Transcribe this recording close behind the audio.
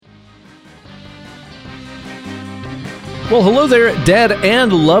Well, hello there, dead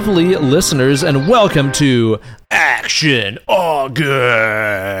and lovely listeners, and welcome to Action August.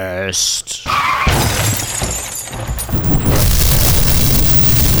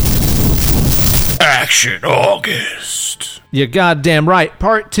 Action August. You goddamn right.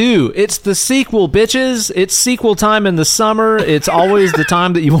 Part 2. It's the sequel, bitches. It's sequel time in the summer. It's always the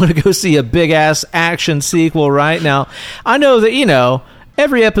time that you want to go see a big-ass action sequel, right? Now, I know that,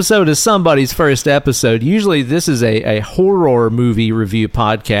 every episode is somebody's first episode. Usually this is a horror movie review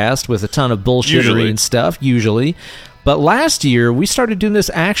podcast with a ton of bullshittery and stuff, usually. But last year, we started doing this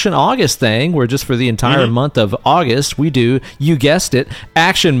Action August thing, where just for the entire month of August, we do, you guessed it,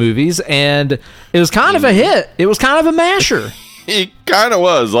 action movies, and it was kind of a hit. It was kind of a masher. It kind of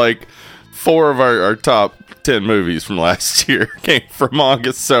was. Like, 4 of our top 10 movies from last year came from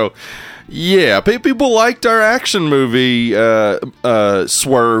August, so... Yeah, people liked our action movie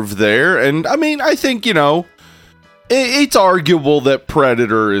swerve there, and I mean, I think, it's arguable that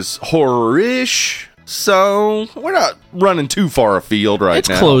Predator is horror-ish, so we're not running too far afield now. It's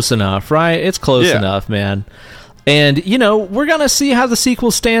close enough, right? It's close enough, man. And, we're going to see how the sequel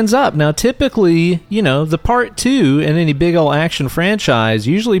stands up. Now, typically, the part 2 in any big old action franchise,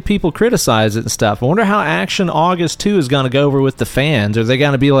 usually people criticize it and stuff. I wonder how Action August 2 is going to go over with the fans. Are they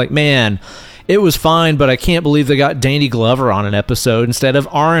going to be like, man, it was fine, but I can't believe they got Danny Glover on an episode instead of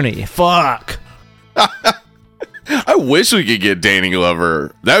Arnie. Fuck. I wish we could get Danny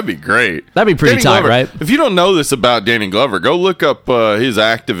Glover. That'd be great. That'd be pretty tight, right? If you don't know this about Danny Glover, go look up his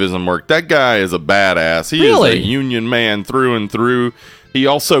activism work. That guy is a badass. He is a union man through and through. He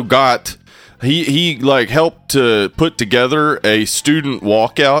also got... He helped to put together a student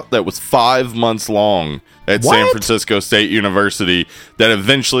walkout that was 5 months long at San Francisco State University that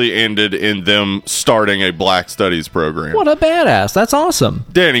eventually ended in them starting a Black Studies program. What a badass. That's awesome.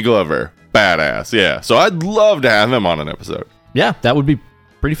 Danny Glover. Badass, yeah. So I'd love to have him on an episode. Yeah, that would be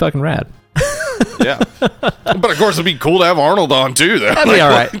pretty fucking rad. Yeah. But of course, it'd be cool to have Arnold on, too, though. That'd be all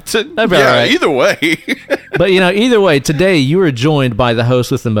right. That'd be all right. Either way. But, either way, today you are joined by the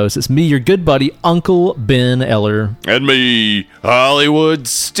host with the most. It's me, your good buddy, Uncle Ben Eller. And me, Hollywood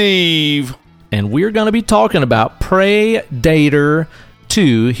Steve. And we're going to be talking about Predator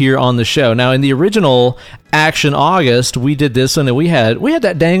 2 here on the show. Now, in the original Action August, we did this one, and we had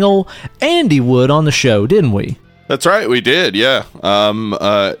that dang old Andy Wood on the show, didn't we? That's right, we did, yeah.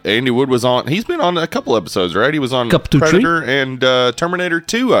 Andy Wood was on, he's been on a couple episodes, right? He was on Predator and Terminator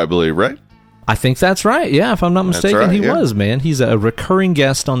 2, I believe, right? I think that's right, yeah, if I'm not mistaken, right, he was, man. He's a recurring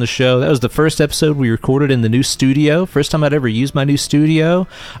guest on the show. That was the first episode we recorded in the new studio. First time I'd ever used my new studio.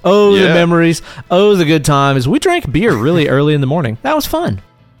 Oh, the memories. Oh, the good times. We drank beer really early in the morning. That was fun.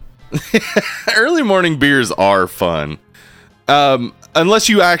 Early morning beers are fun. Unless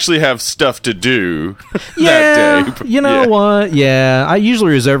you actually have stuff to do that day. You know what? Yeah, I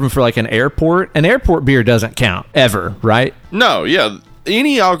usually reserve them for like an airport. An airport beer doesn't count, ever, right? No, yeah.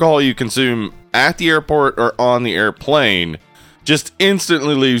 Any alcohol you consume at the airport or on the airplane just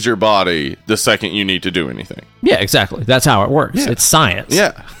instantly leaves your body the second you need to do anything. Yeah, exactly. That's how it works. Yeah. It's science.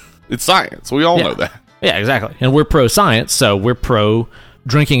 Yeah, it's science. We all know that. Yeah, exactly. And we're pro-science, so we're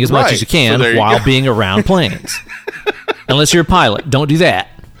pro-drinking as much as you can while being around planes. Unless you're a pilot. Don't do that.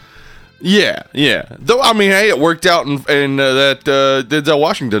 Yeah. Though, I mean, hey, it worked out in that Denzel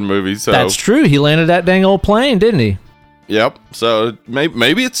Washington movie. So that's true. He landed that dang old plane, didn't he? Yep. So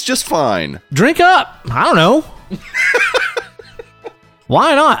maybe it's just fine. Drink up. I don't know.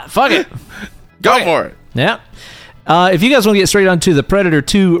 Why not? Fuck it. Go for it. Yeah. If you guys want to get straight onto the Predator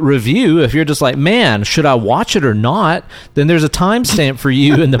 2 review, if you're just like, man, should I watch it or not? Then there's a timestamp for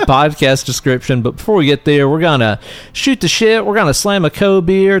you in the podcast description. But before we get there, we're going to shoot the shit. We're going to slam a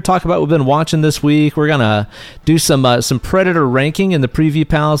co-beer, talk about what we've been watching this week. We're going to do some Predator ranking in the preview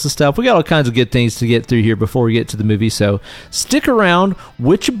palace and stuff. We got all kinds of good things to get through here before we get to the movie. So stick around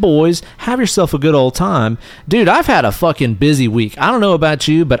with your boys. Have yourself a good old time. Dude, I've had a fucking busy week. I don't know about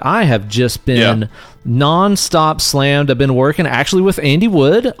you, but I have just been... non-stop slammed. I've been working actually with Andy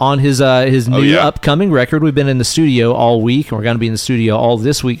Wood on his new upcoming record. We've been in the studio all week, and we're going to be in the studio all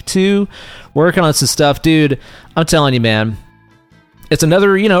this week too, working on some stuff. Dude, I'm telling you, man, it's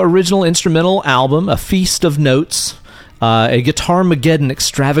another original instrumental album, a feast of notes, a Guitar-mageddon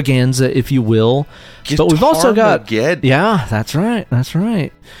extravaganza, if you will. But we've also got that's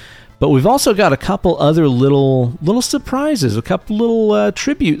right. But we've also got a couple other little surprises, a couple little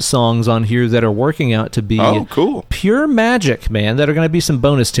tribute songs on here that are working out to be cool. Pure magic, man, that are going to be some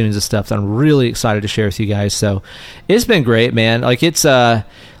bonus tunes and stuff that I'm really excited to share with you guys. So it's been great, man. Like it's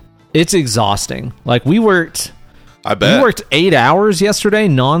exhausting. Like we worked I bet. We worked 8 hours yesterday,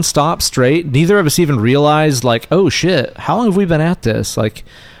 nonstop, straight. Neither of us even realized, like, oh shit, how long have we been at this? Like,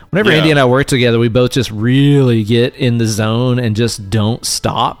 whenever Andy and I work together, we both just really get in the zone and just don't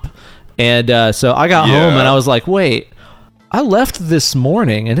stop. And so I got home and I was like, wait, I left this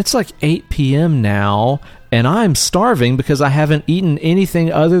morning and it's like 8 p.m. now, and I'm starving because I haven't eaten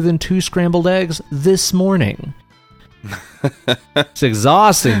anything other than 2 scrambled eggs this morning. It's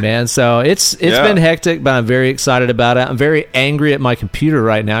exhausting, man. So it's been hectic, but I'm very excited about it. I'm very angry at my computer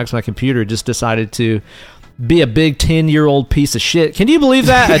right now because my computer just decided to be a big 10-year-old piece of shit. Can you believe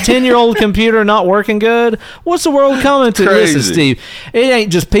that? A 10-year-old computer not working good? What's the world coming to? Crazy. Listen, Steve, it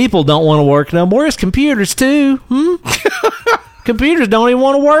ain't just people don't want to work no more. It's computers, too. Computers don't even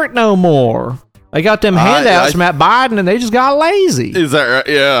want to work no more. They got them handouts from Matt Biden, and they just got lazy. Is that right?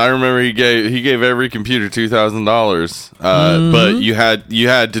 Yeah, I remember he gave every computer $2,000, but you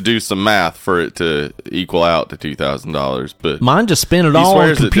had to do some math for it to equal out to $2,000. But mine just spent it all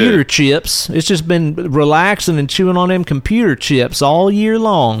on computer chips. It's just been relaxing and chewing on them computer chips all year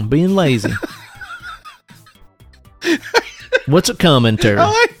long, being lazy. What's it coming to?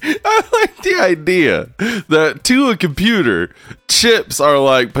 I like the idea that to a computer, chips are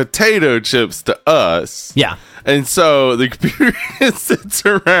like potato chips to us. Yeah. And so the computer sits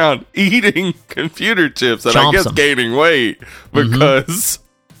around eating computer chips and I guess gaining weight because...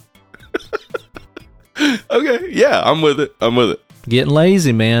 Okay, yeah, I'm with it. Getting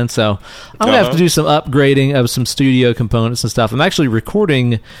lazy, man. So I'm going to have to do some upgrading of some studio components and stuff. I'm actually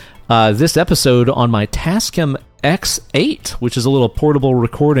recording this episode on my Tascam X8, which is a little portable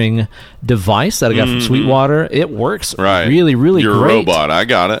recording device that I got from Sweetwater. It works really, really You're great. You're a robot. I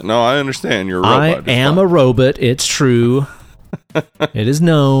got it. No, I understand. You're a robot. I am a robot. It's true. It is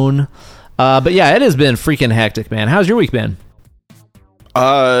known. But yeah, it has been freaking hectic, man. How's your week been?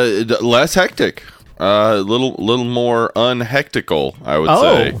 Less hectic. Little more unhectical, I would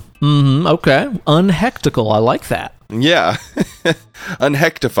say. Okay. Unhectical. I like that. Yeah.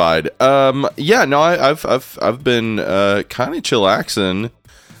 Unhectified. Yeah, no, I've been kind of chillaxing.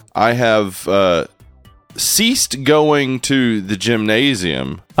 I have ceased going to the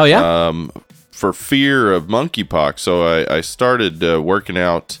gymnasium. Oh yeah. For fear of monkeypox, so I started working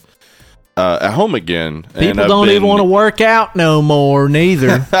out at home again. People don't even want to work out no more,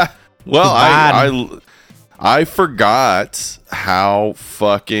 neither. Well, I forgot how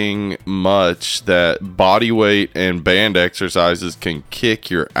fucking much that body weight and band exercises can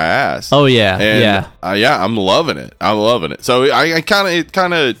kick your ass. Oh yeah, and I'm loving it. So I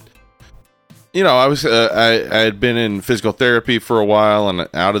kind of, you know, I had been in physical therapy for a while and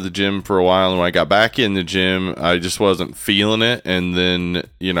out of the gym for a while, and when I got back in the gym, I just wasn't feeling it, and then,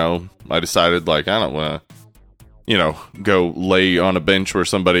 you know, I decided, like, I don't want to, you know, go lay on a bench where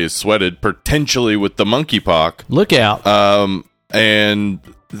somebody is sweated, potentially with the monkeypox. Look out. And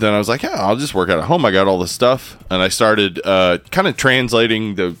then I was like, yeah, I'll just work out at home. I got all the stuff. And I started kind of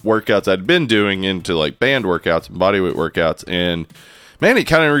translating the workouts I'd been doing into like band workouts and bodyweight workouts. And man, it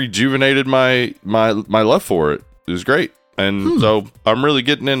kind of rejuvenated my love for it. It was great. And so I'm really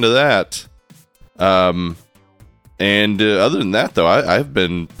getting into that. And other than that, though, I've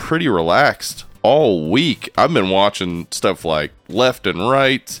been pretty relaxed all week. I've been watching stuff like Left and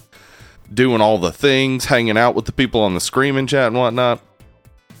Right, doing all the things, hanging out with the people on the Screaming Chat and whatnot.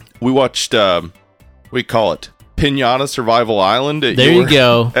 We watched, we call it Pinata Survival Island. There you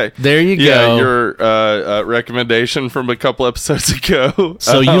go. Yeah, your recommendation from a couple episodes ago.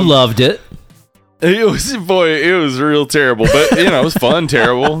 So you loved it. It was real terrible, but you know, it was fun.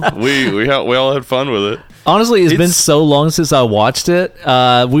 Terrible. We all had fun with it. Honestly, it's been so long since I watched it.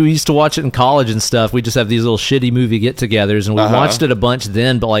 We used to watch it in college and stuff. We just have these little shitty movie get-togethers, and we watched it a bunch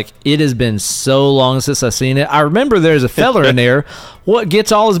then, but like it has been so long since I've seen it. I remember there's a fella in there what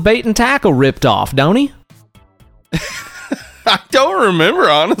gets all his bait and tackle ripped off, don't he? I don't remember,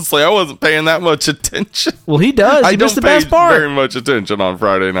 honestly. I wasn't paying that much attention. Well, he does. He does the best part. Very much attention on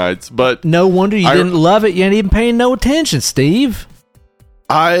Friday nights, but no wonder you didn't love it. You ain't even paying no attention, Steve.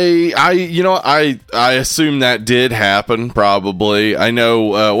 I assume that did happen. Probably. I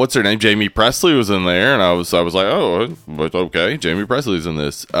know what's her name, Jamie Presley was in there, and I was like, oh, okay, Jamie Presley's in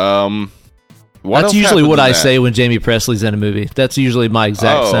this. That's usually what I say when Jamie Presley's in a movie. That's usually my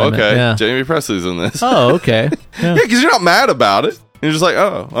exact sentiment. Okay. Yeah. Jamie Presley's in this. Oh, okay. Yeah, because you're not mad about it. You're just like,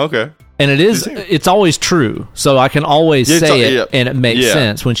 oh, okay. And it's always true, so I can always say it, and it makes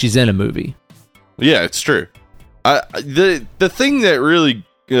sense when she's in a movie. Yeah, it's true. The thing that really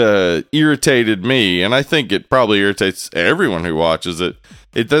irritated me, and I think it probably irritates everyone who watches it,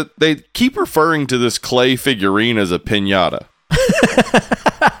 that they keep referring to this clay figurine as a piñata.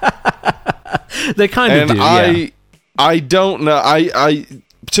 They kind of do. I don't know.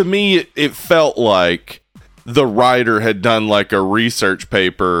 To me, it felt like the writer had done like a research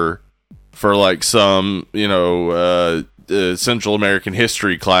paper for like some, Central American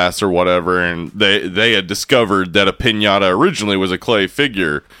history class or whatever, and they had discovered that a piñata originally was a clay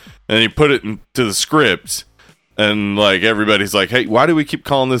figure, and he put it into the script. And like everybody's like, "Hey, why do we keep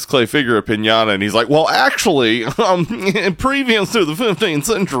calling this clay figure a piñata?" And he's like, "Well, actually, previous to the 15th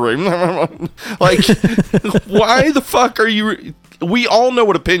century, like, why the fuck are you? We all know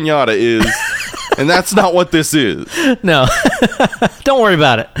what a piñata is, and that's not what this is. No, don't worry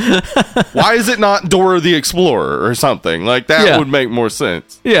about it. Why is it not Dora the Explorer or something like that? Yeah. Would make more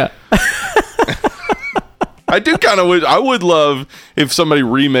sense. Yeah." I do kind of I would love if somebody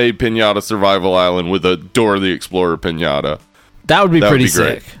remade Piñata Survival Island with a Dora the Explorer piñata. That would be pretty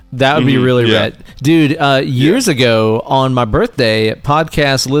sick. That would be really rad. Dude, years ago on my birthday,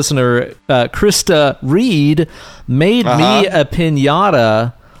 podcast listener Krista Reed made me a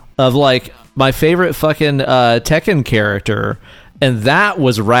piñata of like my favorite fucking Tekken character, and that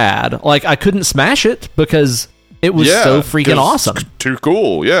was rad. Like, I couldn't smash it because it was so freaking awesome. Too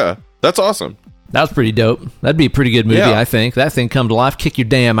cool. Yeah. That's awesome. That was pretty dope. That'd be a pretty good movie, I think. That thing come to life, kick your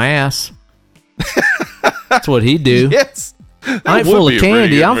damn ass. That's what he'd do. Yes. I ain't full of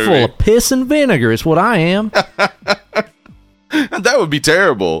candy. I'm full of piss and vinegar. It's what I am. That would be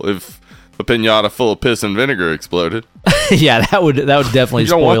terrible if a piñata full of piss and vinegar exploded. Yeah, that would definitely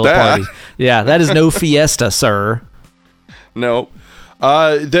spoil the party. Yeah, that is no fiesta, sir. No.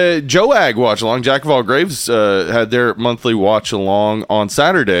 The JOAG watch along, Jack of All Graves, had their monthly watch along on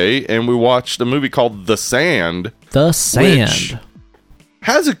Saturday, and we watched a movie called The Sand. The Sand. Which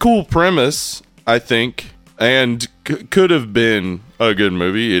has a cool premise, I think, and could have been a good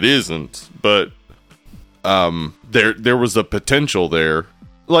movie. It isn't, but there was a potential there,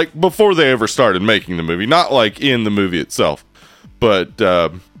 like before they ever started making the movie, not like in the movie itself, but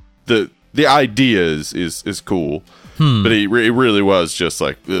the idea is cool. But it really was just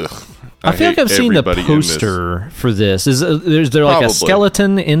like, ugh. I feel like I've seen the poster for this. Is there like a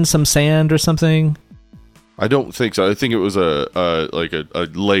skeleton in some sand or something? I don't think so. I think it was a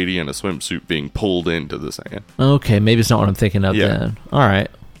lady in a swimsuit being pulled into the sand. Okay, maybe it's not what I'm thinking of then. All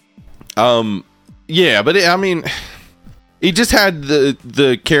right. Yeah, but it just had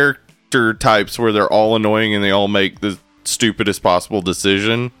the character types where they're all annoying and they all make the stupidest possible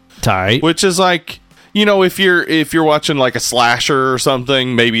decision. Tight. Which is like, if you're watching like a slasher or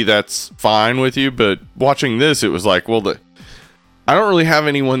something, maybe that's fine with you. But watching this, it was like, well, I don't really have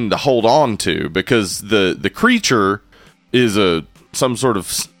anyone to hold on to because the creature is some sort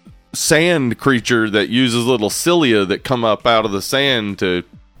of sand creature that uses little cilia that come up out of the sand to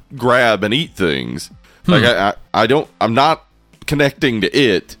grab and eat things. Like I'm not connecting to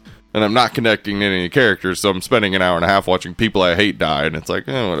it, and I'm not connecting to any characters. So I'm spending an hour and a half watching people I hate die, and it's like,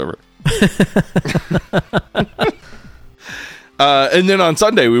 whatever. And then on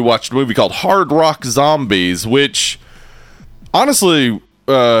Sunday we watched a movie called Hard Rock Zombies, which honestly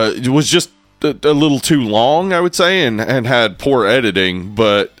was just a little too long, I would say, and had poor editing,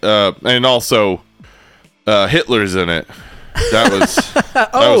 but and also Hitler's in it. That was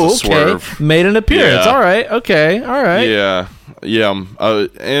was a swerve. Made an appearance. Yeah. All right.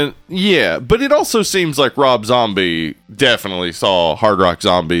 Yeah. But it also seems like Rob Zombie definitely saw Hard Rock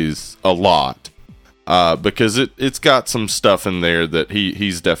Zombies a lot, because it's got some stuff in there that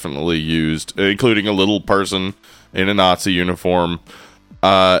he's definitely used, including a little person in a Nazi uniform,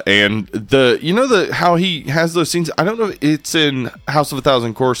 and how he has those scenes. I don't know if it's in House of a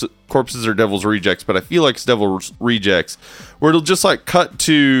Thousand Corpses or Devil's Rejects, but I feel like it's Devil's Rejects, where it'll just like cut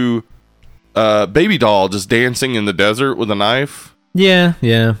to Baby Doll just dancing in the desert with a knife. Yeah.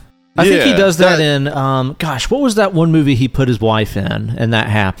 I think he does that in what was that one movie he put his wife in and that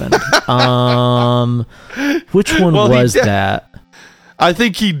happened? Which one was that? I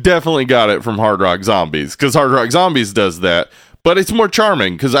think he definitely got it from Hard Rock Zombies, because Hard Rock Zombies does that, but it's more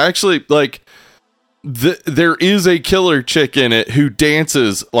charming because I actually like there is a killer chick in it who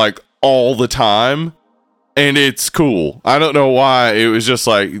dances like all the time, and it's cool. I don't know why. It was just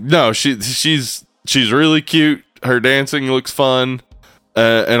like, no, she's really cute. Her dancing looks fun,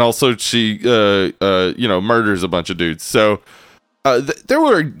 and also she murders a bunch of dudes. So there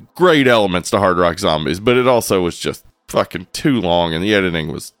were great elements to Hard Rock Zombies, but it also was just fucking too long, and the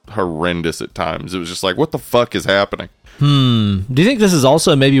editing was horrendous at times. It was just like, what the fuck is happening? Do you think this is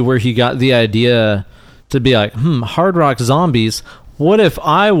also maybe where he got the idea to be like, Hard Rock Zombies? What if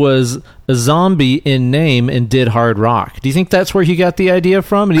I was a zombie in name and did hard rock? Do you think that's where he got the idea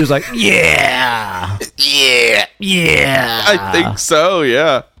from? And he was like, yeah. I think so,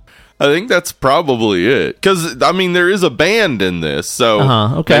 yeah. I think that's probably it. Because, I mean, there is a band in this.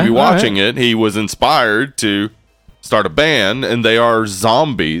 So maybe watching it, he was inspired to start a band. And they are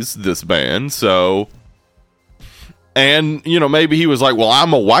zombies, this band. So, and, you know, maybe he was like, well,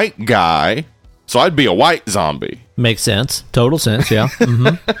 I'm a white guy, so I'd be a white zombie. Makes sense. Total sense, yeah.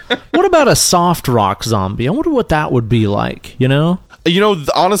 Mm-hmm. What about a soft rock zombie? I wonder what that would be like, you know? You know,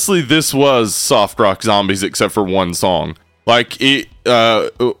 honestly, this was soft rock zombies except for one song. Like, we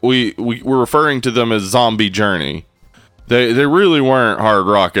were referring to them as Zombie Journey. They really weren't hard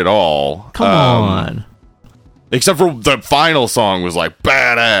rock at all. Come on. Except for the final song was like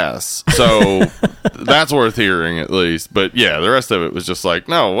badass. So that's worth hearing at least. But yeah, the rest of it was just like,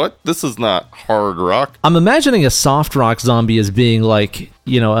 no, what? This is not hard rock. I'm imagining a soft rock zombie as being like,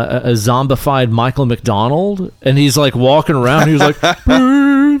 you know, a zombified Michael McDonald. And he's like walking around. He's like,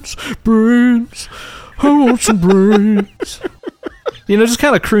 brains, I want some brains. You know, just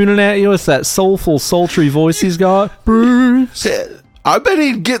kind of crooning at you with that soulful, sultry voice he's got. Brains. I bet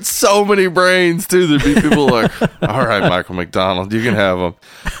he'd get so many brains too. There'd be people like, all right, Michael McDonald, you can have them.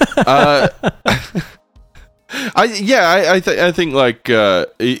 I think like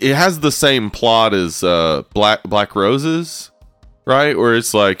it has the same plot as Black Roses, right? Where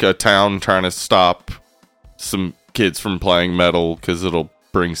it's like a town trying to stop some kids from playing metal because it'll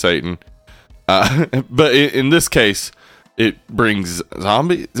bring Satan. But in this case, it brings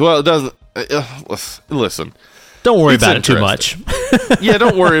zombies. Well, it doesn't. Listen. Don't worry about it too much. Yeah,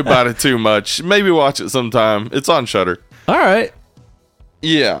 don't worry about it too much. Maybe watch it sometime. It's on Shudder. All right.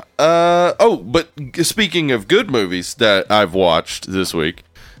 Yeah. But speaking of good movies that I've watched this week,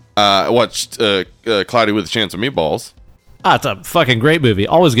 I watched Cloudy with a Chance of Meatballs. It's a fucking great movie.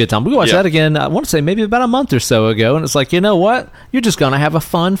 Always a good time. We watched that again, I want to say maybe about a month or so ago, and it's like, you know what? You're just going to have a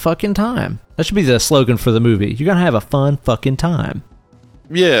fun fucking time. That should be the slogan for the movie. You're going to have a fun fucking time.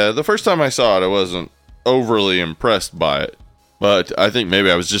 Yeah, the first time I saw it, I wasn't overly impressed by it, but I think maybe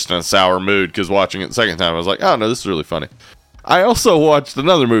I was just in a sour mood because watching it the second time I was like, oh no, this is really funny. I also watched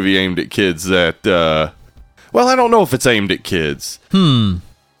another movie aimed at kids that well, I don't know if it's aimed at kids.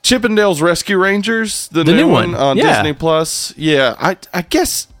 Chippendales Rescue Rangers, the new one on Disney Plus. Yeah, I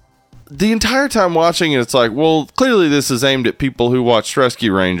guess the entire time watching it, it's like, well, clearly this is aimed at people who watched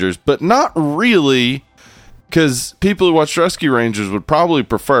Rescue Rangers, but not really. Because people who watch Rescue Rangers would probably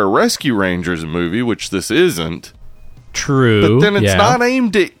prefer Rescue Rangers movie, which this isn't. True. But then it's not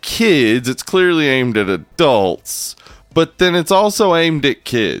aimed at kids. It's clearly aimed at adults. But then it's also aimed at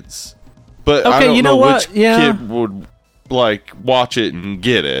kids. But I don't know which kid would like watch it and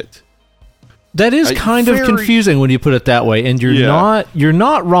get it. That is kind of confusing when you put it that way, and you're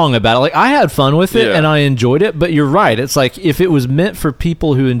not wrong about it. Like, I had fun with it and I enjoyed it, but you're right. It's like if it was meant for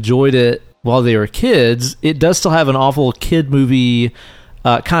people who enjoyed it while they were kids, it does still have an awful kid movie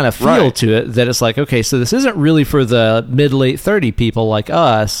kind of feel to it, that it's like, okay, so this isn't really for the mid-late 30 people like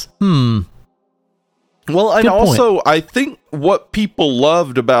us. Well, and also, I think what people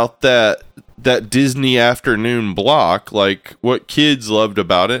loved about that Disney afternoon block, like what kids loved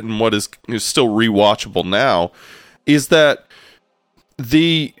about it and what is still rewatchable now, is that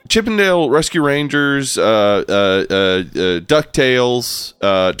the Chippendale Rescue Rangers, DuckTales,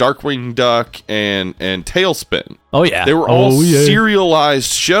 Darkwing Duck, and Tailspin. Oh yeah, they were all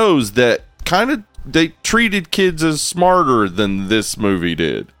serialized shows that they treated kids as smarter than this movie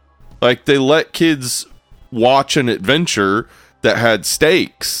did. Like, they let kids watch an adventure that had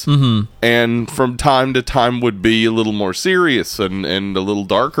stakes, and from time to time would be a little more serious and a little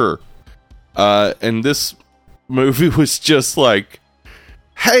darker. And this movie was just like,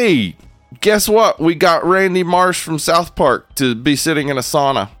 hey, guess what? We got Randy Marsh from South Park to be sitting in a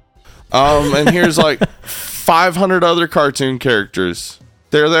sauna. And here's like 500 other cartoon characters.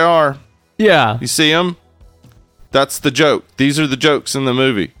 There they are. Yeah. You see them? That's the joke. These are the jokes in the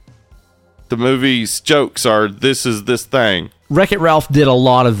movie. The movie's jokes are, this is this thing. Wreck-It Ralph did a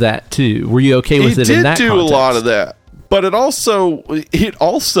lot of that too. Were you okay with it in that context? It did do a lot of that. But it also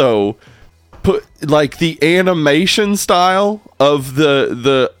put, like, the animation style of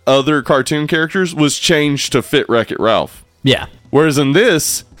the other cartoon characters was changed to fit Wreck-It Ralph. Yeah. Whereas in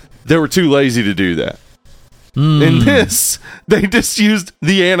this, they were too lazy to do that. In this, they just used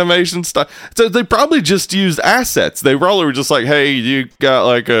the animation style. So they probably just used assets. They probably were just like, hey, you got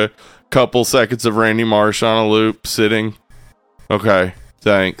like a couple seconds of Randy Marsh on a loop sitting. Okay,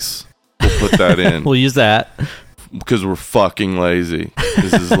 thanks. We'll put that in. We'll use that. Because we're fucking lazy.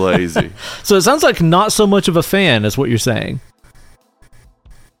 This is lazy. So it sounds like not so much of a fan is what you're saying.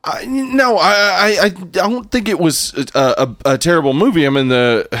 I don't think it was a terrible movie. I mean,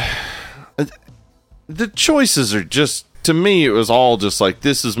 the choices are just to me, it was all just like,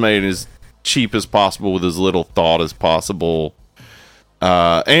 this is made as cheap as possible with as little thought as possible.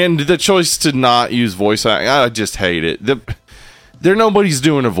 And the choice to not use voice acting, I just hate it. Nobody's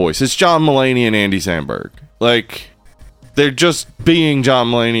doing a voice. It's John Mulaney and Andy Samberg. Like, they're just being John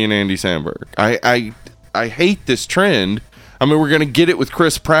Mulaney and Andy Samberg. I hate this trend. I mean, we're going to get it with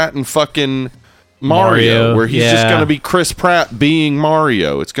Chris Pratt and fucking Mario where he's just going to be Chris Pratt being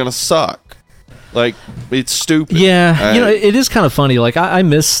Mario. It's going to suck. Like, it's stupid. Yeah, it is kind of funny. Like, I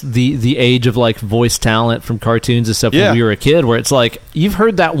miss the age of, like, voice talent from cartoons and stuff when we were a kid, where it's like, you've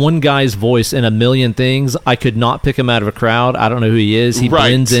heard that one guy's voice in a million things. I could not pick him out of a crowd. I don't know who he is. He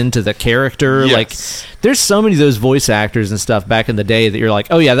blends into the character. Yes. Like, there's so many of those voice actors and stuff back in the day that you're like,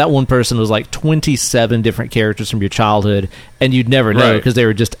 oh, yeah, that one person was, like, 27 different characters from your childhood, and you'd never know because they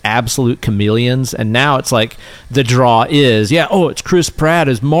were just absolute chameleons. And now it's like, the draw is, it's Chris Pratt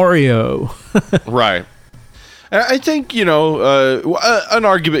as Mario. Right. I think, an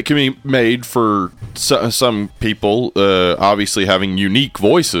argument can be made for some people obviously having unique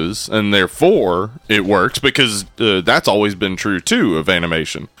voices, and therefore it works, because that's always been true, too, of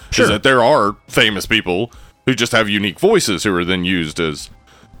animation. Sure. Is that there are famous people who just have unique voices who are then used as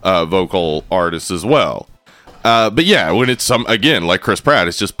vocal artists as well. But yeah, when it's again, like Chris Pratt,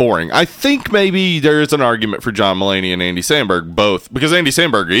 it's just boring. I think maybe there is an argument for John Mulaney and Andy Samberg both, because Andy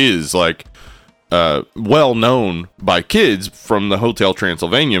Samberg is, like, well known by kids from the Hotel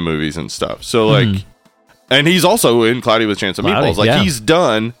Transylvania movies and stuff. So like, and he's also in Cloudy with a Chance of Meatballs. Like he's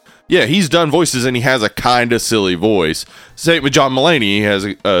done voices, and he has a kind of silly voice. Same with John Mulaney. He has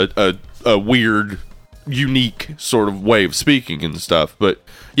a weird, unique sort of way of speaking and stuff. But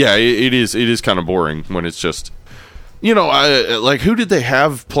yeah, it is kind of boring when it's just, like, who did they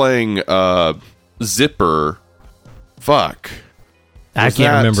have playing Zipper? Fuck. I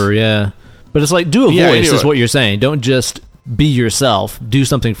can't remember. Yeah. But it's like, do a voice is what you're saying. Don't just be yourself. Do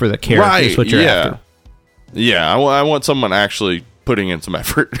something for the character is what you're after. Yeah, I want someone actually putting in some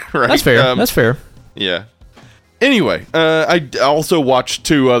effort. Right? That's fair. That's fair. Yeah. Anyway, I also watched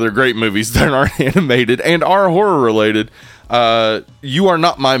 2 other great movies that aren't animated and are horror-related. You Are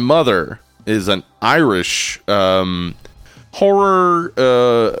Not My Mother is an Irish horror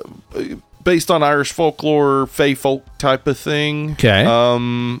based on Irish folklore, fae folk type of thing. Okay.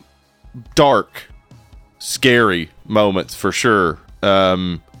 Dark, scary moments for sure.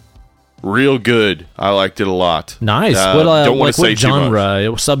 Real good. I liked it a lot. Nice. Don't want to say genre,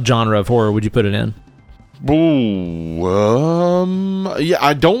 subgenre of horror would you put it in? Ooh,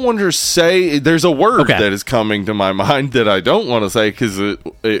 I don't want to say. There's a word that is coming to my mind that I don't want to say because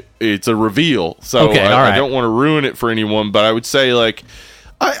it's a reveal. So I don't want to ruin it for anyone. But I would say, like,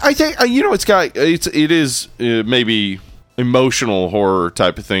 I think it is maybe emotional horror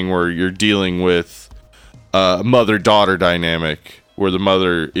type of thing where you're dealing with a mother-daughter dynamic where the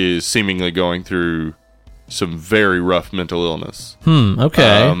mother is seemingly going through some very rough mental illness.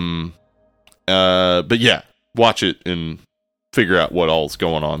 Okay. But yeah, watch it and figure out what all's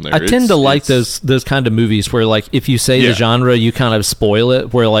going on there. I tend to like those kind of movies where, like, if you say the genre, you kind of spoil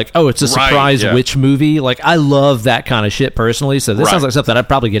it. Where, like, oh, it's a surprise witch movie. Like, I love that kind of shit personally. So this sounds like something I'd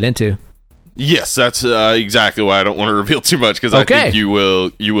probably get into. Yes, that's exactly why I don't want to reveal too much, because I think you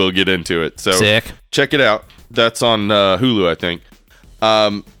will get into it. So sick. Check it out. That's on Hulu, I think.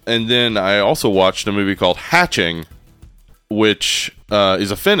 And then I also watched a movie called Hatching, which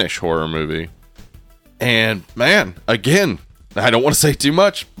is a Finnish horror movie. And man, again, I don't want to say too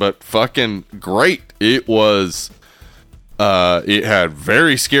much, but fucking great. It was. It had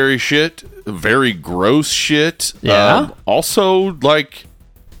very scary shit, very gross shit. Yeah. Also, like,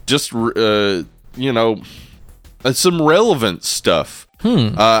 just some relevant stuff.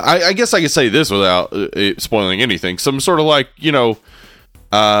 I guess I could say this without spoiling anything. Some sort of, like,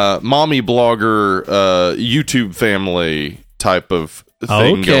 mommy blogger, YouTube family type of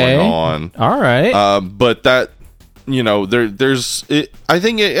thing going on. All right. But that, there's. I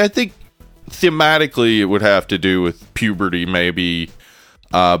think thematically it would have to do with puberty, maybe,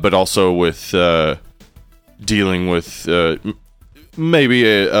 but also with dealing with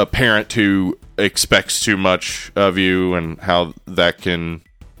maybe a parent who expects too much of you and how that can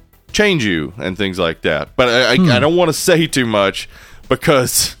change you and things like that. But I don't want to say too much,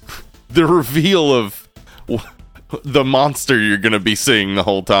 because the reveal of the monster you're going to be seeing the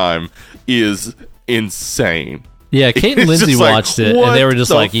whole time is insane. Yeah, Kate and Lindsay watched it, and they were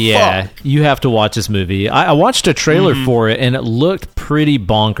just like, yeah, you have to watch this movie. I watched a trailer for it, and it looked pretty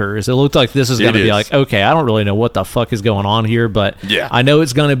bonkers. It looked like this is going to be like, okay, I don't really know what the fuck is going on here, but I know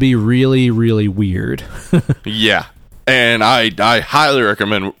it's going to be really, really weird. Yeah, and I highly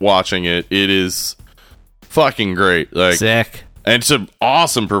recommend watching it. It is fucking great. Like, sick. And some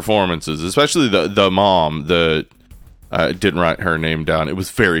awesome performances, especially the mom. I didn't write her name down. It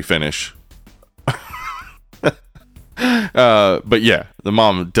was very Finnish. But yeah, the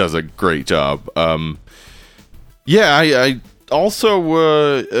mom does a great job. I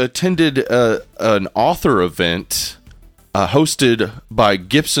also attended an author event hosted by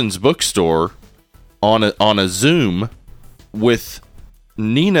Gibson's Bookstore on a Zoom with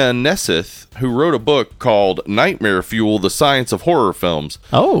Nina Nesseth, who wrote a book called Nightmare Fuel: The Science of Horror Films.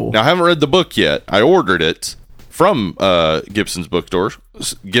 Oh. Now, I haven't read the book yet. I ordered it from Gibson's Bookstore.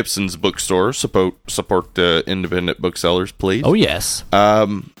 Gibson's Bookstore. Support independent booksellers, please. Oh, yes.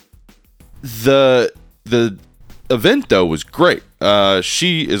 The event, though, was great.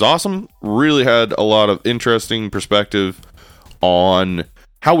 She is awesome. Really had a lot of interesting perspective on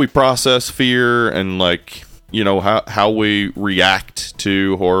how we process fear and, like, you know, how we react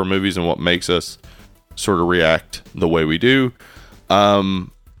to horror movies and what makes us sort of react the way we do.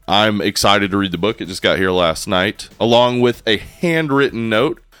 I'm excited to read the book. It just got here last night, along with a handwritten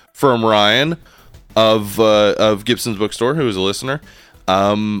note from Ryan of Gibson's Bookstore, who is a listener.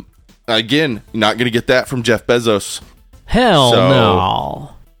 Again, not going to get that from Jeff Bezos. Hell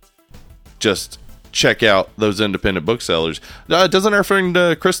no. Just check out those independent booksellers. Doesn't our friend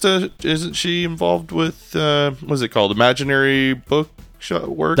Krista, isn't she involved with, what's it called? Imaginary Bookshop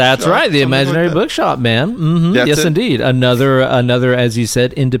Workshop? That's right, the Imaginary Bookshop, man. Mm-hmm. Yes, indeed. Another, as you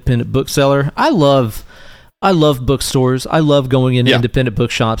said, independent bookseller. I love bookstores. I love going into independent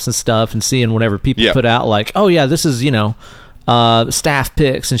bookshops and stuff and seeing whenever people put out, like, oh yeah, this is, staff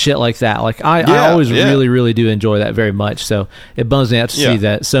picks and shit like that. Like I always really, really do enjoy that very much. So it bums me out to see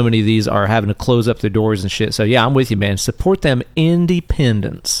that so many of these are having to close up their doors and shit. So yeah, I'm with you, man. Support them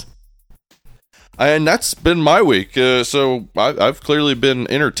independents. And that's been my week. So I've clearly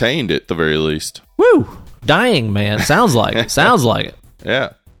been entertained at the very least. Woo! Dying, man. Sounds like it. Sounds like it.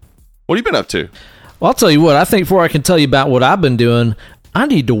 Yeah. What have you been up to? Well, I'll tell you what. I think before I can tell you about what I've been doing, I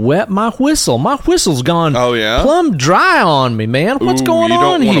need to wet my whistle. My whistle's gone plumb dry on me, man. What's going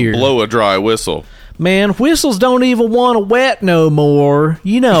on here? You don't want to blow a dry whistle. Man, whistles don't even want to wet no more.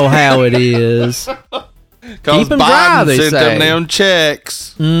 You know how it is. Keep them dry, they sent them down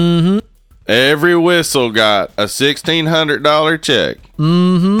checks. Mm-hmm. Every whistle got a $1,600 check.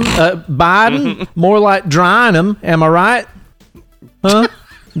 Mm-hmm. Biden, more like drying them. Am I right? Huh?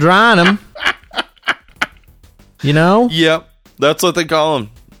 Drying them. You know? Yep. That's what they call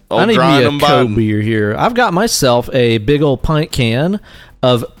them. I need me a co-beer here. I've got myself a big old pint can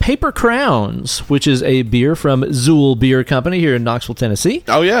of Paper Crowns, which is a beer from Zool Beer Company here in Knoxville, Tennessee.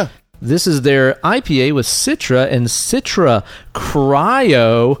 Oh, yeah. This is their IPA with Citra and Citra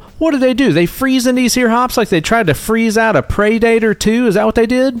Cryo. What did they do? They freeze in these here hops like they tried to freeze out a Predator 2? Is that what they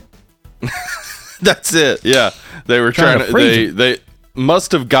did? That's it. Yeah. They were trying to they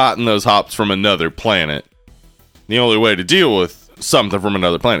must have gotten those hops from another planet. The only way to deal with something from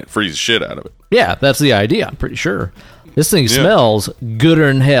another planet, freeze the shit out of it. Yeah, that's the idea, I'm pretty sure. This thing smells gooder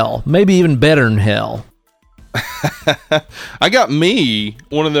than hell. Maybe even better than hell. I got me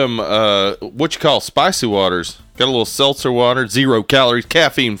one of them, what you call spicy waters. Got a little seltzer water, 0 calories,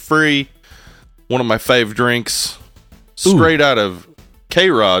 caffeine free. One of my fave drinks. Straight out of K.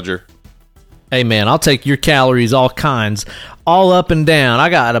 Roger. Hey, man, I'll take your calories, all kinds, all up and down. I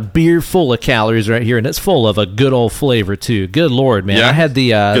got a beer full of calories right here, and it's full of a good old flavor, too. Good Lord, man. Yeah, I had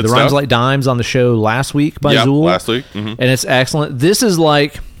the Rhymes Like Dimes on the show last week by Zool. Last week. Mm-hmm. And it's excellent. This is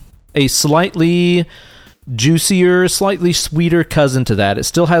like a slightly juicier, slightly sweeter cousin to that. It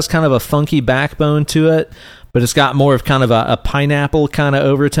still has kind of a funky backbone to it, but it's got more of kind of a pineapple kind of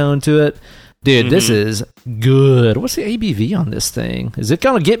overtone to it. Dude, this is good. What's the ABV on this thing? Is it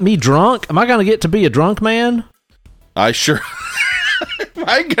going to get me drunk? Am I going to get to be a drunk man? Am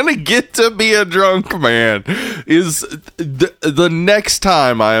I going to get to be a drunk man? Is the next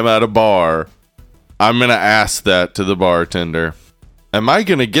time I am at a bar, I'm going to ask that to the bartender. Am I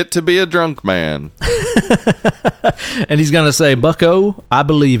going to get to be a drunk man? And he's going to say, Bucko, I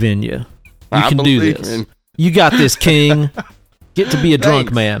believe in you. You can do this. You got this, King. Get to be a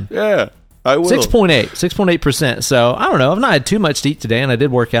drunk man. Yeah. I will. 6.8%. So, I don't know. I've not had too much to eat today, and I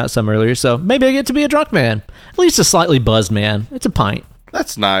did work out some earlier, so maybe I get to be a drunk man. At least a slightly buzzed man. It's a pint.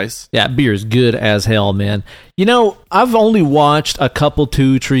 That's nice. Yeah, beer is good as hell, man. You know, I've only watched a couple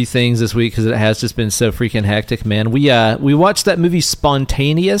 2-3 things this week because it has just been so freaking hectic, man. We watched that movie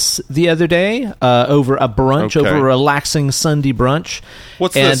Spontaneous the other day over a brunch, over a relaxing Sunday brunch.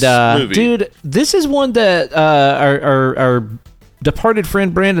 What's this movie? Dude, this is one that our departed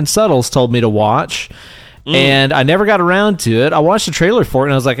friend Brandon Suttles told me to watch, And I never got around to it. I watched the trailer for it,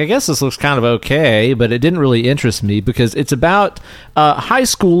 and I was like, I guess this looks kind of okay, but it didn't really interest me because it's about high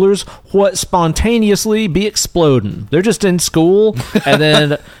schoolers what spontaneously be exploding. They're just in school, and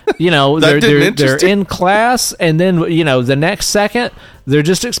then, they're in class, and then, the next second, they're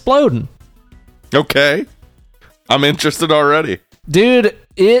just exploding. Okay. I'm interested already. Dude,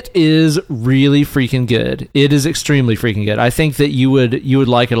 it is really freaking good. It is extremely freaking good. I think that you would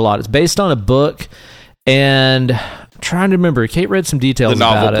like it a lot. It's based on a book, and I'm trying to remember. Kate read some details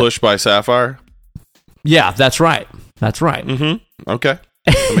about it. The novel Push by Sapphire? Yeah, that's right. That's right. Mm-hmm. Okay.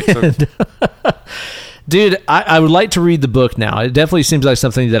 That makes sense. Dude, I would like to read the book now. It definitely seems like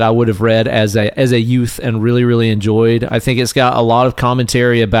something that I would have read as a youth and really, really enjoyed. I think it's got a lot of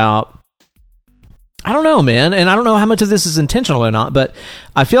commentary about, I don't know, man, and I don't know how much of this is intentional or not, but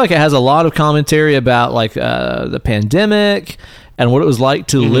I feel like it has a lot of commentary about like the pandemic and what it was like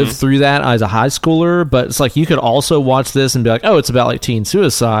to live through that as a high schooler. But it's like you could also watch this and be like, oh, it's about like teen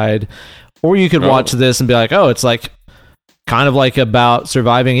suicide, or you could watch this and be like, oh, it's like kind of like about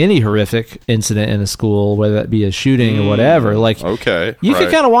surviving any horrific incident in a school, whether that be a shooting or whatever. Like, okay, you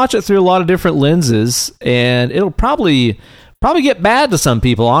can kind of watch it through a lot of different lenses, and it'll probably get bad to some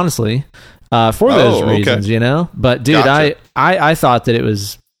people, honestly. For those reasons, But dude, gotcha. I thought that it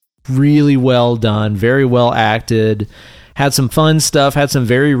was really well done, very well acted, had some fun stuff, had some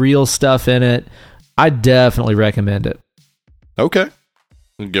very real stuff in it. I definitely recommend it. Okay.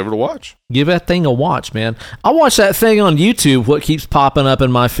 Give it a watch. Give that thing a watch, man. I watched that thing on YouTube, what keeps popping up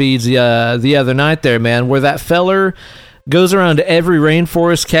in my feeds the other night there, man, where that feller goes around to every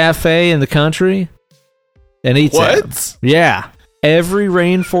rainforest cafe in the country and eats at them. Yeah. Every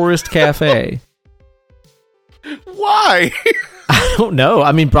rainforest cafe. Why? I don't know.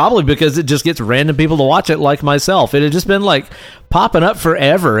 I mean, probably because it just gets random people to watch it like myself. It had just been like popping up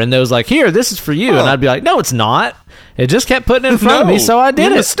forever, and they was like, here, this is for you. And I'd be like, no, it's not. It just kept putting it in front of me, so I did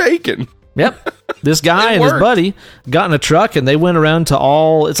you're it. Mistaken. Yep. This guy and his buddy got in a truck, and they went around to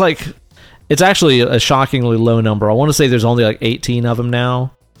all... It's actually a shockingly low number. I want to say there's only like 18 of them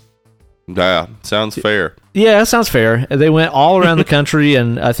now. Yeah, sounds fair. Yeah, that sounds fair. They went all around the country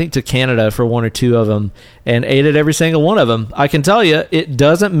and I think to Canada for one or two of them and ate at every single one of them. I can tell you, it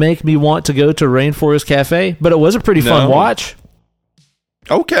doesn't make me want to go to Rainforest Cafe, but it was a pretty fun watch.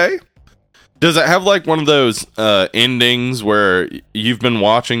 Okay. Does it have like one of those endings where you've been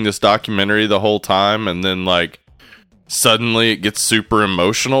watching this documentary the whole time and then like suddenly it gets super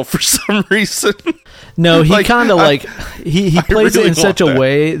emotional for some reason? No, he kind of like he plays it in such a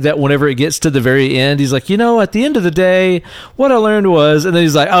way that whenever it gets to the very end, he's like, at the end of the day, what I learned was, and then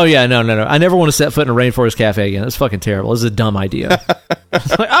he's like, oh yeah, no, I never want to set foot in a Rainforest Cafe again. It's fucking terrible. This is a dumb idea.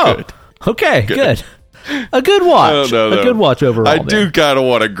 It's like, oh, okay, good. A good watch. No. A good watch overall. I do kind of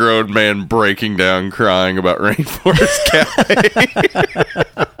want a grown man breaking down crying about Rainforest Cafe.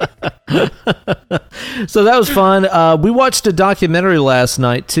 So that was fun. We watched a documentary last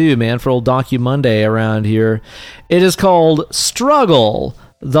night too, man, for old Docu Monday around here. It is called Struggle: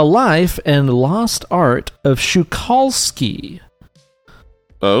 The Life and Lost Art of Shukalski.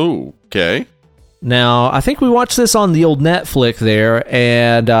 Oh, okay. Now, I think we watched this on the old Netflix there,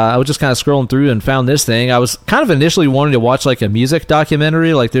 and I was just kind of scrolling through and found this thing. I was kind of initially wanting to watch like a music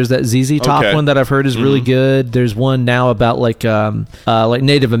documentary, like there's that ZZ Top one that I've heard is really good. There's one now about like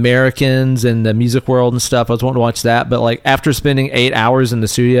Native Americans and the music world and stuff. I was wanting to watch that, but like after spending 8 hours in the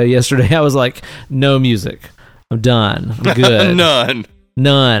studio yesterday, I was like, no music. I'm done. I'm good.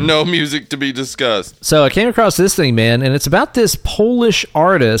 None. No music to be discussed. So I came across this thing, man, and it's about this Polish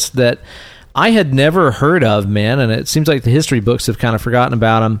artist that I had never heard of, man, and it seems like the history books have kind of forgotten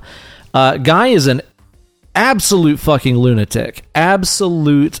about him. Guy is an absolute fucking lunatic.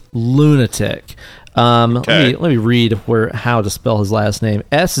 Absolute lunatic. Let me read how to spell his last name.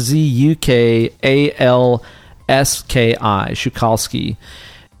 Szukalski. Shukalski.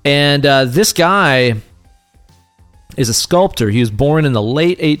 And this guy is a sculptor. He was born in the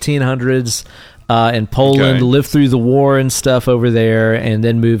late 1800s. In Poland, lived through the war and stuff over there, and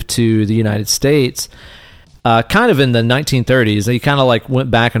then moved to the United States. Kind of in the 1930s. He kind of like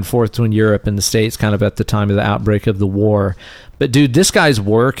went back and forth between Europe and the States kind of at the time of the outbreak of the war. But dude, this guy's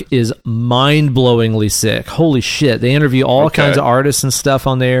work is mind-blowingly sick. Holy shit. They interview all kinds of artists and stuff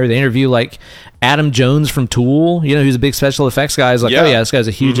on there. They interview like Adam Jones from Tool, who's a big special effects guy. He's like, oh yeah, this guy's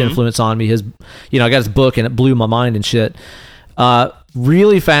a huge influence on me. His, I got his book and it blew my mind and shit.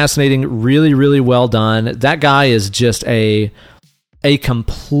 Really fascinating, really, really well done. That guy is just a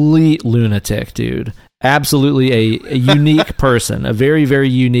complete lunatic, dude. Absolutely a unique person, a very, very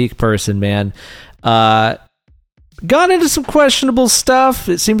unique person, man. got into some questionable stuff.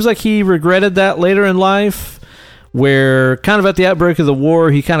 It seems like he regretted that later in life, where kind of at the outbreak of the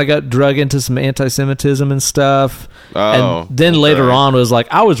war, he kind of got drug into some anti-Semitism and stuff. Oh, and then later on was like,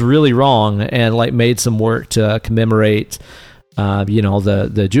 I was really wrong, and like made some work to commemorate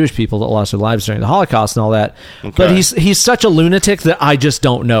the Jewish people that lost their lives during the Holocaust and all that. Okay. But he's such a lunatic that I just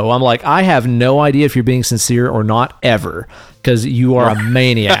don't know. I'm like, I have no idea if you're being sincere or not ever, because you are a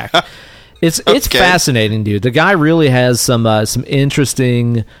maniac. It's fascinating, dude. The guy really has some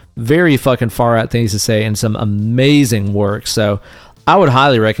interesting, very fucking far out things to say and some amazing work. So I would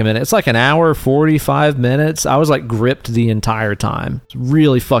highly recommend it. It's like an hour, 45 minutes. I was like gripped the entire time. It's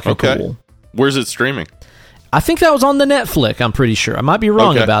really fucking cool. Where's it streaming? I think that was on the Netflix, I'm pretty sure. I might be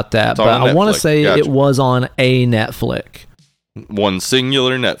wrong about that, but I want to say it was on a Netflix. One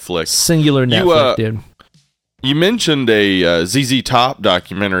singular Netflix. Singular Netflix, dude. You mentioned a ZZ Top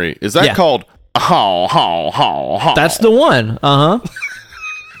documentary. Is that called Haw, Haw, Haw, Haw? That's the one. Uh-huh.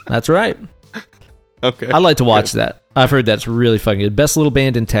 That's right. Okay. I'd like to watch that. I've heard that's really fucking good. Best Little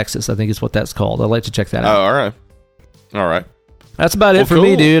Band in Texas, I think is what that's called. I'd like to check that out. Oh, all right. That's about it for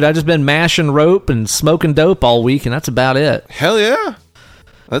me, dude. I just been mashing rope and smoking dope all week, and that's about it. Hell yeah.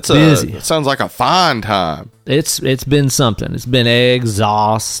 That's busy. That sounds like a fine time. It's been something. It's been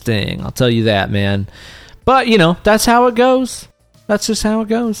exhausting. I'll tell you that, man. But, that's how it goes. That's just how it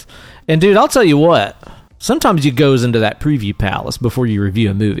goes. And, dude, I'll tell you what. Sometimes you goes into that preview palace before you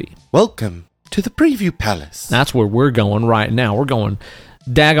review a movie. Welcome to the preview palace. That's where we're going right now. We're going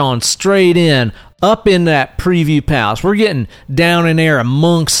daggone straight in, up in that preview palace. We're getting down in there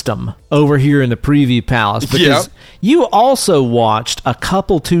amongst them over here in the preview palace, because you also watched a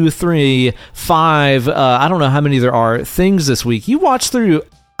couple, 2, 3, 5, I don't know how many there are, things this week. You watched through,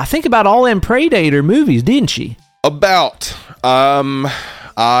 I think, about all them Predator movies, didn't you? About. I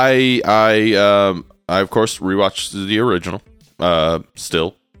of course rewatched the original.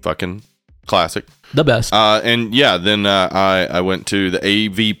 Still fucking classic. The best. Then I went to the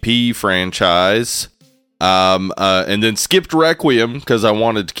AVP franchise, and then skipped Requiem because I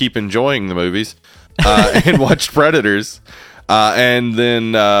wanted to keep enjoying the movies, and watched Predators, and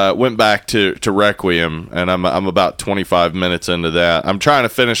then went back to Requiem, and I'm about 25 minutes into that. I'm trying to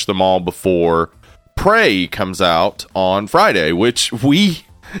finish them all before Prey comes out on Friday, which we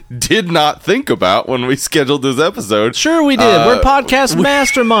did not think about when we scheduled this episode. Sure we did. We're podcast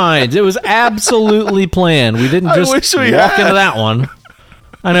masterminds. It was absolutely planned. We didn't just walk into that one.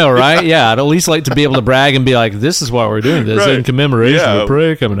 I know, right? Yeah, I'd at least like to be able to brag and be like, this is why we're doing this in commemoration of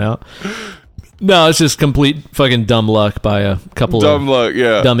Prey coming out. No, it's just complete fucking dumb luck by a couple of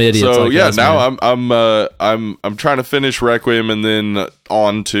dumb idiots. So like us, now I'm trying to finish Requiem and then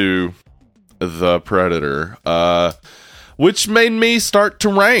on to the Predator. Which made me start to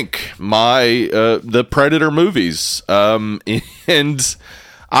rank my the Predator movies, and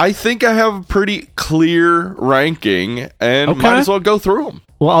I think I have a pretty clear ranking, and might as well go through them.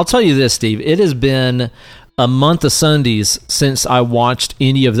 Well, I'll tell you this, Steve. It has been a month of Sundays since I watched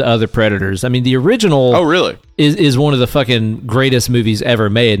any of the other Predators. I mean, the original is one of the fucking greatest movies ever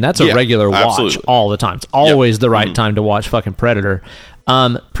made, and that's a regular watch all the time. It's always the right time to watch fucking Predator.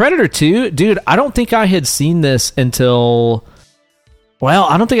 Predator 2, dude, I don't think I had seen this until... Well,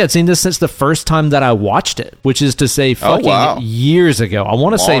 I don't think I'd seen this since the first time that I watched it, which is to say fucking years ago. I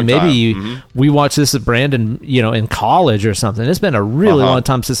want to say maybe we watched this at Brandon, in college or something. It's been a really long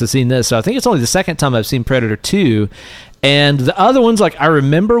time since I've seen this. So I think it's only the second time I've seen Predator 2. And the other ones, like I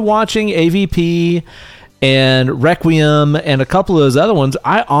remember watching AVP and Requiem and a couple of those other ones.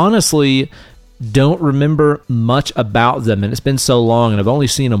 I honestly don't remember much about them, and it's been so long, and I've only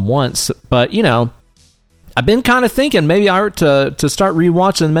seen them once. But, I've been kind of thinking maybe I ought to start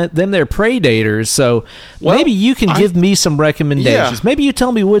rewatching them. They're Predators, so maybe you can give me some recommendations. Yeah. Maybe you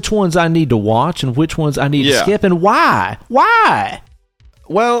tell me which ones I need to watch and which ones I need to skip, and why. Why?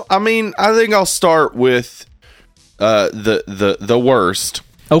 Well, I mean, I think I'll start with the worst.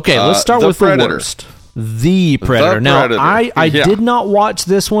 Okay, let's start with Predator. The worst. The Predator. Now, I did not watch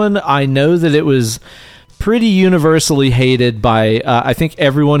this one. I know that it was pretty universally hated by I think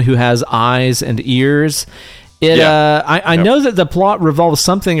everyone who has eyes and ears. I know that the plot revolves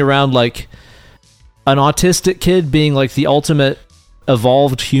something around like an autistic kid being like the ultimate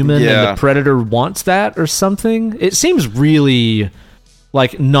evolved human, and the Predator wants that or something. It seems really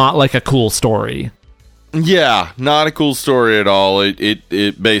like not like a cool story. Yeah, not a cool story at all.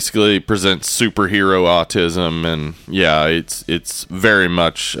 It basically presents superhero autism, and it's very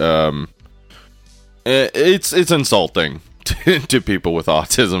much it's insulting to people with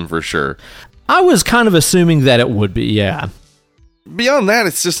autism for sure. I was kind of assuming that it would be, yeah. Beyond that,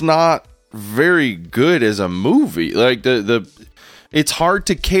 it's just not very good as a movie. Like it's hard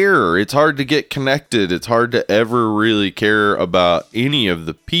to care. It's hard to get connected. It's hard to ever really care about any of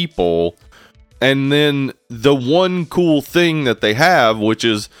the people. And then the one cool thing that they have, which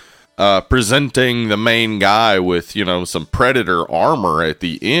is presenting the main guy with, some Predator armor at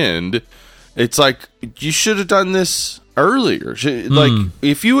the end. It's like, you should have done this earlier. Like,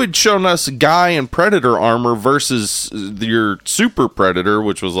 if you had shown us Guy in Predator armor versus your Super Predator,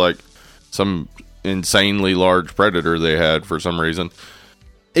 which was like some insanely large Predator they had for some reason.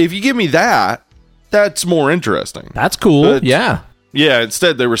 If you give me that, that's more interesting. That's cool. But, yeah. Yeah,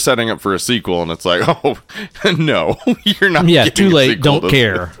 instead they were setting up for a sequel, and it's like, oh, no, you're not. Yeah, too late. Don't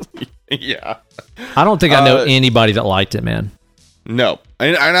care. Yeah. I don't think I know anybody that liked it, man. No.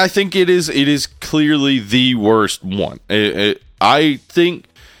 And I think it is clearly the worst one. I think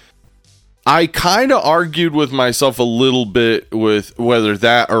I kind of argued with myself a little bit with whether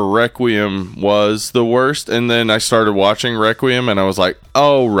that or Requiem was the worst, and then I started watching Requiem, and I was like,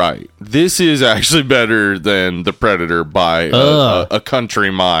 oh, right. This is actually better than The Predator by a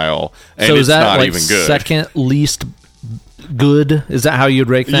country mile, and so it's not like even good. Second least good? Is that how you'd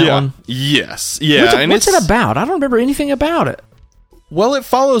rank that one? Yes. Yeah. What's it about? I don't remember anything about it. Well, it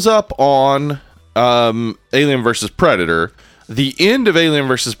follows up on Alien vs. Predator. The end of Alien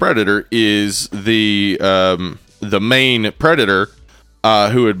vs. Predator is the main Predator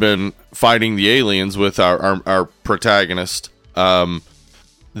who had been fighting the aliens with our protagonist.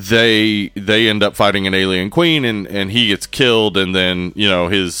 They end up fighting an alien queen, and he gets killed, and then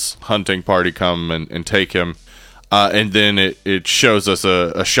his hunting party come and take him. And then it shows us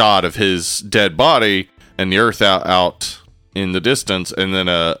a shot of his dead body and the Earth out in the distance, and then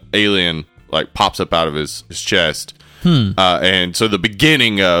a alien like pops up out of his chest. And so the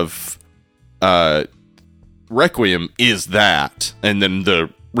beginning of Requiem is that, and then the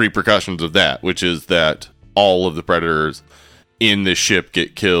repercussions of that, which is that all of the Predators in this ship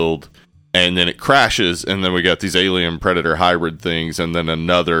get killed, and then it crashes, and then we got these alien Predator hybrid things, and then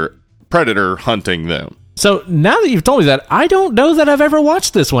another Predator hunting them. So now that you've told me that, I don't know that I've ever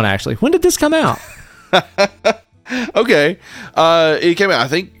watched this one, actually. When did this come out? Okay. It came out, I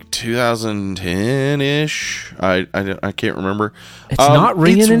think, 2010-ish. I can't remember. It's not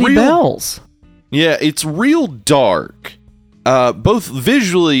ringing any bells. Yeah, it's real dark, both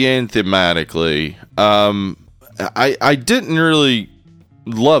visually and thematically. I didn't really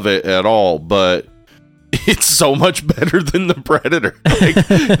love it at all, but it's so much better than The Predator. Like,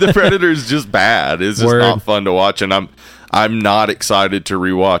 The Predator is just bad. It's just not fun to watch, and I'm not excited to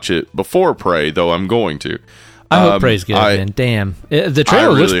rewatch it before Prey, though I'm going to. I hope Prey's good, man. Damn. The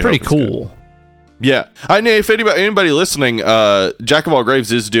trailer looks pretty cool. Yeah. I know if anybody listening, Jack of All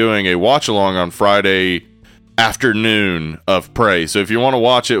Graves is doing a watch-along on Friday afternoon of Prey. So if you want to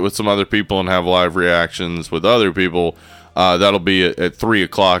watch it with some other people and have live reactions with other people, that'll be at 3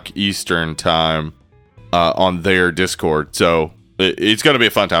 o'clock Eastern time on their Discord. So it's going to be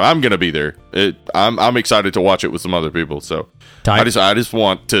a fun time. I'm going to be there. I'm excited to watch it with some other people. So I just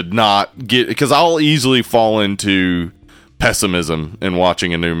want to not get, because I'll easily fall into pessimism in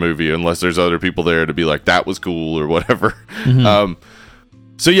watching a new movie unless there's other people there to be like, that was cool or whatever. Mm-hmm.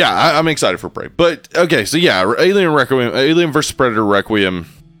 So yeah, I'm excited for Prey. But okay, so yeah, Alien vs. Predator Requiem,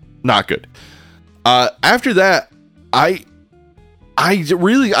 not good. After that, I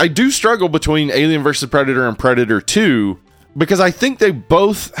do struggle between Alien vs. Predator and Predator 2, because I think they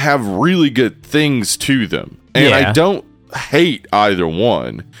both have really good things to them. And I don't hate either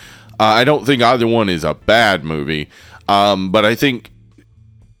one. I don't think either one is a bad movie. But I think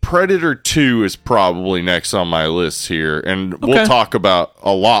Predator 2 is probably next on my list here. And we'll talk about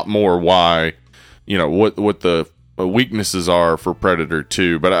a lot more why, what the weaknesses are for Predator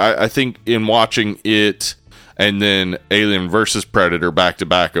 2. But I think in watching it and then Alien versus Predator back to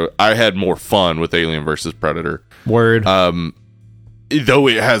back, I had more fun with Alien versus Predator. Word. Though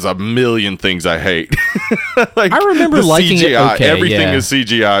it has a million things I hate. Like, I remember liking CGI, it. Okay, everything is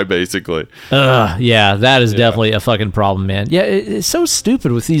CGI, basically. Yeah, that is definitely a fucking problem, man. Yeah, it's so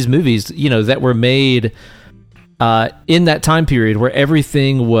stupid with these movies, that were made in that time period where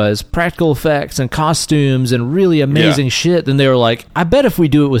everything was practical effects and costumes and really amazing shit. Then they were like, I bet if we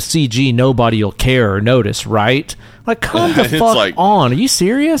do it with CG, nobody will care or notice, right? Like, come the fuck on. Are you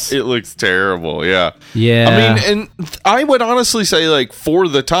serious? It looks terrible, yeah. Yeah. I mean, and I would honestly say, like, for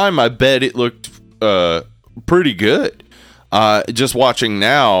the time, I bet it looked pretty good. Just watching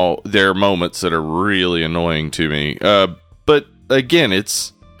now, there are moments that are really annoying to me. But, again,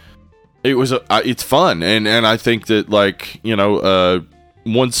 it's fun. And I think that, like,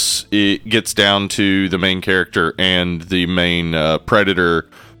 once it gets down to the main character and the main Predator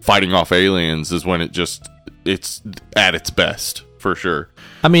fighting off aliens is when it's at its best, for sure.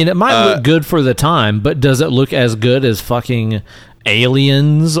 I mean, it might look good for the time, but does it look as good as fucking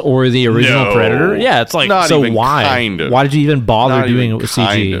Aliens or the original Predator? Yeah, it's like, so why? Why did you even bother doing it with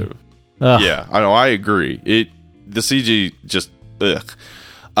CG? Yeah, I know, I agree. The CG just, ugh.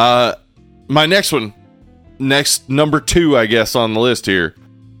 My next number 2, I guess, on the list here,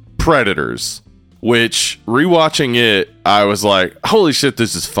 Predators, which, rewatching it, I was like, holy shit,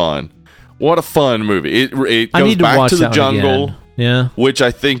 this is fun. What a fun movie. It goes back to the jungle, which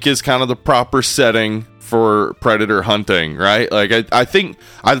I think is kind of the proper setting for predator hunting, right? Like, I think,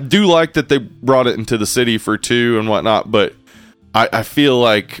 I do like that they brought it into the city for 2 and whatnot, but I feel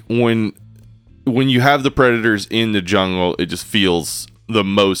like when you have the predators in the jungle, it just feels the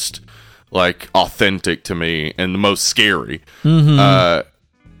most, like, authentic to me and the most scary. Mm-hmm.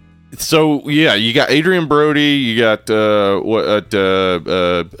 So yeah, you got Adrian Brody, you got Danny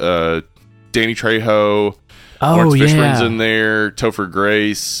Trejo, Lawrence Fishburne's in there, Topher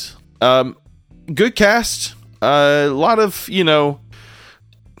Grace. Good cast. A lot of,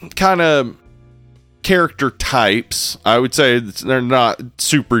 kind of character types. I would say they're not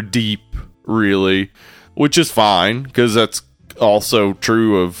super deep, really, which is fine because that's also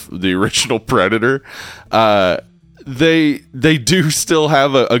true of the original Predator. They do still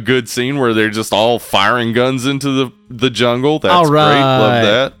have a good scene where they're just all firing guns into the jungle. That's great. Love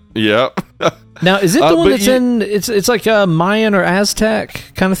that. Yep. Now, is it the one that's in? It's like a Mayan or Aztec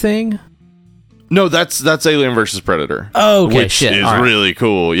kind of thing. No, that's Alien versus Predator. Oh, okay, which is really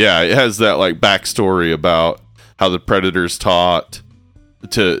cool. Yeah, it has that like backstory about how the Predators taught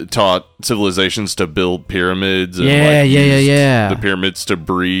civilizations to build pyramids. And the pyramids to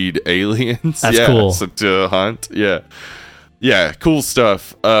breed aliens. That's cool. So to hunt. Yeah, cool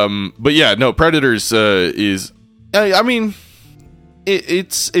stuff. But yeah, no, Predators is. I mean,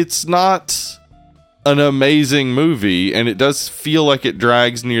 it's not an amazing movie, and it does feel like it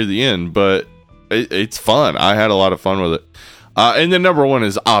drags near the end, but it's fun. I had a lot of fun with it. And then number 1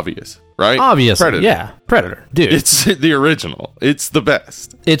 is obvious. Right? Obviously, Predator. Yeah, Predator, dude. It's the original. It's the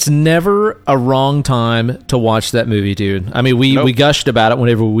best. It's never a wrong time to watch that movie, dude. I mean, we gushed about it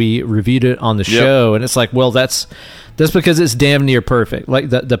whenever we reviewed it on the show, and it's like, well, that's because it's damn near perfect. Like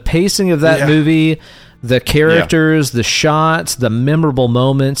the pacing of that movie, the characters, the shots, the memorable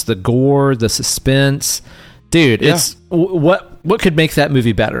moments, the gore, the suspense, dude. It's what could make that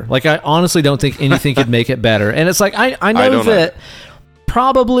movie better? Like, I honestly don't think anything could make it better. And it's like I know that.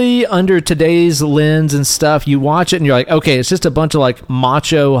 Probably under today's lens and stuff, you watch it and you're like, okay, it's just a bunch of like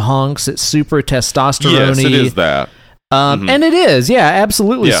macho hunks. It's super testosterone-y. Yes, it is that. And it is, yeah,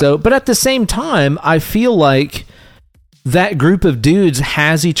 absolutely so. But at the same time, I feel like that group of dudes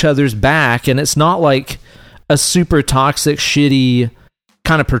has each other's back, and it's not like a super toxic, shitty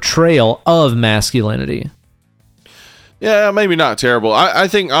kind of portrayal of masculinity. Yeah, maybe not terrible. I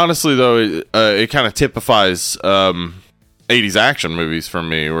think, honestly, though, it kind of typifies 80s action movies for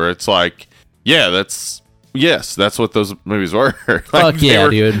me, where it's like, that's what those movies were. Like, fuck yeah,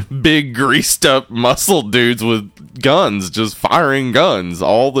 dude. Big greased up muscle dudes with guns, just firing guns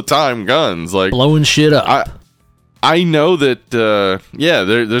all the time, guns like blowing shit up. I know that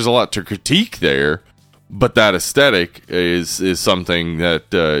there's a lot to critique there, but that aesthetic is something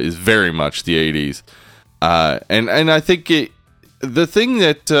that is very much the 80s. And I think the thing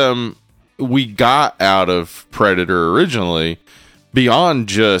that we got out of Predator originally, beyond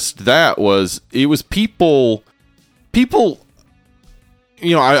just that, was people,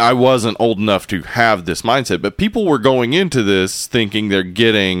 I wasn't old enough to have this mindset, but people were going into this thinking they're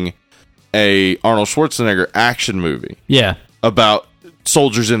getting a Arnold Schwarzenegger action movie about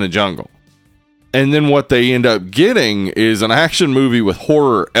soldiers in a jungle. And then what they end up getting is an action movie with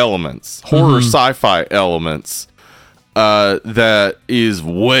horror elements, sci-fi elements, that is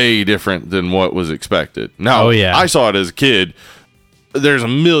way different than what was expected. Now, I saw it as a kid. There's a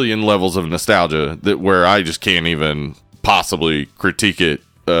million levels of nostalgia where I just can't even possibly critique it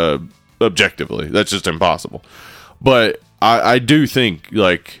objectively. That's just impossible. But I do think,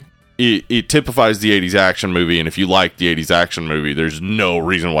 like, it typifies the 80s action movie, and if you like the 80s action movie, there's no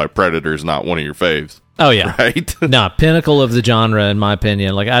reason why Predator is not one of your faves. Oh, yeah. Right? No, pinnacle of the genre, in my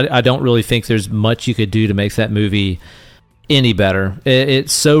opinion. Like, I don't really think there's much you could do to make that movie any better.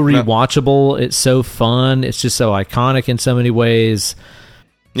 It's so rewatchable. It's so fun. It's just so iconic in so many ways.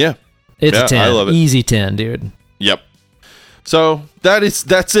 Yeah. It's a 10. I love it. Easy 10, dude. Yep. So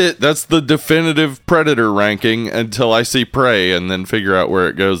that's it. That's the definitive Predator ranking until I see Prey and then figure out where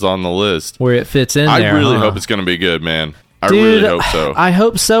it goes on the list. Where it fits in there. I really hope it's going to be good, man. I Dude, really hope so. I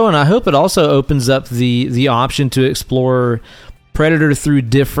hope so, and I hope it also opens up the option to explore Predator through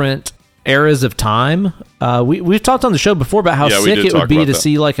different eras of time. We've talked on the show before about how sick it would be to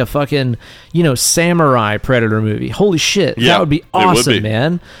see like a fucking, samurai Predator movie. Holy shit. That would be awesome,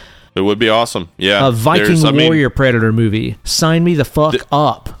 man. It would be awesome. Yeah. A Viking warrior Predator movie. Sign me the fuck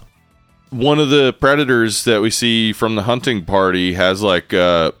up. One of the Predators that we see from the hunting party has like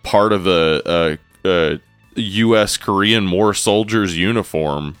part of a U.S. Korean War soldier's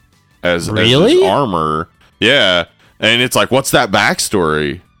uniform as his armor. Yeah. And it's like, what's that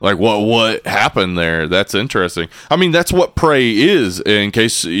backstory? Like, what happened there? That's interesting. I mean, that's what Prey is. In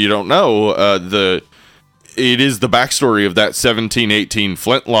case you don't know, it is the backstory of that 1718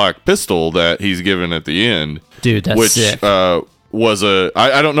 flintlock pistol that he's given at the end. Dude, that's sick. Was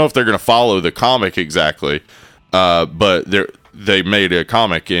I don't know if they're going to follow the comic exactly, but they made a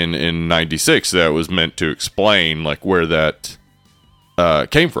comic in 96 that was meant to explain like where that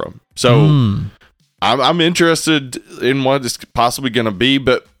came from. So I'm interested in what it's possibly going to be,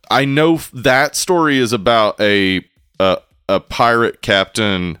 but I know that story is about a pirate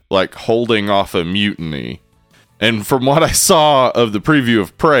captain like holding off a mutiny. And from what I saw of the preview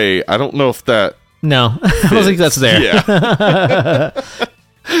of Prey, I don't know if that... No, I don't think that's there. Yeah.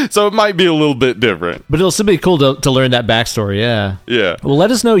 So it might be a little bit different. But it'll still be cool to learn that backstory, yeah. Yeah. Well,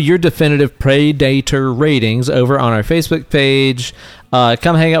 let us know your definitive Predator ratings over on our Facebook page.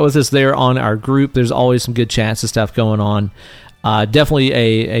 Come hang out with us there on our group. There's always some good chats and stuff going on. Definitely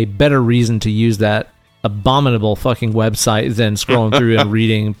a better reason to use that abominable fucking website than scrolling through and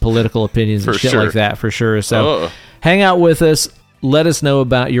reading political opinions and shit like that, for sure. So hang out with us. Let us know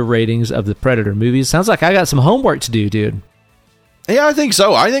about your ratings of the Predator movies. Sounds like I got some homework to do, dude. Yeah, I think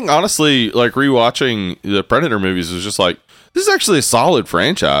so. I think, honestly, like, rewatching the Predator movies was just like, this is actually a solid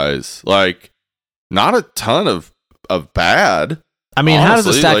franchise. Like, not a ton of bad. I mean, honestly, how does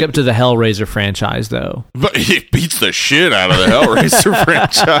it stack up to the Hellraiser franchise, though? But it beats the shit out of the Hellraiser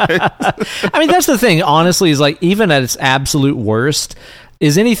franchise. I mean, that's the thing, honestly, is like, even at its absolute worst,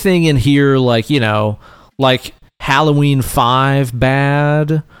 is anything in here like, like Halloween 5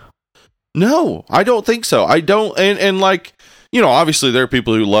 bad? No, I don't think so. I don't, and like, obviously there are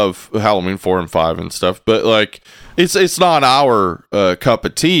people who love Halloween 4 and 5 and stuff, but like, it's not our cup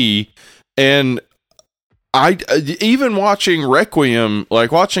of tea. And I even watching Requiem,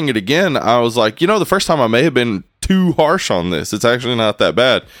 like watching it again, I was like, the first time I may have been too harsh on this. It's actually not that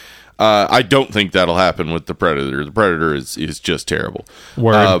bad. I don't think that'll happen with the Predator. The Predator is just terrible.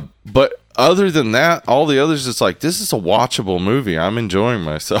 Word. But other than that, all the others, it's like, this is a watchable movie. I'm enjoying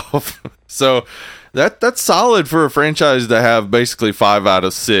myself. So that's solid for a franchise to have basically 5 out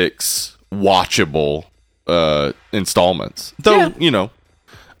of 6 watchable installments. Though,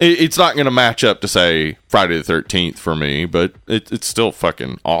 it's not going to match up to, say, Friday the 13th for me, but it's still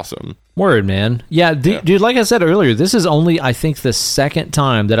fucking awesome. Word, man. Yeah, dude, like I said earlier, this is only, I think, the second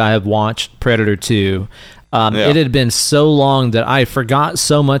time that I have watched Predator 2. It had been so long that I forgot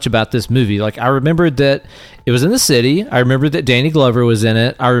so much about this movie. Like, I remembered that it was in the city. I remembered that Danny Glover was in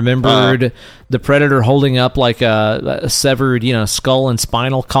it. I remembered the Predator holding up like a severed, skull and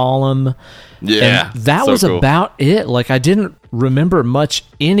spinal column. Yeah. And that was cool. About it. Like, I didn't remember much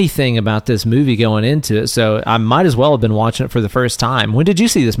anything about this movie going into it, so I might as well have been watching it for the first time. When did you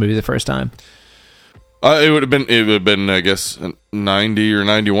see this movie the first time? It would have been, I guess, 90 or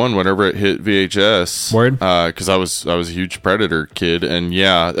 91, whenever it hit VHS. Word. Because I was a huge Predator kid, and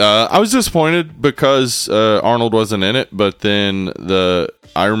I was disappointed because Arnold wasn't in it. But then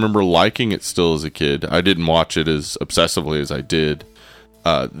I remember liking it still as a kid. I didn't watch it as obsessively as I did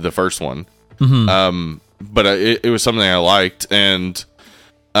the first one. Mm-hmm. But it was something I liked, and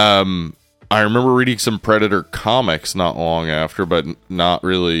I remember reading some Predator comics not long after, but not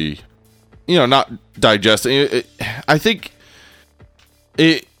really. Not digesting. I think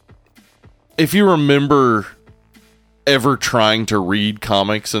if you remember ever trying to read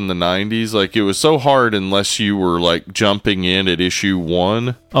comics in the 90s, like, it was so hard unless you were like jumping in at issue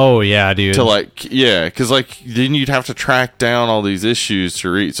 1. Oh yeah, dude. To because like then you'd have to track down all these issues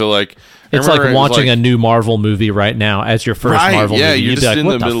to read. So like, it's like watching a new Marvel movie right now as your first Marvel movie. You're just be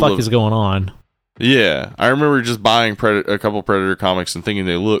like, what the fuck is going on? Yeah, I remember just buying a couple Predator comics and thinking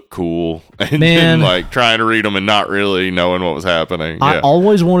they look cool, and then like trying to read them and not really knowing what was happening. I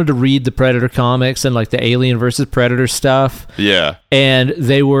always wanted to read the Predator comics and like the Alien versus Predator stuff. Yeah, and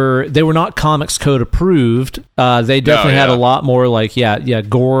they were not Comics Code approved. They definitely had a lot more like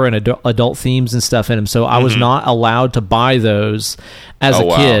gore and adult themes and stuff in them. So I was not allowed to buy those as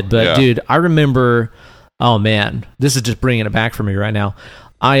a kid. But dude, I remember. Oh man, this is just bringing it back for me right now.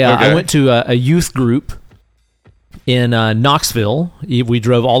 I went to a youth group in Knoxville. We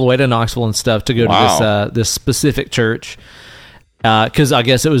drove all the way to Knoxville and stuff to go to this specific church. because I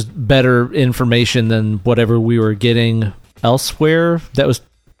guess it was better information than whatever we were getting elsewhere that was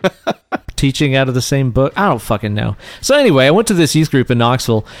teaching out of the same book. I don't fucking know. So anyway, I went to this youth group in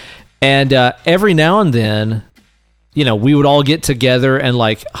Knoxville, and every now and then, you know, we would all get together and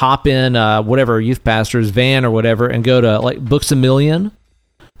like hop in whatever youth pastor's van or whatever and go to like Books A Million,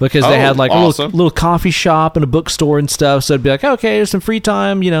 because they had like awesome. a little coffee shop and a bookstore and stuff. So it'd be like, okay, there's some free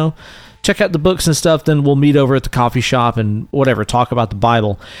time, you know, check out the books and stuff. Then we'll meet over at the coffee shop and whatever, talk about the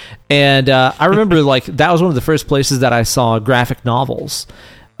Bible. And I remember like that was one of the first places that I saw graphic novels.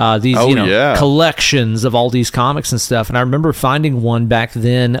 These collections of all these comics and stuff. And I remember finding one back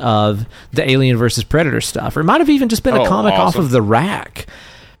then of the Alien versus Predator stuff. Or it might have even just been a comic off of the rack.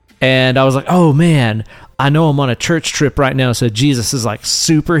 And I was like, oh man, I know I'm on a church trip right now, so Jesus is like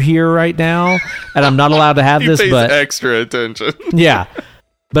super here right now, and I'm not allowed to have this. But extra attention. Yeah.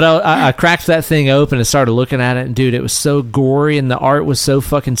 But I cracked that thing open and started looking at it, and dude, it was so gory, and the art was so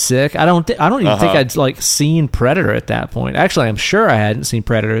fucking sick. I don't even think I'd like seen Predator at that point. Actually, I'm sure I hadn't seen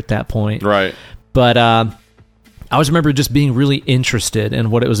Predator at that point. Right. But I always remember just being really interested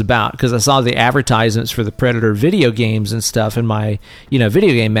in what it was about, because I saw the advertisements for the Predator video games and stuff in my, you know,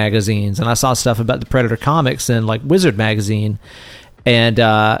 video game magazines, and I saw stuff about the Predator comics in like Wizard magazine. And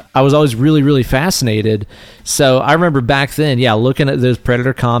I was always really, really fascinated. So I remember back then, looking at those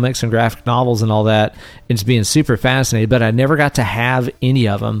Predator comics and graphic novels and all that, and just being super fascinated, but I never got to have any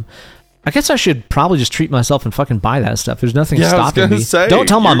of them. I guess I should probably just treat myself and fucking buy that stuff. There's nothing stopping me. Don't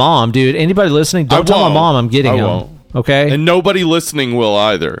tell my mom, dude. Anybody listening, don't tell my mom I'm getting them. Okay? And nobody listening will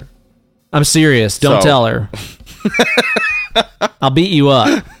either. I'm serious. Don't tell her. I'll beat you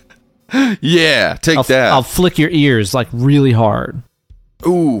up. Yeah, that. I'll flick your ears like really hard.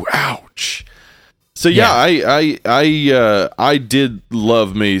 Ooh, ouch. So I did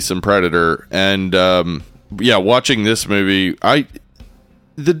love me some Predator, and watching this movie,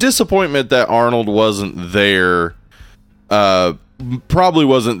 the disappointment that Arnold wasn't there probably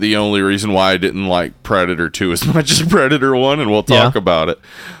wasn't the only reason why I didn't like Predator 2 as much as Predator 1, and we'll talk about it.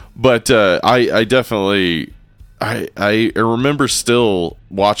 But I definitely I remember still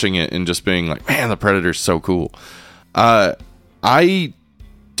watching it and just being like, man, the Predator's so cool. I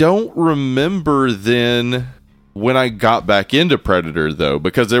don't remember then when I got back into Predator, though,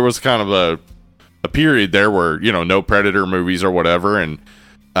 because there was kind of a period there where, you know, no Predator movies or whatever, and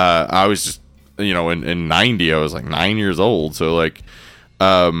I was just, you know, in 90, I was like 9 years old, so like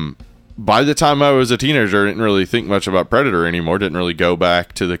by the time I was a teenager, I didn't really think much about Predator anymore, didn't really go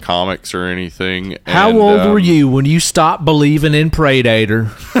back to the comics or anything. How old were you when you stopped believing in Predator?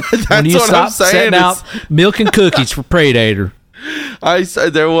 When you stopped setting out milk and cookies for Predator? I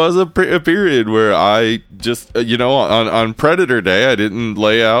said there was a period where I just, you know, on Predator Day, I didn't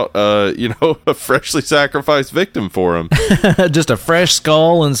lay out, a freshly sacrificed victim for him. Just a fresh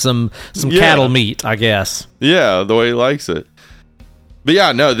skull and some cattle meat, I guess. Yeah, the way he likes it. But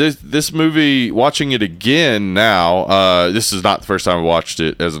yeah, no, this movie, watching it again now, this is not the first time I watched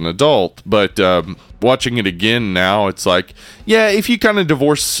it as an adult, but watching it again now, it's like, yeah, if you kind of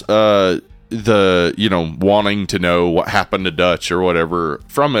divorce the, you know, wanting to know what happened to Dutch or whatever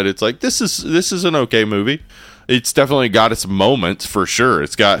from it, it's like, this is an okay movie. It's definitely got its moments for sure.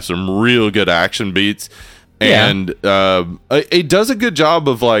 It's got some real good action beats, and it does a good job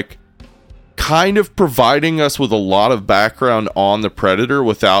of like kind of providing us with a lot of background on the Predator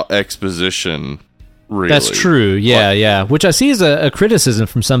without exposition. Really. That's true. Yeah. Which I see as a criticism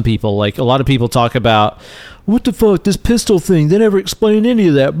from some people. Like, a lot of people talk about, what the fuck, this pistol thing, they never explain any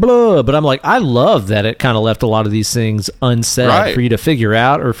of that, blah. But I'm like, I love that it kind of left a lot of these things unsaid for you to figure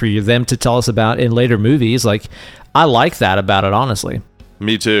out, or for them to tell us about in later movies. Like, I like that about it, honestly.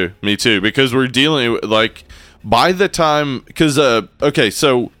 Me too. Because we're dealing with, like, by the time, because,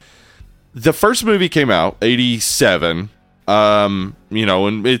 so the first movie came out, 87, you know,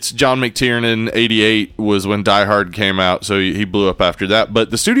 and it's John McTiernan. 88 was when Die Hard came out, so he blew up after that.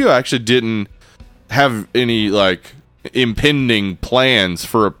 But the studio actually didn't have any, like, impending plans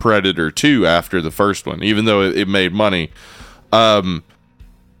for a Predator 2 after the first one, even though it made money. And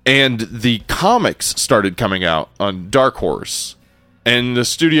the comics started coming out on Dark Horse, and the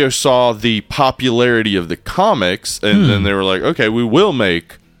studio saw the popularity of the comics, and then they were like, okay, we will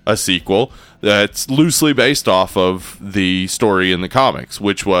make a sequel that's loosely based off of the story in the comics,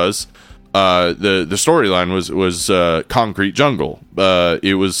 which was the storyline was Concrete Jungle.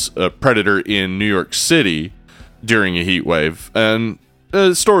 It was a Predator in New York City during a heat wave, and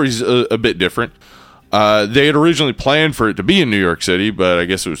the story's a bit different. They had originally planned for it to be in New York City, but I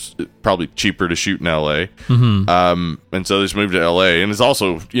guess it was probably cheaper to shoot in LA. And so they just moved to LA, and it's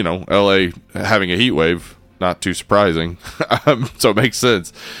also, you know, LA having a heat wave not too surprising. So it makes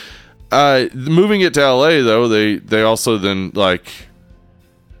sense. Moving it to LA though, they also then like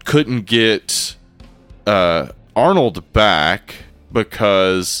couldn't get Arnold back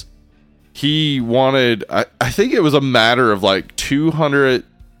because he wanted, I think it was a matter of like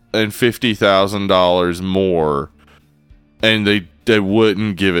 $250,000 more, and they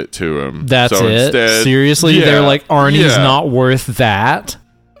wouldn't give it to him. That's so it? Instead, seriously? Yeah, they're like, Arnie's not worth that?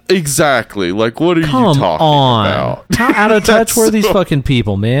 Exactly. Like, what are you talking about? How out of touch were these fucking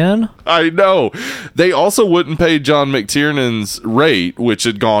people, man? I know. They also wouldn't pay John McTiernan's rate, which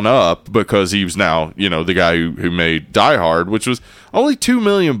had gone up because he was now, the guy who made Die Hard, which was only $2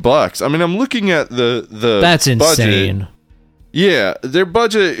 million. I mean, I'm looking at the That's budget. Insane. Yeah, their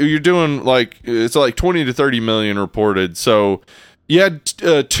budget, you're doing like, it's like 20 to 30 million reported. So you had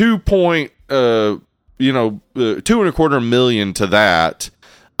 $2.25 million to that.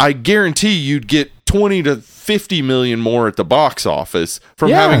 I guarantee you'd get 20 to 50 million more at the box office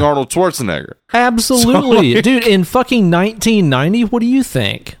from having Arnold Schwarzenegger. Absolutely. So, dude, in fucking 1990, what do you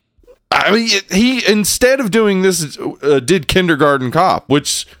think? I mean, he, instead of doing this, did Kindergarten Cop,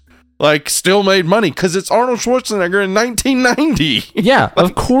 which like still made money because it's Arnold Schwarzenegger in 1990. Yeah,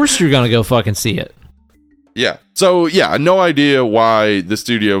 of course you're going to go fucking see it. Yeah. So, yeah, no idea why the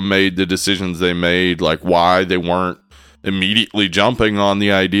studio made the decisions they made, like why they weren't immediately jumping on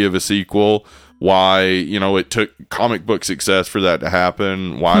the idea of a sequel, why it took comic book success for that to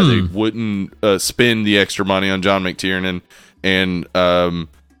happen, why they wouldn't spend the extra money on John McTiernan and Arnold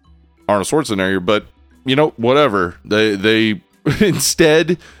Schwarzenegger, but whatever, they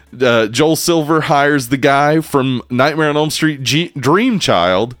instead Joel Silver hires the guy from Nightmare on Elm Street, Dream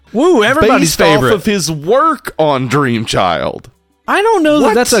Child. Woo, everybody's favorite. Off of his work on Dream Child. I don't know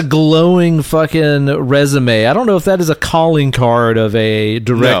that that's a glowing fucking resume. I don't know if that is a calling card of a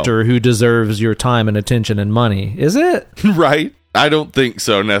director who deserves your time and attention and money. Is it? Right. I don't think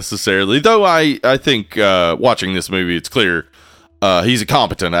so necessarily. Though I think watching this movie, it's clear he's a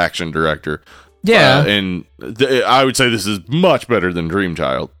competent action director. Yeah. And I would say this is much better than Dream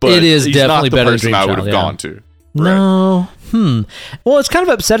Child. But it is definitely not the better than person Dream I Child. would have gone to. No. Well, it's kind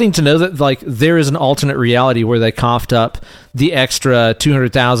of upsetting to know that like there is an alternate reality where they coughed up the extra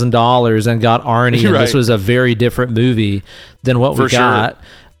 $200,000 and got Arnie, and this was a very different movie than what we got. Sure.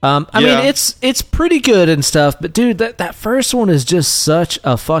 I mean, it's pretty good and stuff, but dude, that first one is just such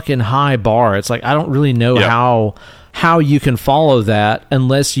a fucking high bar. It's like I don't really know how you can follow that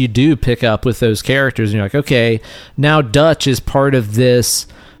unless you do pick up with those characters and you're like, okay, now Dutch is part of this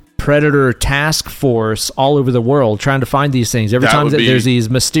Predator task force all over the world trying to find these things. Every time that there's these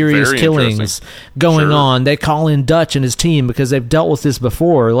mysterious killings going on, they call in Dutch and his team because they've dealt with this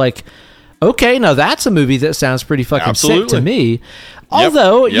before. Like, okay, now that's a movie that sounds pretty fucking sick to me.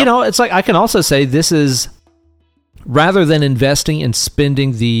 Although, it's like I can also say this is, rather than investing in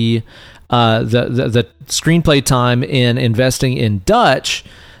spending the screenplay time in investing in Dutch,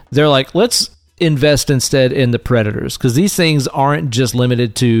 they're like, let's invest instead in the Predators, because these things aren't just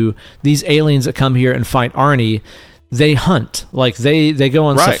limited to these aliens that come here and fight Arnie. They hunt. Like they go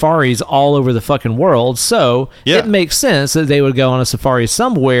on safaris all over the fucking world. So it makes sense that they would go on a safari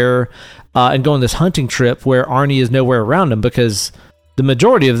somewhere and go on this hunting trip where Arnie is nowhere around them, because the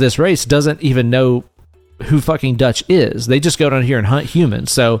majority of this race doesn't even know who fucking Dutch is. They just go down here and hunt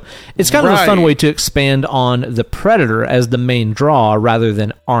humans. So it's kind of a fun way to expand on the Predator as the main draw rather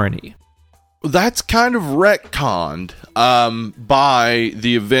than Arnie. That's kind of retconned by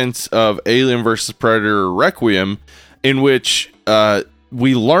the events of Alien vs. Predator Requiem, in which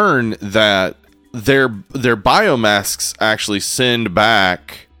we learn that their biomasks actually send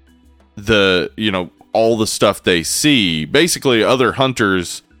back all the stuff they see. Basically, other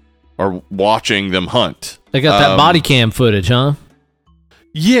hunters are watching them hunt. They got that body cam footage, huh?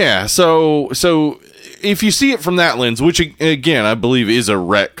 Yeah, so if you see it from that lens, which again I believe is a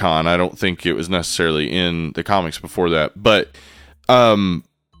retcon, I don't think it was necessarily in the comics before that, but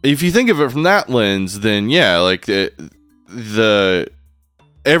if you think of it from that lens, then like the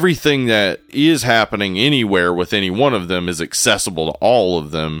everything that is happening anywhere with any one of them is accessible to all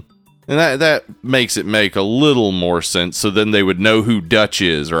of them, and that makes it make a little more sense. So then they would know who Dutch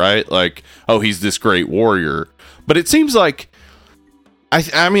is, right? Like, oh, he's this great warrior. But it seems like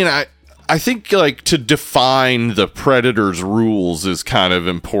I think like to define the Predator's rules is kind of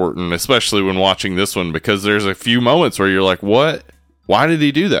important, especially when watching this one, because there's a few moments where you're like, what? Why did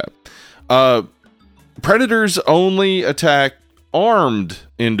he do that? Predators only attack armed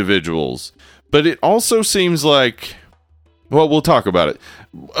individuals, but it also seems like, well, we'll talk about it.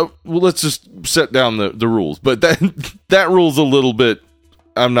 Well, let's just set down the rules, but that rule's a little bit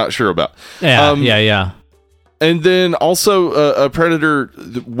I'm not sure about. Yeah. And then also a predator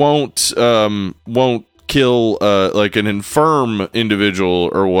won't kill like an infirm individual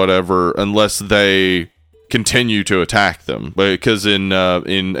or whatever unless they continue to attack them. Because in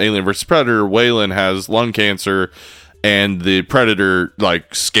Alien vs. Predator, Weyland has lung cancer, and the predator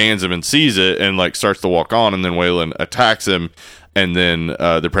like scans him and sees it and like starts to walk on, and then Weyland attacks him, and then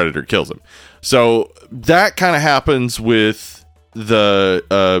the predator kills him. So that kind of happens with the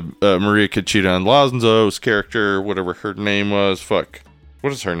Maria Conchita Alonso's character, whatever her name was. Fuck,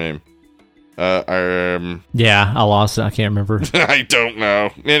 what is her name? Yeah, I lost it. I can't remember. I don't know.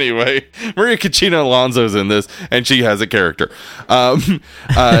 Anyway, Maria Conchita Alonso's in this, and she has a character.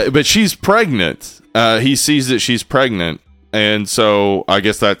 But she's pregnant. He sees that she's pregnant, and so I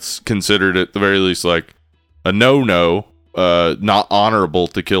guess that's considered at the very least like a no-no, not honorable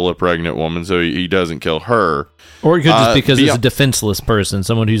to kill a pregnant woman, so he doesn't kill her. Or it could just because it's a defenseless person,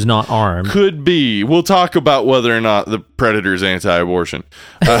 someone who's not armed. Could be. We'll talk about whether or not the predator's anti-abortion.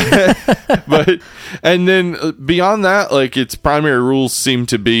 But and then beyond that, like its primary rules seem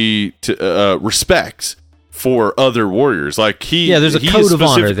to be to respects for other warriors. Like there's a code of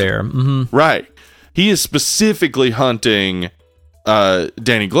honor there. Mm-hmm. Right. He is specifically hunting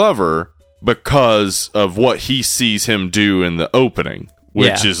Danny Glover because of what he sees him do in the opening,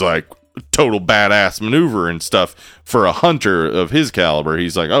 which is like total badass maneuver and stuff for a hunter of his caliber.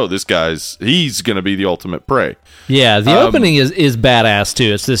 He's like, oh, he's going to be the ultimate prey. Yeah, the opening is badass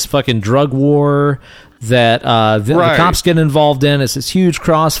too. It's this fucking drug war that the cops get involved in. It's this huge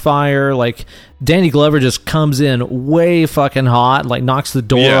crossfire. Like Danny Glover just comes in way fucking hot, like knocks the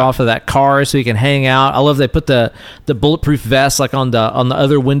door off of that car so he can hang out. I love they put the bulletproof vest like on the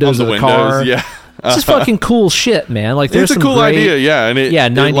other windows of the car. Yeah. It's just fucking cool shit, man. Like there's it's a cool idea, yeah, and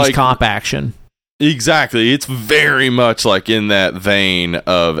 90s like, cop action. Exactly. It's very much like in that vein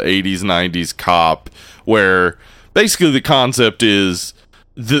of 80s 90s cop, where basically the concept is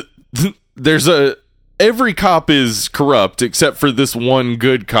every cop is corrupt except for this one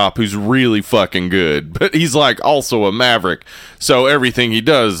good cop who's really fucking good, but he's like also a maverick, so everything he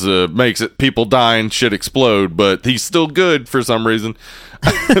does makes it people die and shit explode, but he's still good for some reason.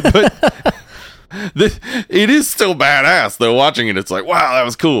 But it is still badass though. Watching it's like, wow, that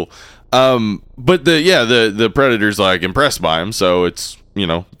was cool. But the Predator's like impressed by him, so it's,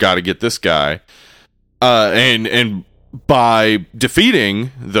 got to get this guy. And by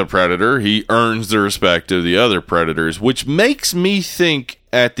defeating the Predator, he earns the respect of the other Predators, which makes me think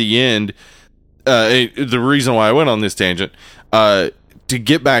at the end, the reason why I went on this tangent, to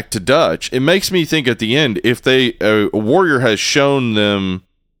get back to Dutch, it makes me think at the end, if a warrior has shown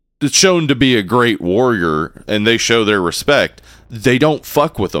to be a great warrior and they show their respect, they don't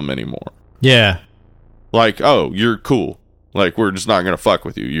fuck with them anymore. Yeah. Like, oh, you're cool. Like, we're just not going to fuck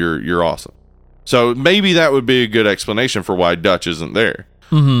with you. You're awesome. So maybe that would be a good explanation for why Dutch isn't there.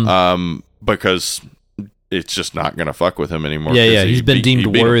 Mm-hmm. Because it's just not going to fuck with him anymore. Yeah. He's been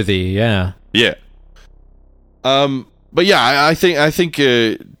deemed worthy. Yeah. Yeah. But yeah, I think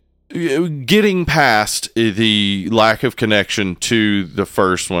getting past the lack of connection to the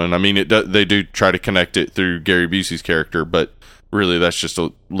first one, I mean, they do try to connect it through Gary Busey's character, but really that's just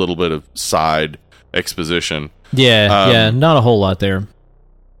a little bit of side exposition. Yeah, not a whole lot there.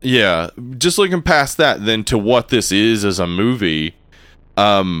 Yeah, just looking past that then to what this is as a movie,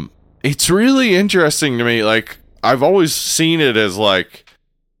 it's really interesting to me. Like, I've always seen it as like,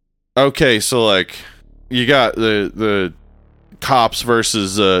 okay, so like you got the cops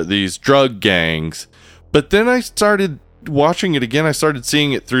versus these drug gangs, but then I started watching it again. I started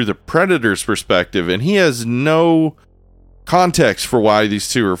seeing it through the Predator's perspective, and he has no context for why these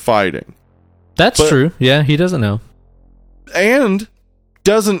two are fighting. That's true. Yeah, he doesn't know, and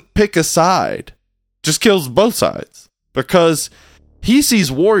doesn't pick a side, just kills both sides because he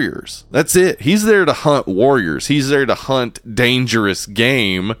sees warriors. That's it. He's there to hunt warriors. He's there to hunt dangerous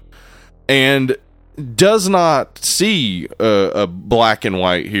game, and does not see a black and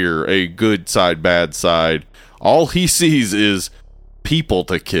white here, a good side, bad side. All he sees is people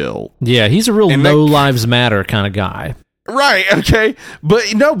to kill. Yeah, he's a real lives matter kind of guy. Right, okay. But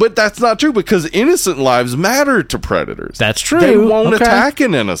that's not true, because innocent lives matter to predators. That's true. They won't attack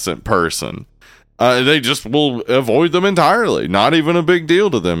an innocent person. They just will avoid them entirely. Not even a big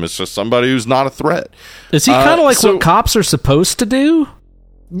deal to them. It's just somebody who's not a threat. Is he kind of like what cops are supposed to do?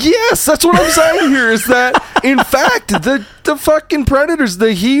 Yes, that's what I'm saying here, is that, in fact, the fucking Predator's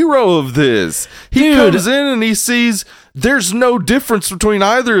the hero of this. He comes in and he sees there's no difference between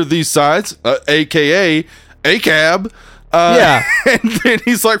either of these sides, a.k.a. ACAB. Yeah. And then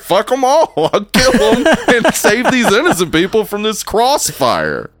he's like, fuck them all. I'll kill them and save these innocent people from this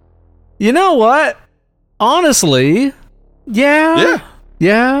crossfire. You know what? honestly, yeah.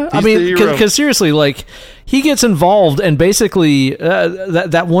 I mean, because seriously, like, he gets involved, and basically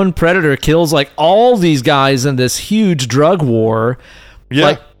that one predator kills like all these guys in this huge drug war. Yeah.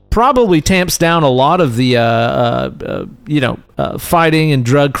 Like, probably tamps down a lot of the fighting and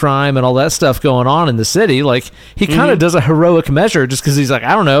drug crime and all that stuff going on in the city. Like, he kind of does a heroic measure just because he's like,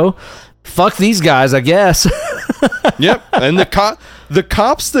 I don't know, fuck these guys, I guess. Yep. And the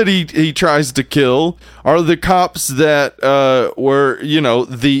cops that he tries to kill are the cops that were,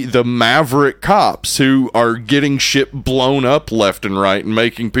 the maverick cops who are getting shit blown up left and right and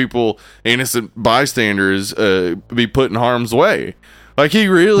making people, innocent bystanders, be put in harm's way. Like, he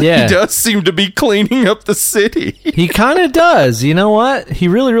really does seem to be cleaning up the city. He kind of does. You know what? He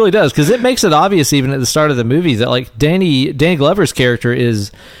really, really does. Because it makes it obvious even at the start of the movie that, like, Danny Glover's character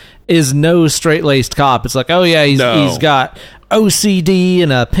is no straight-laced cop. It's like, oh, yeah, he's got OCD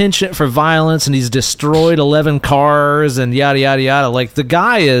and a penchant for violence, and he's destroyed 11 cars and yada, yada, yada. Like, the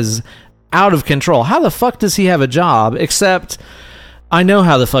guy is out of control. How the fuck does he have a job? Except, I know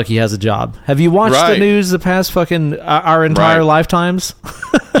how the fuck he has a job. Have you watched the news the past fucking our entire lifetimes?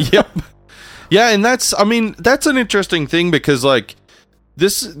 Yep. Yeah, and that's an interesting thing because, like,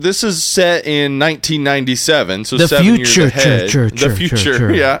 this is set in 1997, so the 7 years future, ahead. The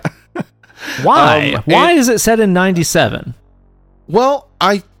future, yeah. Why? Why is it set in 97? Well,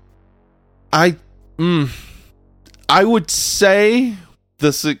 I would say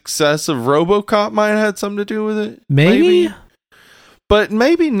the success of RoboCop might have had something to do with it. Maybe. But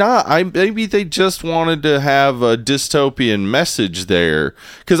maybe not. Maybe they just wanted to have a dystopian message there.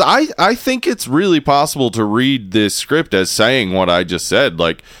 Because I think it's really possible to read this script as saying what I just said.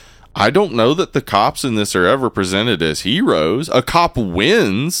 Like, I don't know that the cops in this are ever presented as heroes. A cop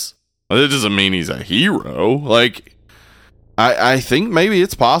wins. That doesn't mean he's a hero. Like, I think maybe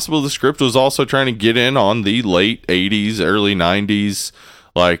it's possible the script was also trying to get in on the late 80s, early 90s,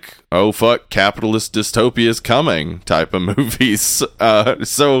 like, oh fuck, capitalist dystopia is coming type of movies.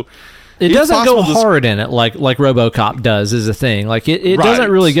 So it doesn't go hard in it like RoboCop does, is a thing. Like, it doesn't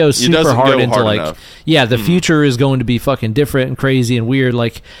really go super hard into like enough. Yeah, the future is going to be fucking different and crazy and weird.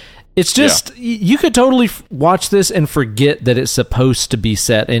 Like, it's just you could totally watch this and forget that it's supposed to be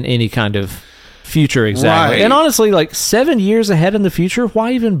set in any kind of future exactly. Right. And honestly, like, 7 years ahead in the future,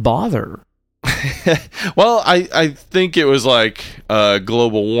 why even bother? Well, I think it was like a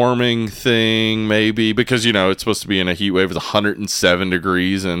global warming thing, maybe, because, it's supposed to be in a heat wave. It's 107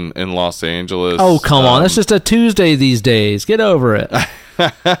 degrees in Los Angeles. Oh, come on. That's just a Tuesday these days. Get over it.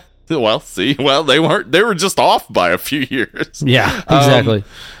 Well, they were just off by a few years. Yeah, exactly.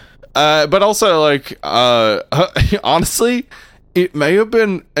 But also, like, honestly, it may have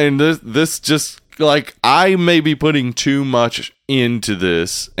been, and this just, like, I may be putting too much into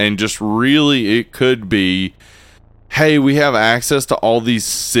this, and just really it could be, hey, we have access to all these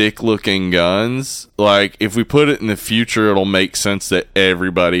sick looking guns. Like, if we put it in the future, it'll make sense that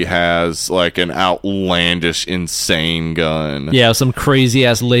everybody has, like, an outlandish, insane gun. Yeah, some crazy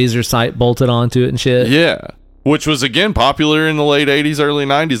ass laser sight bolted onto it and shit. Yeah. Which was, again, popular in the late 80s, early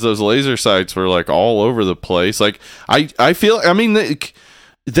 90s. Those laser sights were, like, all over the place. Like, I feel, I mean,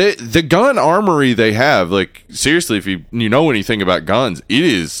 the gun armory they have, like, seriously, if you know anything about guns, it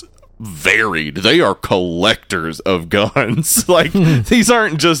is varied. They are collectors of guns. Like, these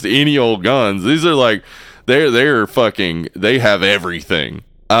aren't just any old guns. These are, like, they're fucking, they have everything.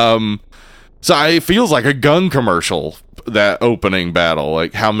 So it feels like a gun commercial, that opening battle.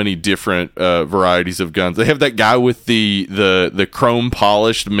 Like, how many different varieties of guns. They have that guy with the chrome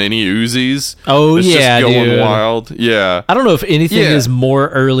polished mini Uzis. Oh, yeah, just going dude. wild. Yeah. I don't know if anything is more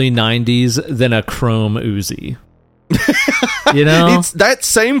early 90s than a chrome Uzi. It's that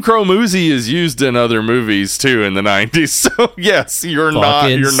same chrome Uzi is used in other movies too in the 90s. So yes, you're not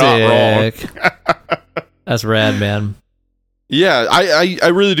wrong. That's rad, man. Yeah, I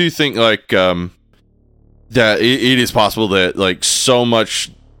really do think, like, that it is possible that, like, so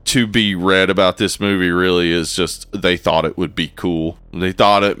much to be read about this movie really is just they thought it would be cool. They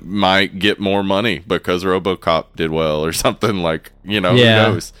thought it might get more money because RoboCop did well or something, like, who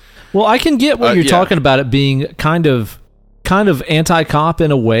knows. Well, I can get what you're talking about, it being kind of anti-cop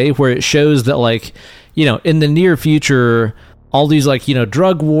in a way, where it shows that, like, in the near future, all these, like,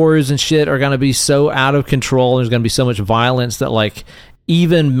 drug wars and shit are going to be so out of control. There's going to be so much violence that, like,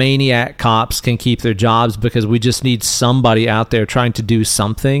 even maniac cops can keep their jobs because we just need somebody out there trying to do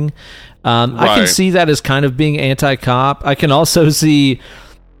something. I can see that as kind of being anti-cop. I can also see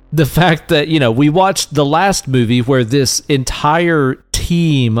the fact that, we watched the last movie where this entire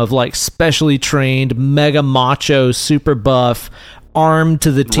team of, like, specially trained, mega macho, super buff, armed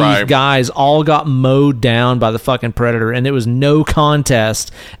to the teeth guys all got mowed down by the fucking Predator, and it was no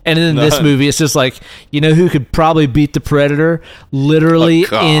contest. And in this movie, it's just like, you know who could probably beat the Predator? Literally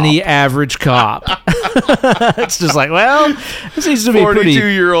any average cop. It's just like, well, this seems to be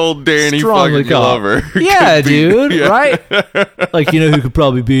 42-year-old Danny fucking Glover. Yeah, dude, right? Like, you know who could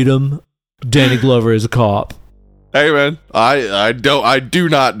probably beat him? Danny Glover is a cop. Hey man, I do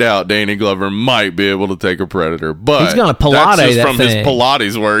not doubt Danny Glover might be able to take a Predator, but he's gonna Pilates that's just that from thing. his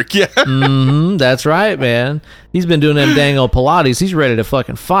Pilates work. Yeah, that's right, man. He's been doing them dang old Pilates. He's ready to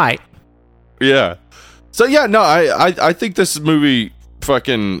fucking fight. Yeah. So yeah, no, I think this movie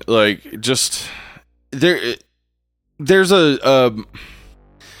fucking like just there's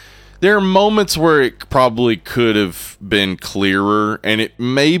there are moments where it probably could have been clearer, and it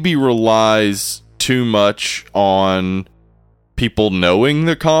maybe relies too much on people knowing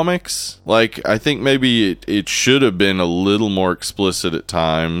the comics. Like, I think maybe it should have been a little more explicit at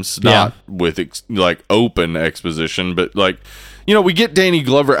times, not with like open exposition, but like, you know, we get Danny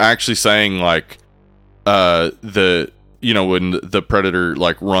Glover actually saying like when the Predator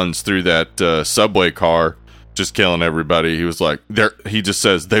like runs through that subway car just killing everybody, he was like, he just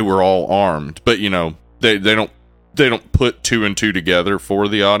says they were all armed, but you know, they don't put two and two together for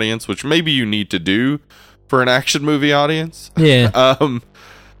the audience, which maybe you need to do for an action movie audience. Yeah.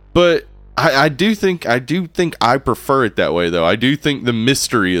 But I do think I prefer it that way, though. I do think the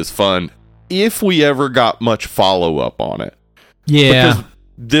mystery is fun if we ever got much follow up on it. Yeah. Because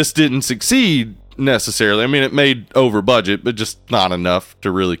this didn't succeed necessarily. I mean, it made over budget, but just not enough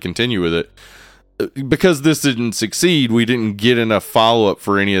to really continue with it. Because this didn't succeed, we didn't get enough follow up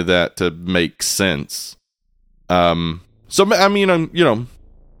for any of that to make sense. So I mean, you know,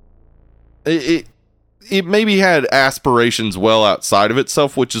 it maybe had aspirations well outside of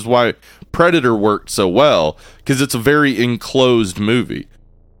itself, which is why Predator worked so well, because it's a very enclosed movie.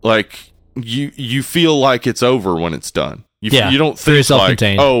 Like you feel like it's over when it's done. You don't think like,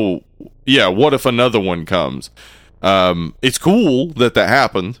 oh yeah, what if another one comes? It's cool that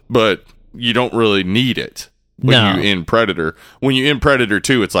happened, but you don't you in Predator. When you in Predator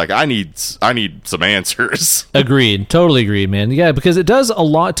 2, it's like I need some answers. Agreed. Totally agreed, man. Yeah, because it does a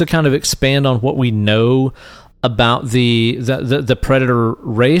lot to kind of expand on what we know about the Predator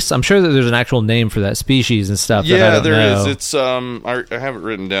race. I'm sure that there's an actual name for that species and stuff. Yeah, there is. It's I have it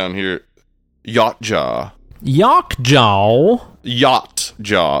written down here. Yautja. Yautja.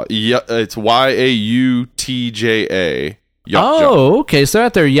 Yautja. It's Yautja. Oh, okay. So they're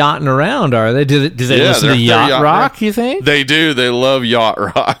out there yachting around, are they? Do they listen to Yacht Rock, you think? They do. They love Yacht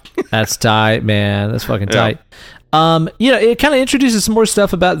Rock. That's tight, man. That's fucking tight. It kind of introduces some more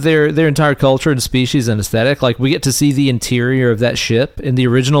stuff about their entire culture and species and aesthetic. Like, we get to see the interior of that ship. In the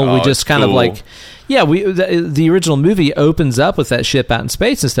original, we just kind of like... Yeah, the original movie opens up with that ship out in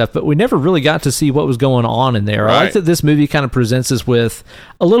space and stuff, but we never really got to see what was going on in there. Right. I like that this movie kind of presents us with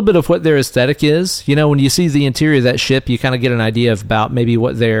a little bit of what their aesthetic is. You know, when you see the interior of that ship, you kind of get an idea of about maybe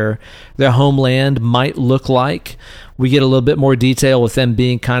what their homeland might look like. We get a little bit more detail with them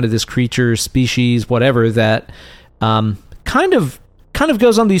being kind of this creature, species, whatever, that kind of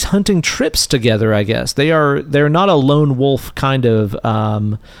goes on these hunting trips together, I guess. They're not a lone wolf kind of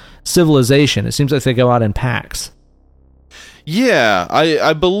civilization. It seems like they go out in packs. Yeah,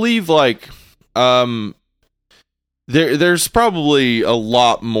 I believe like there's probably a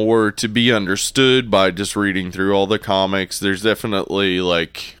lot more to be understood by just reading through all the comics. There's definitely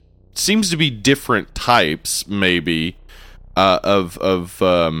like seems to be different types maybe of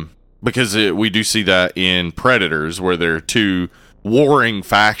because we do see that in Predators, where there are two warring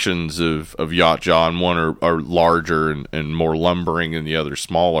factions of Yautja, and one are larger and more lumbering, and the other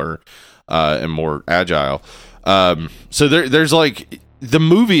smaller and more agile. So there's like the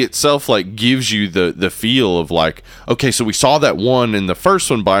movie itself like gives you the feel of like, okay, so we saw that one in the first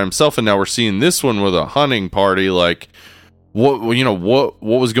one by himself, and now we're seeing this one with a hunting party. Like, what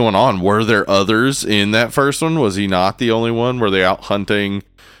was going on? Were there others in that first one? Was he not the only one? Were they out hunting?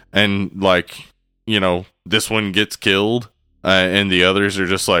 And like, this one gets killed, and the others are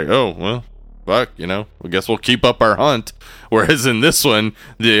just like, oh, well, fuck, I guess we'll keep up our hunt. Whereas in this one,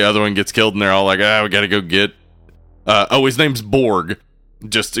 the other one gets killed, and they're all like, we gotta go get, his name's Borg,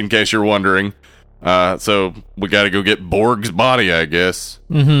 just in case you're wondering. So we gotta go get Borg's body, I guess.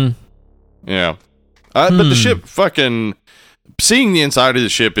 Mm-hmm. Yeah. But the ship fucking... Seeing the inside of the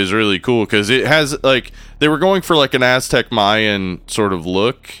ship is really cool, because it has, like, they were going for, like, an Aztec Mayan sort of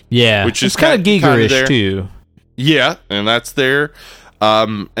look. Yeah. Which is kind of Giger-ish, too. Yeah, and that's there.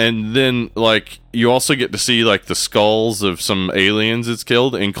 And then, like, you also get to see, like, the skulls of some aliens it's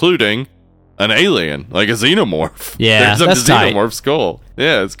killed, including an alien, like a xenomorph. Yeah, there's a xenomorph skull.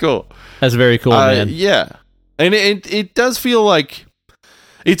 Yeah, it's cool. That's very cool, man. Yeah, and it does feel like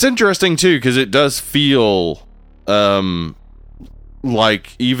it's interesting too, because it does feel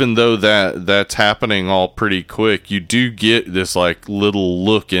like even though that's happening all pretty quick, you do get this like little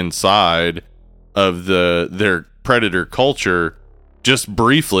look inside of their predator culture just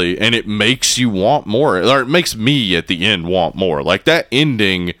briefly, and it makes you want more, or it makes me at the end want more. Like that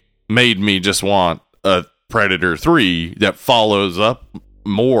ending made me just want a Predator 3 that follows up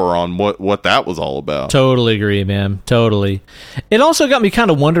more on what that was all about. Totally agree, man. Totally. It also got me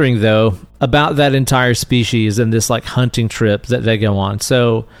kind of wondering though about that entire species and this like hunting trip that they go on.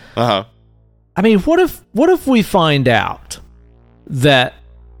 So I mean, what if we find out that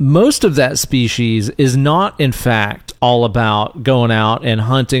most of that species is not in fact all about going out and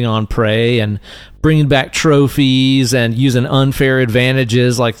hunting on prey and bringing back trophies and using unfair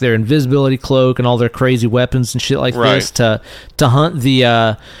advantages like their invisibility cloak and all their crazy weapons and shit like this to hunt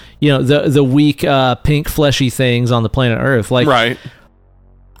the the weak pink fleshy things on the planet Earth. Like, right.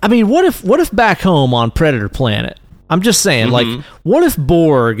 I mean, what if back home on Predator Planet, I'm just saying, like, what if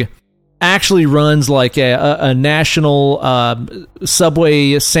Borg actually runs like a national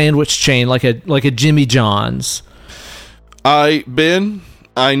Subway sandwich chain, like a Jimmy John's? Ben,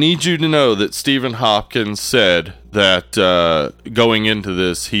 I need you to know that Stephen Hopkins said that going into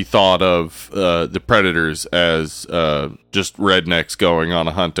this, he thought of the Predators as just rednecks going on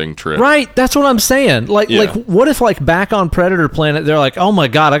a hunting trip. Right, that's what I'm saying. Like, what if like back on Predator Planet, they're like, oh my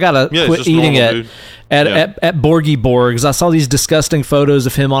god, I gotta quit eating it. At Borgie Borgs, I saw these disgusting photos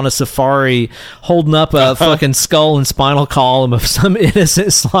of him on a safari holding up a fucking skull and spinal column of some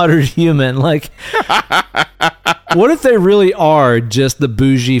innocent slaughtered human. Like, what if they really are just the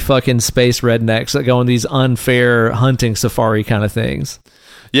bougie fucking space rednecks that go on these unfair hunting safari kind of things?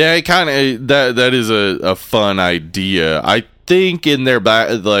 Yeah, it kind of that is a fun idea. I think in their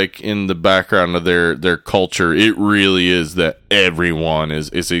in the background of their culture, it really is that everyone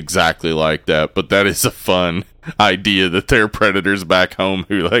is exactly like that. But that is a fun idea that they're predators back home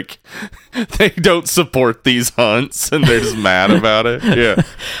who like they don't support these hunts and they're just mad about it. Yeah.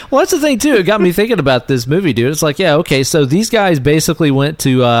 Well, that's the thing too. It got me thinking about this movie, dude. It's like, yeah, okay, so these guys basically went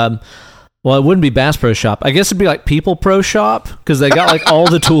to well, it wouldn't be Bass Pro Shop. I guess it'd be like People Pro Shop because they got like all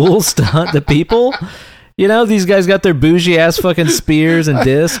the tools to hunt the people. You know, these guys got their bougie ass fucking spears and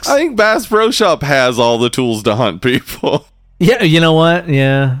discs. I think Bass Pro Shop has all the tools to hunt people. Yeah, you know what?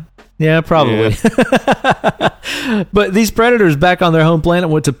 Yeah, probably. Yeah. But these predators back on their home planet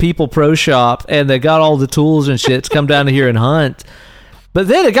went to People Pro Shop and they got all the tools and shit to come down to here and hunt. But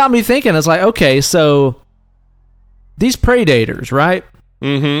then it got me thinking. It's like, okay, so these predators, right?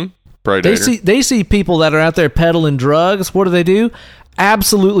 Mm-hmm. Predator. They see people that are out there peddling drugs. What do?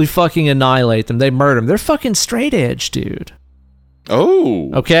 Absolutely fucking annihilate them. They murder them. They're fucking straight edge, dude.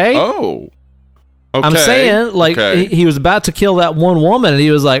 Oh. Okay? Oh. Okay. I'm saying, like, he was about to kill that one woman, and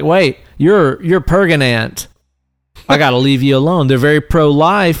he was like, wait, you're Pergonant. I gotta leave you alone. They're very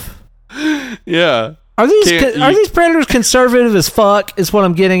pro-life. Yeah. Are these predators conservative as fuck, is what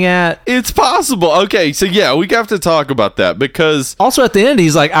I'm getting at? It's possible. Okay, so yeah, we have to talk about that, because... Also, at the end,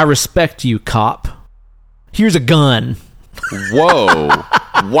 he's like, I respect you, cop. Here's a gun. Whoa.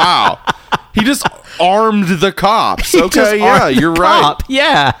 Wow. He just armed the cops. Okay, yeah, you're right.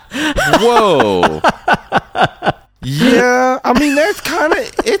 Yeah. Whoa. Yeah, I mean,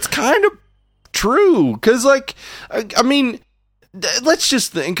 it's kind of true. Because, like, I mean, let's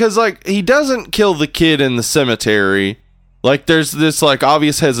just think. Because, like, he doesn't kill the kid in the cemetery. Like, there's this, like,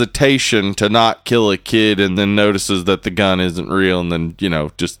 obvious hesitation to not kill a kid and then notices that the gun isn't real and then, you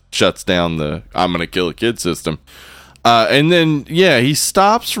know, just shuts down the I'm going to kill a kid system. And then, yeah, he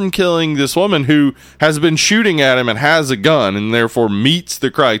stops from killing this woman who has been shooting at him and has a gun and therefore meets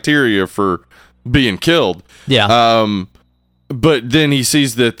the criteria for being killed. Yeah. But then he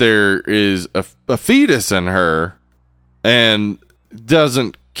sees that there is a fetus in her and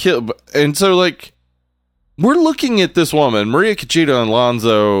doesn't kill. And so, like, we're looking at this woman, Maria Conchita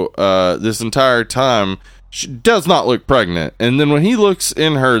Alonso, this entire time. She does not look pregnant. And then when he looks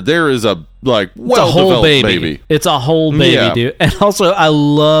in her, there is a, like, well-developed baby. It's a whole baby, dude. And also, I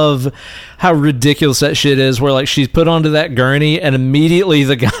love how ridiculous that shit is, where, like, she's put onto that gurney, and immediately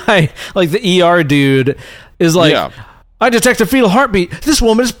the guy, like, the ER dude, is like, I detect a fetal heartbeat. This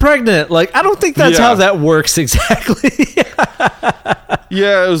woman is pregnant. Like, I don't think that's how that works exactly.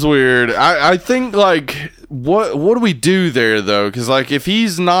 Yeah, it was weird. I think, like... What do we do there, though? Because, like, if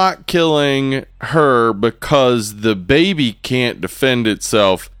he's not killing her because the baby can't defend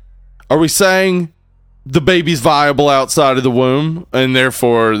itself, are we saying the baby's viable outside of the womb, and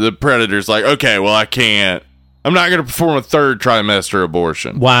therefore the predator's like, okay, well, I'm not going to perform a third trimester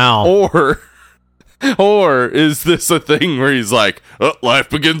abortion. Wow. Or is this a thing where he's like, oh, life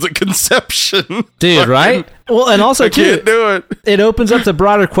begins at conception? Dude, right? Well, and also, can't do it. It opens up the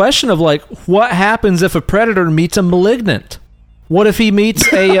broader question of, like, what happens if a predator meets a malignant? What if he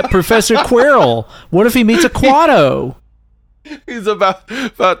meets a Professor Quirrell? What if he meets a Quado? He's about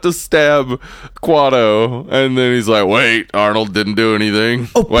to stab Quado, and then he's like, wait, Arnold didn't do anything.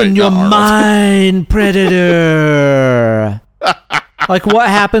 Open your mind, predator. Like, what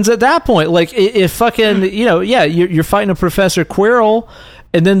happens at that point? Like, if fucking, you're fighting a Professor Quirrell,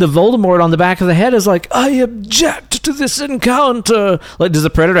 and then the Voldemort on the back of the head is like, I object to this encounter. Like, does the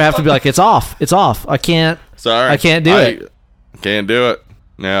predator have to be like, it's off. I can't. Sorry. I can't do it. Can't do it.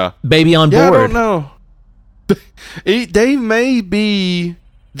 Yeah. Baby on board. I don't know. They may be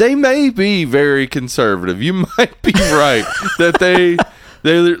very conservative. You might be right that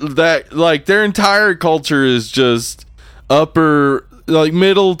their entire culture is just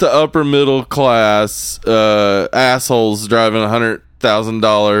middle to upper middle class assholes driving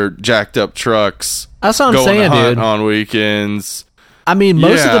 $100,000 jacked up trucks. That's what I'm saying, dude. On weekends. I mean,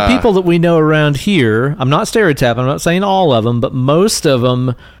 most of the people that we know around here, I'm not stereotyping, I'm not saying all of them, but most of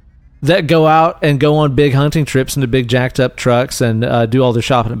them that go out and go on big hunting trips into big jacked up trucks and do all their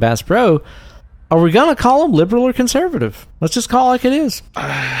shopping at Bass Pro, are we going to call them liberal or conservative? Let's just call it like it is.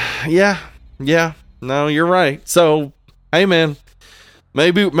 Yeah. No, you're right. So, hey, man,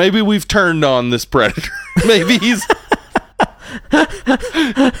 maybe we've turned on this predator. Maybe he's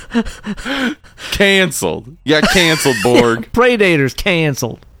canceled. Yeah, canceled, Borg. Predators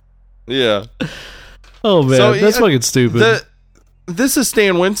canceled. Yeah. Oh, man, so, that's fucking stupid. This is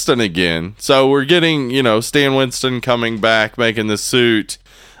Stan Winston again. So we're getting, Stan Winston coming back, making the suit.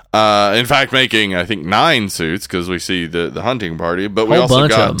 In fact, making, I think, 9 suits, because we see the hunting party. But we also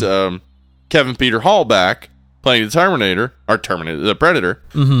got Kevin Peter Hall back, playing the the Predator.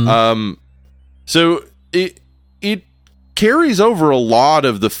 Mm-hmm. So it carries over a lot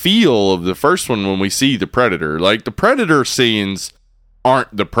of the feel of the first one when we see the Predator. Like, the Predator scenes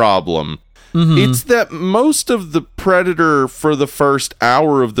aren't the problem. Mm-hmm. It's that most of the Predator for the first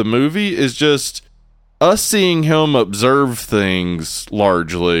hour of the movie is just us seeing him observe things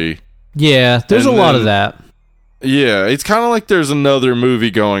largely. Yeah, there's a lot of that. Yeah, it's kind of like there's another movie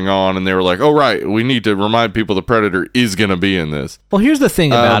going on, and they were like, oh, right, we need to remind people the Predator is going to be in this. Well, here's the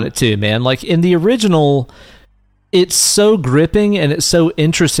thing about it, too, man. Like, in the original, it's so gripping and it's so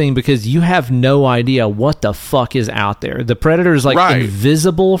interesting because you have no idea what the fuck is out there. The Predator is, like,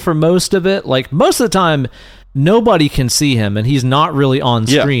 invisible for most of it. Like, most of the time, nobody can see him, and he's not really on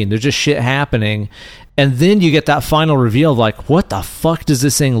screen. There's just shit happening. And then you get that final reveal of, like, what the fuck does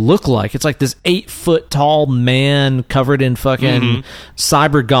this thing look like? It's like this 8-foot tall man covered in fucking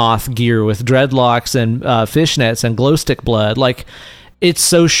cyber goth gear with dreadlocks and fishnets and glow stick blood. Like, it's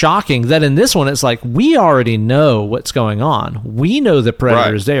so shocking that in this one, it's like, we already know what's going on. We know the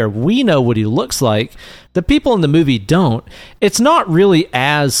Predator's there. We know what he looks like. The people in the movie don't. It's not really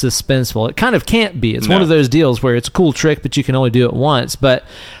as suspenseful. It kind of can't be. It's one of those deals where it's a cool trick, but you can only do it once. But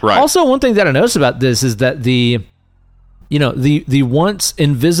also, one thing that I noticed about this is that the once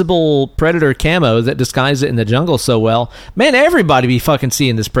invisible Predator camo that disguised it in the jungle so well, man, everybody be fucking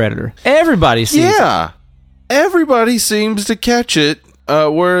seeing this Predator. Everybody sees it. Everybody seems to catch it.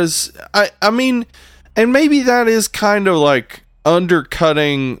 Whereas, I mean, and maybe that is kind of like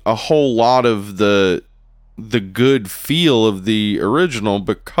undercutting a whole lot of the good feel of the original,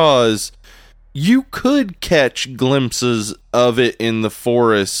 because you could catch glimpses of it in the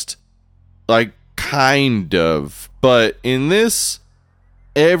forest, like, kind of. But in this,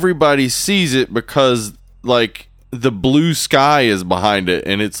 everybody sees it because, like, the blue sky is behind it,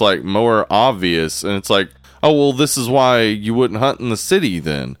 and it's, like, more obvious, and it's like, oh, well, this is why you wouldn't hunt in the city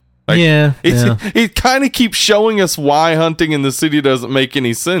then. Like, it kind of keeps showing us why hunting in the city doesn't make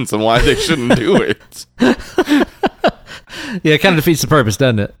any sense and why they shouldn't do it. Yeah, it kind of defeats the purpose,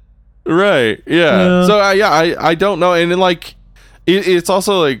 doesn't it? Right, yeah. So, I don't know. And then, like, it's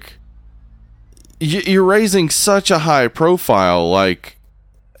also, like, you're raising such a high profile, like,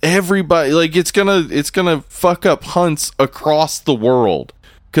 everybody, like, it's gonna fuck up hunts across the world.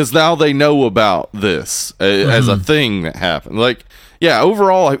 Because now they know about this as a thing that happened. Like, yeah,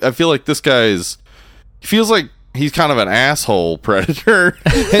 overall, I feel like this guy feels like he's kind of an asshole predator.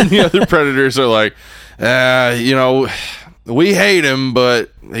 And the other predators are like, we hate him,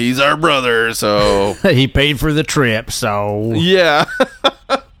 but he's our brother, so. He paid for the trip, so. Yeah.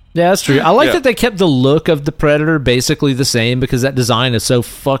 Yeah, that's true. I like Yeah. that they kept the look of the Predator basically the same because that design is so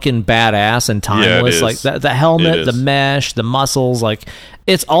fucking badass and timeless. is. Like the helmet, It the is. mesh, the muscles, like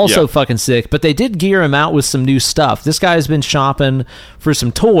it's also Yeah. fucking sick. But they did gear him out with some new stuff. This guy's been shopping for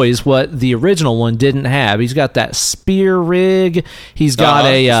some toys what the original one didn't have. He's got that spear rig. He's got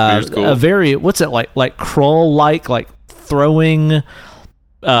Spear's cool. a very what's it like Krull like throwing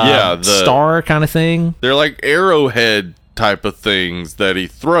Yeah, the- star kind of thing. They're like arrowhead type of things that he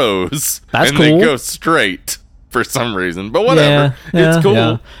throws. That's and cool. they go straight for some reason. But whatever. Yeah, It's cool.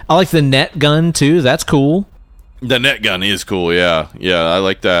 yeah. I like the net gun too. That's cool. The net gun is cool, yeah. Yeah, I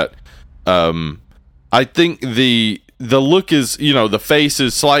like that. I think the look is, the face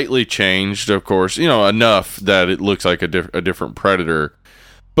is slightly changed, of course, enough that it looks like a different Predator.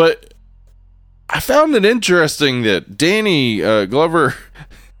 But I found it interesting that Danny Glover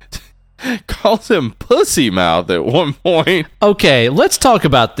calls him Pussy Mouth at one point. Okay, let's talk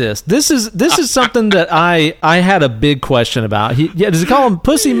about this. This is something that I had a big question about. Does he call him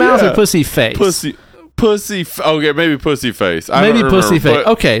Pussy Mouth or Pussy Face? Okay, maybe Pussy Face. Maybe Pussy Face.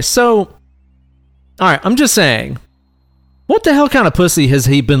 Okay, so all right, I'm just saying, what the hell kind of pussy has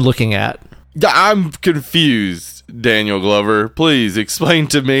he been looking at? I'm confused, Daniel Glover. Please explain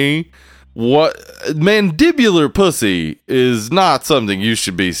to me what mandibular pussy is not something you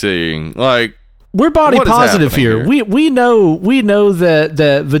should be seeing. Like, we're body what is positive happening here. We know that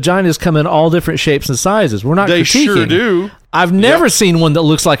vaginas come in all different shapes and sizes. We're not they critiquing. sure do. I've never seen one that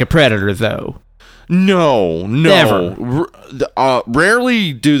looks like a predator though. No. Never.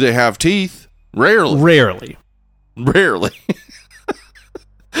 Rarely do they have teeth. Rarely.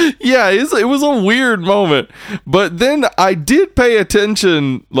 Yeah, it was a weird moment, but then I did pay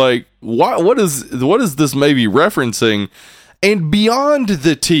attention. Like, what is this maybe referencing? And beyond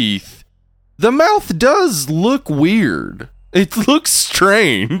the teeth, the mouth does look weird. It looks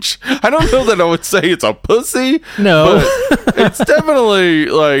strange. I don't know that I would say it's a pussy. No, but it's definitely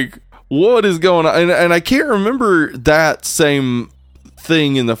like, what is going on? And I can't remember that same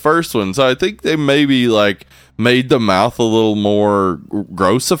thing in the first one, so I think they maybe like made the mouth a little more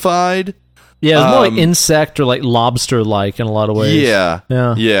grossified. Yeah, it's more like insect or like lobster like in a lot of ways. Yeah.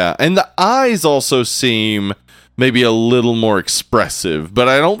 And the eyes also seem maybe a little more expressive, but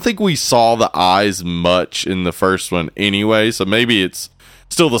I don't think we saw the eyes much in the first one anyway, so maybe it's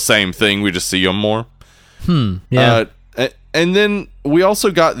still the same thing, we just see them more. Yeah. And then we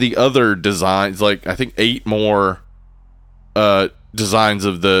also got the other designs, like I think 8 more designs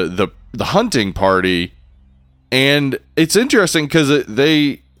of the hunting party. And it's interesting because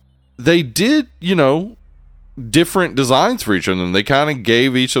they did, different designs for each of them. They kind of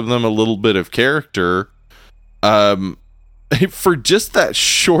gave each of them a little bit of character. For just that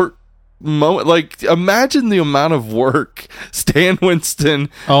short moment, like imagine the amount of work Stan Winston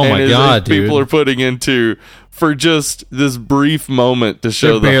and people are putting into for just this brief moment to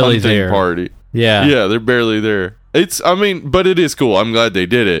show the hunting party. Yeah, they're barely there. But it is cool. I'm glad they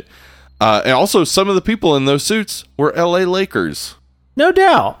did it. And also, some of the people in those suits were LA Lakers. No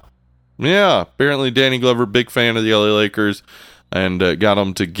doubt. Yeah, apparently Danny Glover, big fan of the LA Lakers, and got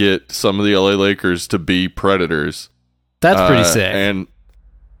them to get some of the LA Lakers to be Predators. That's pretty sick. And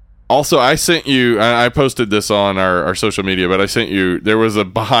also, I sent you, I posted this on our social media, but I sent you, there was a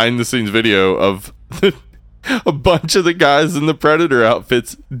behind-the-scenes video of a bunch of the guys in the Predator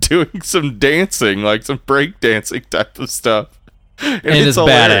outfits doing some dancing, like some break dancing type of stuff. And it's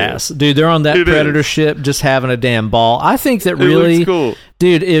badass. Dude, they're on that Predator ship just having a damn ball. I think that really, looks cool.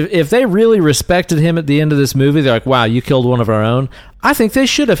 Dude, if they really respected him at the end of this movie, they're like, wow, you killed one of our own. I think they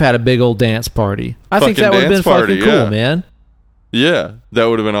should have had a big old dance party. I think that would have been fucking cool, man. Yeah, that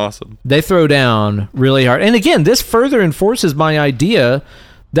would have been awesome. They throw down really hard. And again, this further enforces my idea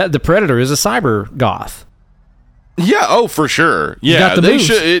that the Predator is a cyber goth. Yeah, oh, for sure. Yeah, they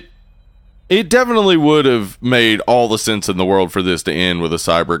should. It definitely would have made all the sense in the world for this to end with a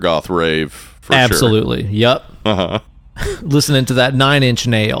cyber goth rave. For Absolutely. Sure. Yep. Uh-huh. Listening to that 9 Inch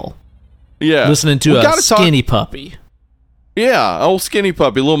Nail. Yeah. Listening to a skinny puppy. Yeah, old skinny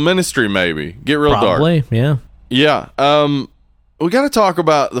puppy, little Ministry maybe. Get real Probably, dark. Yeah. We got to talk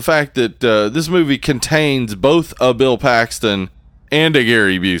about the fact that this movie contains both a Bill Paxton and a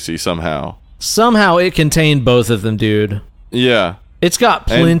Gary Busey somehow. Somehow it contained both of them, dude. Yeah. It's got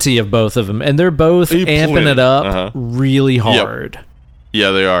plenty of both of them, and they're both amping it up really hard. Yep.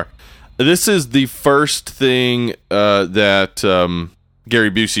 Yeah, they are. This is the first thing that Gary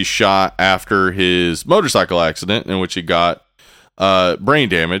Busey shot after his motorcycle accident in which he got brain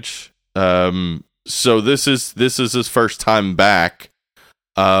damage. So this is his first time back.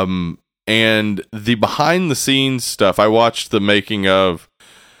 And the behind the scenes stuff, I watched the making of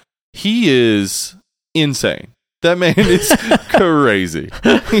he is insane. That man is crazy.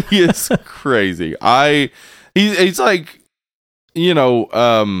 He is crazy. He's like, you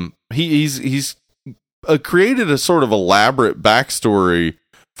know, he's created a sort of elaborate backstory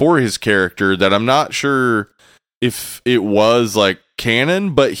for his character that I'm not sure if it was like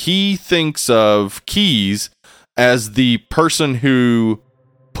canon, but he thinks of Keyes as the person who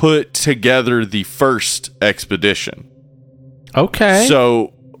put together the first expedition. Okay.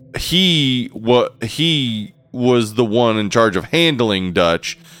 So he was the one in charge of handling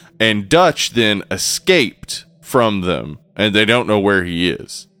Dutch, and Dutch then escaped from them, and they don't know where he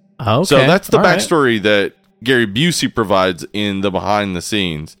is. Okay. So that's the All backstory right. that Gary Busey provides in the behind the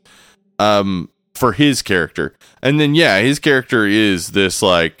scenes for his character. And then, yeah, his character is this,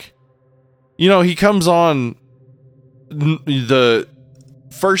 like, you know, he comes on the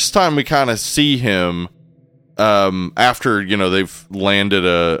first time we kind of see him after, you know, they've landed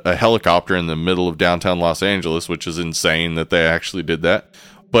a helicopter in the middle of downtown Los Angeles, which is insane that they actually did that.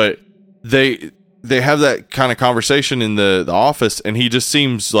 But they have that kind of conversation in the office, and he just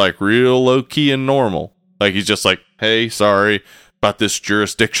seems like real low key and normal. Like, he's just like, hey, sorry about this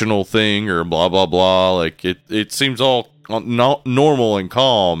jurisdictional thing or blah, blah, blah. Like, it seems all not normal and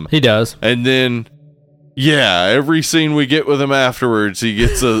calm. He does. And then, yeah, every scene we get with him afterwards, he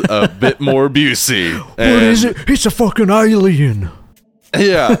gets a bit more Busey. What is it? It's a fucking alien.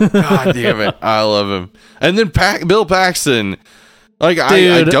 Yeah. God damn it. I love him. And then Bill Paxton, like,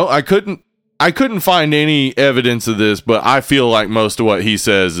 I couldn't find any evidence of this, but I feel like most of what he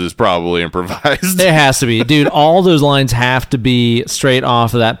says is probably improvised. It has to be. Dude, all those lines have to be straight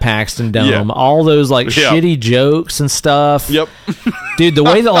off of that Paxton Dome. Yeah. All those, like, shitty jokes and stuff. Yep. Dude, the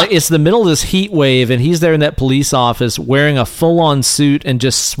way that, like, it's the middle of this heat wave, and he's there in that police office wearing a full-on suit and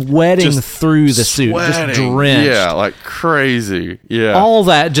just sweating through the suit. Just drenched. Yeah, like crazy. Yeah. All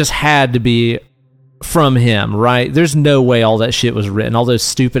that just had to be from him, right? There's no way all that shit was written. All those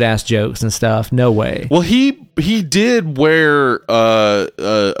stupid-ass jokes and stuff. No way. Well, he did wear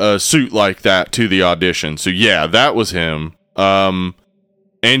a suit like that to the audition. So, yeah, that was him.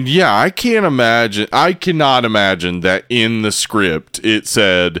 And, yeah, I cannot imagine that in the script it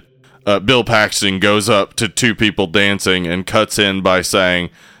said Bill Paxton goes up to two people dancing and cuts in by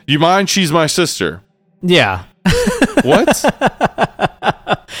saying, "You mind? She's my sister." Yeah. What?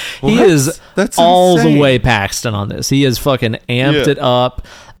 He is all the way Paxton on this. He has fucking amped it up.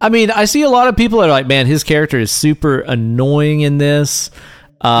 I mean, I see a lot of people that are like, man, his character is super annoying in this.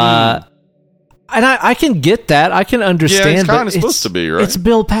 And I can get that. I can understand. Yeah, it's kind of supposed to be, right? It's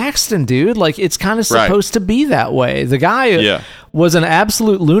Bill Paxton, dude. Like, it's kind of supposed to be that way. The guy was an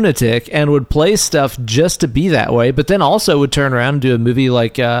absolute lunatic and would play stuff just to be that way, but then also would turn around and do a movie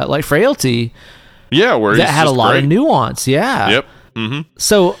like Frailty. Yeah, where that had a lot of nuance. Yeah. Yep. Mm-hmm.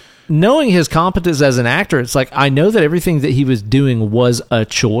 So, knowing his competence as an actor, it's like, I know that everything that he was doing was a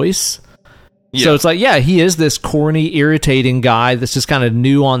choice. Yeah. So it's like, yeah, he is this corny, irritating guy that's just kind of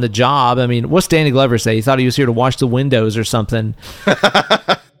new on the job. I mean, what's Danny Glover say? He thought he was here to wash the windows or something.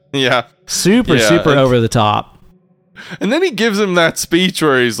 Yeah. Super over the top. And then he gives him that speech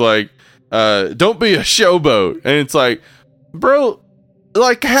where he's like, don't be a showboat. And it's like, bro,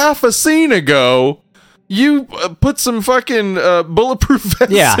 like half a scene ago, you put some fucking bulletproof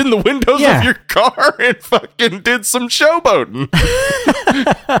vests in the windows of your car and fucking did some showboating.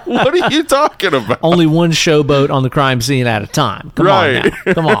 What are you talking about? Only one showboat on the crime scene at a time. Come on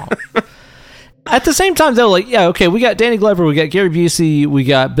now. Come on. At the same time, though, like, yeah, okay, we got Danny Glover, we got Gary Busey, we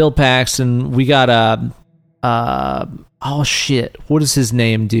got Bill Paxton, we got oh shit, what is his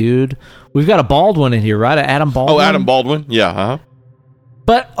name, dude? We've got a Baldwin in here, right? Adam Baldwin. Oh, Adam Baldwin. Yeah. Uh-huh.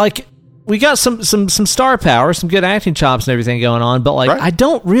 But like, we got some star power, some good acting chops and everything going on, but like, I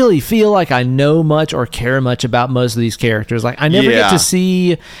don't really feel like I know much or care much about most of these characters. Like, I never get to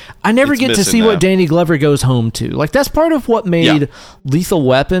see what Danny Glover goes home to. Like, that's part of what made Lethal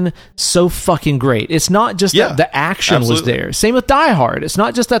Weapon so fucking great. It's not just that the action was there. Same with Die Hard. It's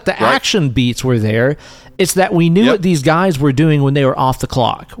not just that the action beats were there. It's that we knew what these guys were doing when they were off the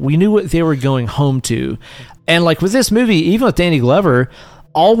clock. We knew what they were going home to. And like with this movie, even with Danny Glover,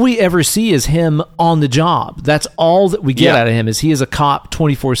 all we ever see is him on the job. That's all that we get out of him, is he is a cop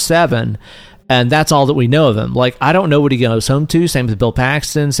 24/7, and that's all that we know of him. Like, I don't know what he goes home to. Same with Bill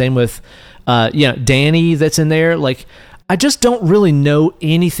Paxton. Same with, Danny that's in there. Like, I just don't really know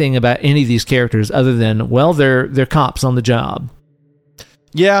anything about any of these characters other than, well, they're cops on the job.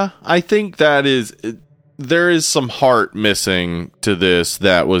 Yeah, I think that is there is some heart missing to this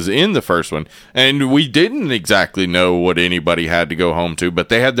that was in the first one, and we didn't exactly know what anybody had to go home to, but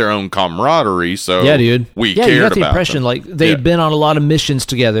they had their own camaraderie. So yeah, dude, we cared you got the impression them. Like they had been on a lot of missions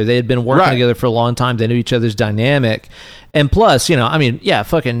together. They had been working together for a long time. They knew each other's dynamic. And plus,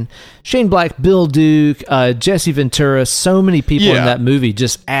 fucking Shane Black, Bill Duke, Jesse Ventura, so many people in that movie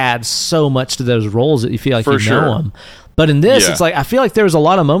just add so much to those roles that you feel like know them. But in this, it's like, I feel like there was a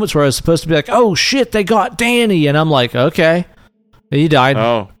lot of moments where I was supposed to be like, oh shit, they got Danny. And I'm like, okay, he died.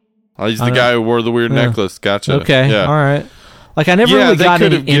 Oh, he's the guy who wore the weird necklace. Gotcha. Okay. Yeah. All right. Like I never really got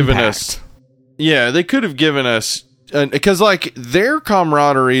any impact. They could have given us, because like their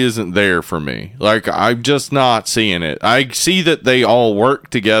camaraderie isn't there for me. Like I'm just not seeing it. I see that they all work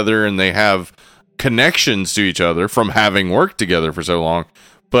together and they have connections to each other from having worked together for so long,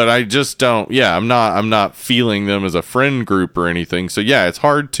 but I just don't. Yeah, I'm not feeling them as a friend group or anything. So yeah, it's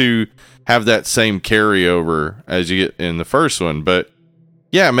hard to have that same carryover as you get in the first one. But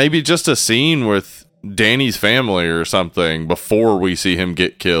yeah, maybe just a scene with Danny's family or something before we see him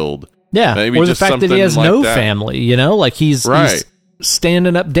get killed. Yeah, maybe or the fact that he has like no that. family, like he's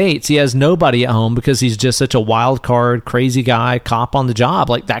standing up dates. He has nobody at home because he's just such a wild card, crazy guy, cop on the job.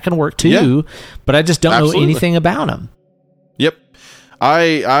 Like that can work too, but I just don't know anything about him. Yep,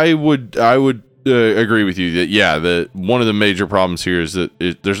 I would agree with you that one of the major problems here is that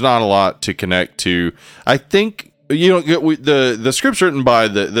there's not a lot to connect to. I think the script's written by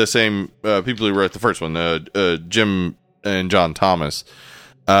the same people who wrote the first one, Jim and John Thomas.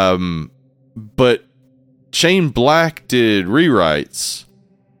 But Shane Black did rewrites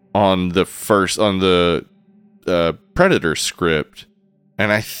on the Predator script,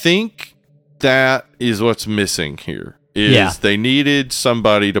 and I think that is what's missing here. They needed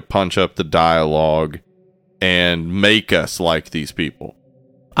somebody to punch up the dialogue and make us like these people.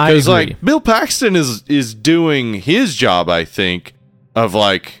 Because like Bill Paxton is doing his job, I think, of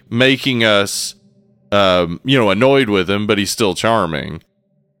like making us annoyed with him, but he's still charming.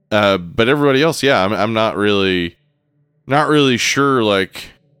 But everybody else, I'm not really sure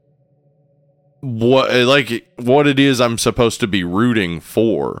like what it is I'm supposed to be rooting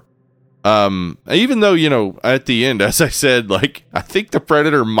for. Even though, at the end, as I said, like I think the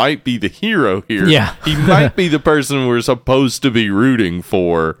Predator might be the hero here. Yeah. He might be the person we're supposed to be rooting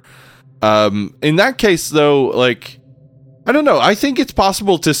for. In that case though, like I don't know. I think it's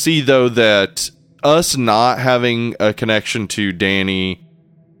possible to see though that us not having a connection to Danny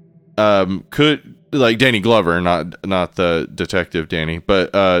could, like Danny Glover, not the detective Danny,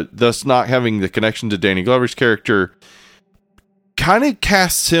 but thus not having the connection to Danny Glover's character kind of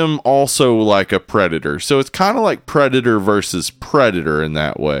casts him also like a Predator. So it's kind of like Predator versus Predator in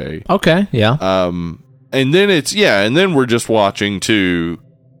that way. Okay, yeah. And then we're just watching two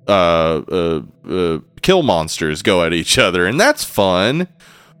kill monsters go at each other, and that's fun.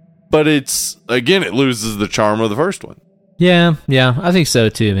 But it loses the charm of the first one. Yeah, I think so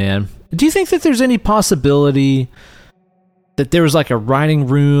too, man. Do you think that there's any possibility that there was like a writing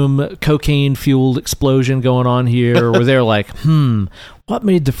room cocaine-fueled explosion going on here, where they're like, what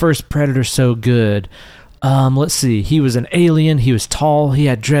made the first Predator so good? Let's see. He was an alien. He was tall. He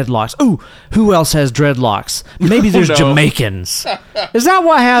had dreadlocks. Ooh, who else has dreadlocks? Maybe there's Jamaicans. Is that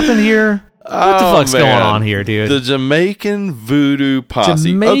what happened here? What the fuck's going on here, dude? The Jamaican Voodoo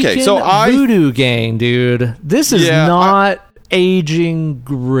Posse. Voodoo Gang, dude. This is not aging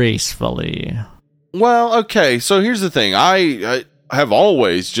gracefully. Well, okay. So here's the thing. I have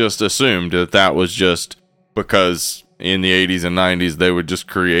always just assumed that was just because in the 80s and 90s they would just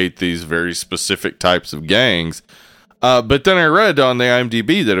create these very specific types of gangs. But then I read on the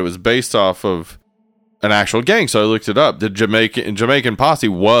IMDb that it was based off of an actual gang, so I looked it up. The Jamaican Posse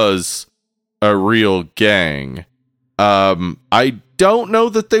was a real gang. I don't know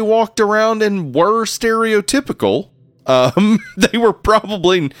that they walked around and were stereotypical. They were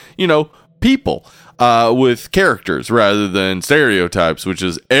probably, people with characters rather than stereotypes, which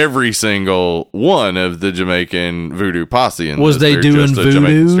is every single one of the Jamaican Voodoo Posse. Was they doing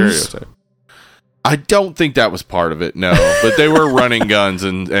voodoos? I don't think that was part of it, no. But they were running guns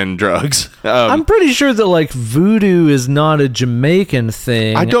and drugs. I'm pretty sure that, like, voodoo is not a Jamaican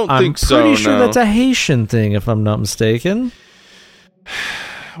thing. I don't think so, I'm pretty sure that's a Haitian thing, if I'm not mistaken.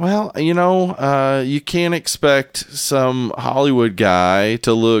 Well, you can't expect some Hollywood guy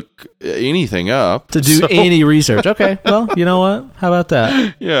to look anything up. To do any research. Okay, well, you know what? How about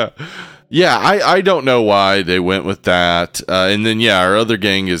that? Yeah, I don't know why they went with that. And then, our other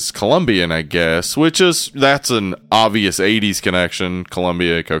gang is Colombian, I guess, that's an obvious 80s connection,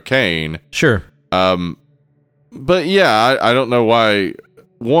 Colombia cocaine. Sure. But I don't know why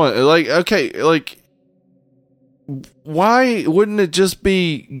why wouldn't it just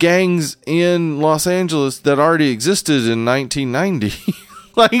be gangs in Los Angeles that already existed in 1990?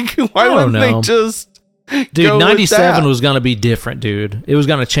 Like, why wouldn't they just... Dude, 97 was going to be different, dude. It was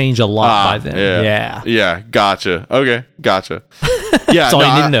going to change a lot by then. Yeah, gotcha. Okay, gotcha. Yeah, That's all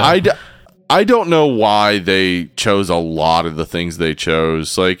you need to know. I don't know why they chose a lot of the things they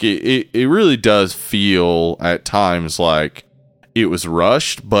chose. Like, it really does feel at times like it was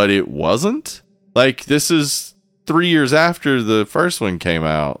rushed, but it wasn't. Like, this is 3 years after the first one came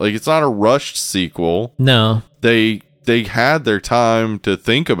out. Like, it's not a rushed sequel. No. They had their time to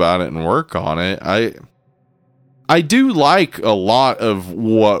think about it and work on it. I do like a lot of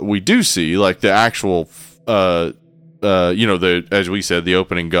what we do see, like the actual, as we said, the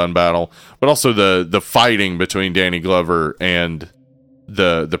opening gun battle, but also the fighting between Danny Glover and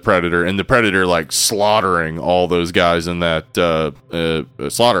the Predator, and the Predator like slaughtering all those guys in that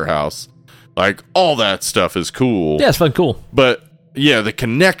slaughterhouse. Like, all that stuff is cool. Yeah, it's fun, cool. But yeah, the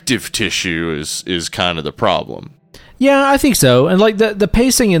connective tissue is kind of the problem. Yeah, I think so. And like the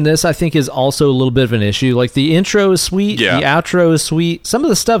pacing in this, I think, is also a little bit of an issue. Like, the intro is sweet, the outro is sweet. Some of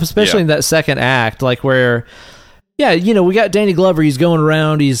the stuff, especially in that second act, like where, we got Danny Glover. He's going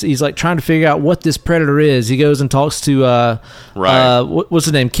around. He's like trying to figure out what this Predator is. He goes and talks to what's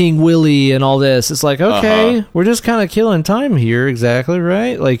his name, King Willie, and all this. It's like, okay, we're just kind of killing time here, exactly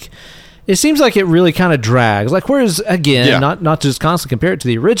right. Like, it seems like it really kind of drags. Like, whereas again, not just constantly compare it to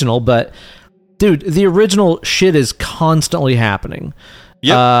the original, but. Dude, the original shit is constantly happening.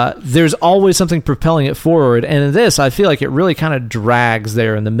 Yep. There's always something propelling it forward. And in this, I feel like it really kind of drags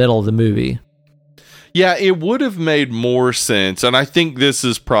there in the middle of the movie. Yeah, it would have made more sense. And I think this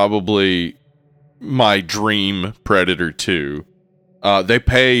is probably my dream Predator 2. They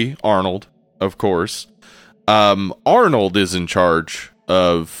pay Arnold, of course. Arnold is in charge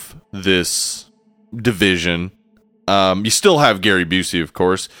of this division. You still have Gary Busey, of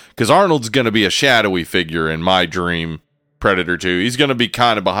course, because Arnold's going to be a shadowy figure in my dream Predator 2. He's going to be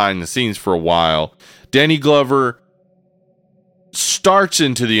kind of behind the scenes for a while. Danny Glover starts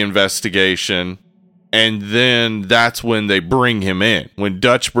into the investigation, and then that's when they bring him in. When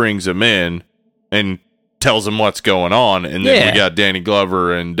Dutch brings him in and tells him what's going on, and then we got Danny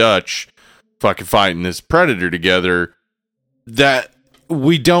Glover and Dutch fucking fighting this Predator together. That...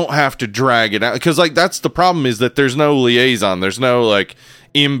 we don't have to drag it out, because like that's the problem, is that there's no liaison, there's no like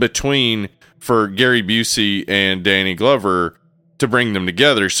in between for Gary Busey and Danny Glover to bring them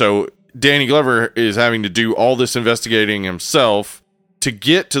together. So Danny Glover is having to do all this investigating himself to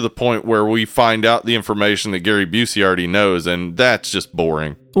get to the point where we find out the information that Gary Busey already knows, and that's just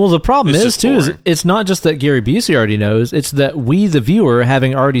boring. Well, the problem is it's not just that Gary Busey already knows, it's that we, the viewer,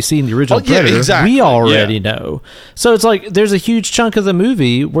 having already seen the original Predator, we already know. So it's like there's a huge chunk of the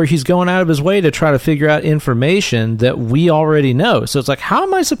movie where he's going out of his way to try to figure out information that we already know. So it's like, how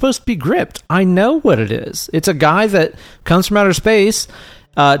am I supposed to be gripped? I know what it is. It's a guy that comes from outer space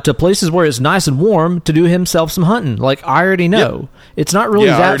to places where it's nice and warm to do himself some hunting. Like, I already know. Yep. It's not really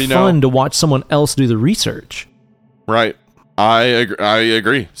that fun to watch someone else do the research. Right. I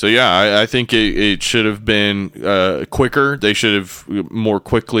agree. So yeah, I think it should have been quicker. They should have more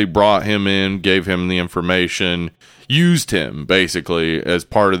quickly brought him in, gave him the information, used him basically as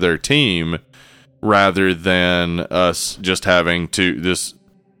part of their team, rather than us just having this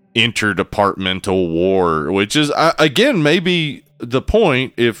interdepartmental war, which is again maybe the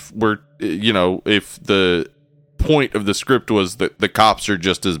point. If if the point of the script was that the cops are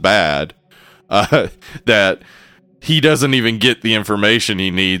just as bad, that he doesn't even get the information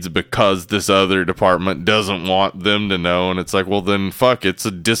he needs because this other department doesn't want them to know. And it's like, well, then fuck, it's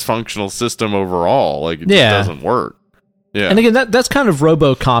a dysfunctional system overall. Like, it just doesn't work. Yeah. And again, that's kind of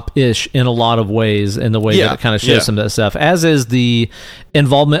RoboCop-ish in a lot of ways, in the way that it kind of shows some of that stuff, as is the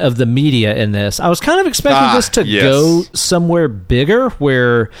involvement of the media in this. I was kind of expecting this to go somewhere bigger,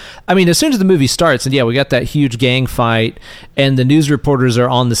 where, I mean, as soon as the movie starts, and we got that huge gang fight, and the news reporters are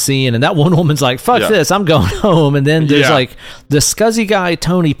on the scene, and that one woman's like, fuck this, I'm going home. And then there's like the scuzzy guy,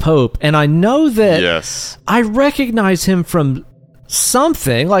 Tony Pope, and I know that I recognize him from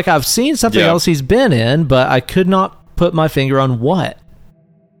something, like I've seen something else he's been in, but I could not put my finger on what.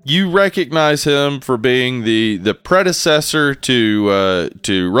 You recognize him for being the predecessor to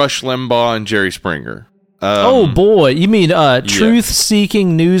Rush Limbaugh and Jerry Springer. Oh boy, you mean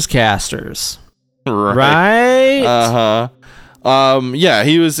truth-seeking newscasters, right?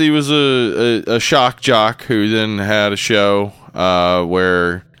 He was a shock jock who then had a show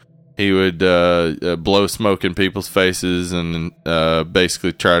where he would blow smoke in people's faces and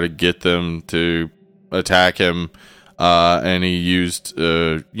basically try to get them to attack him. And he used,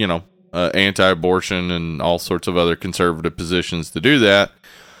 anti-abortion and all sorts of other conservative positions to do that.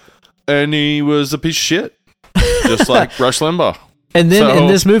 And he was a piece of shit, just like Rush Limbaugh. And then in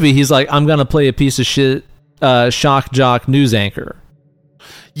this movie, he's like, I'm going to play a piece of shit shock jock news anchor.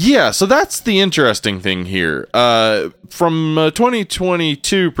 Yeah, so that's the interesting thing here. From a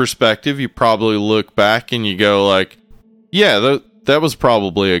 2022 perspective, you probably look back and you go like, yeah, that was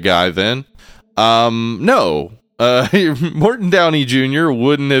probably a guy then. No. Morton Downey Jr.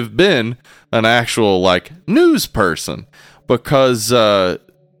 wouldn't have been an actual, like, news person because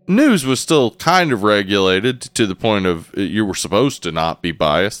news was still kind of regulated to the point of you were supposed to not be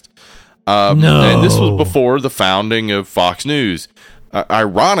biased. No. And this was before the founding of Fox News.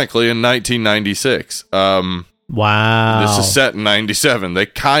 Ironically, in 1996. Wow. This is set in 97. They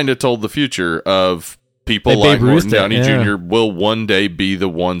kind of told the future of people like Morton Downey Jr. will one day be the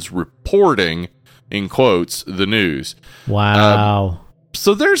ones reporting, in quotes, the news. Wow.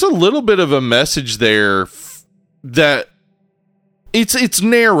 So there's a little bit of a message there that it's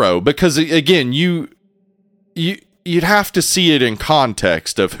narrow because, again, you'd have to see it in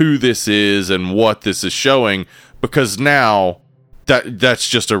context of who this is and what this is showing, because now that's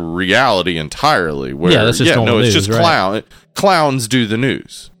just a reality entirely. Where, that's just it's just right? Clowns do the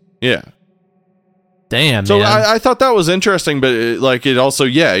news. Yeah. Damn. So man. I thought that was interesting, but it also,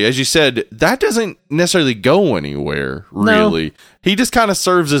 as you said, that doesn't necessarily go anywhere. Really, no. He just kind of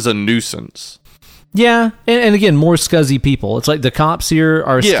serves as a nuisance. Yeah, and again, more scuzzy people. It's like the cops here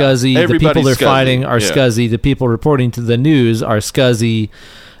are scuzzy. The people they're fighting are scuzzy. The people reporting to the news are scuzzy.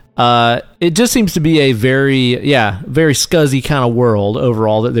 It just seems to be a very scuzzy kind of world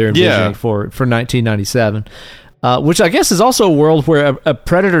overall that they're envisioning for 1997. Which I guess is also a world where a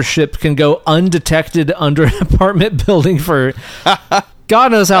Predator ship can go undetected under an apartment building for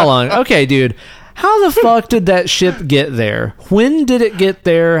God knows how long. Okay, dude. How the fuck did that ship get there? When did it get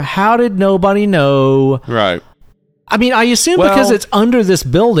there? How did nobody know? Right. I mean, I assume because it's under this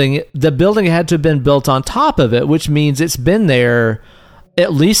building, the building had to have been built on top of it, which means it's been there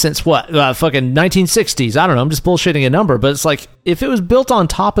at least since fucking 1960s. I don't know. I'm just bullshitting a number, but it's like if it was built on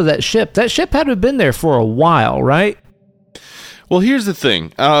top of that ship had to have been there for a while, right? Well, here's the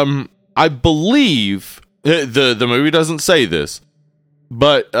thing. I believe the movie doesn't say this,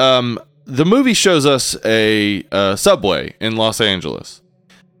 but the movie shows us a subway in Los Angeles.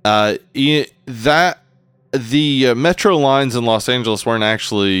 The metro lines in Los Angeles weren't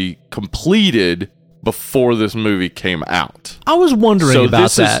actually completed before this movie came out. I was wondering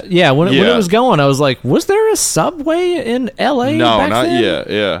about that. When it was going, I was like, was there a subway in LA? No, back not then?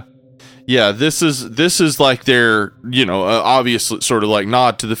 yet. Yeah. This is like their, obviously sort of like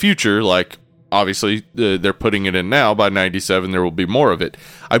nod to the future. Like, obviously, they're putting it in now. By 97, there will be more of it.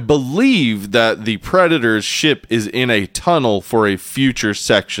 I believe that the Predator's ship is in a tunnel for a future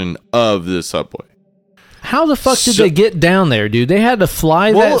section of the subway. How the fuck did they get down there, dude? They had to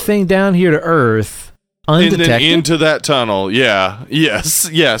fly that thing down here to Earth undetected? And then into that tunnel. Yeah. Yes.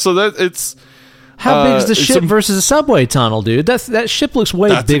 Yeah. So that it's... How big is the ship versus a subway tunnel, dude? That ship looks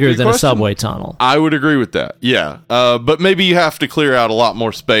way bigger than a subway tunnel. I would agree with that. Yeah. But maybe you have to clear out a lot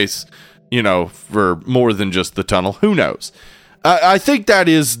more space, for more than just the tunnel. Who knows? I think that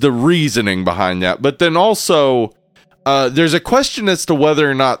is the reasoning behind that. But then also, there's a question as to whether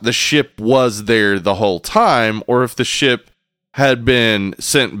or not the ship was there the whole time, or if the ship had been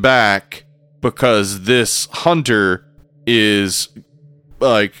sent back because this hunter is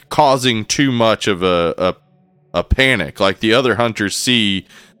like causing too much of a panic. Like the other hunters see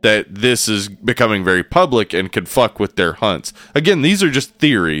that this is becoming very public and could fuck with their hunts. Again, these are just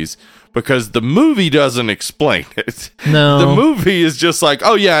theories, because the movie doesn't explain it. No. The movie is just like,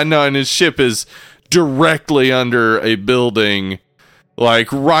 oh yeah, no, and his ship is directly under a building,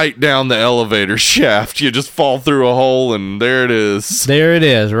 like right down the elevator shaft. You just fall through a hole and there it is. There it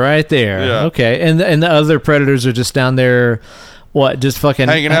is, right there. Yeah. Okay. And the other Predators are just down there, just fucking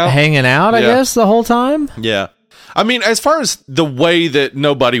hanging out, I guess, the whole time? Yeah. I mean, as far as the way that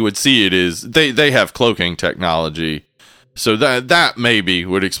nobody would see it is, they have cloaking technology. So that maybe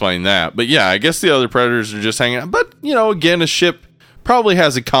would explain that. But yeah, I guess the other Predators are just hanging out. But, again, a ship probably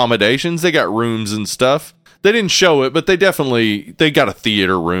has accommodations. They got rooms and stuff. They didn't show it, but they got a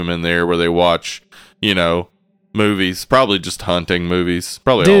theater room in there where they watch, movies. Probably just hunting movies.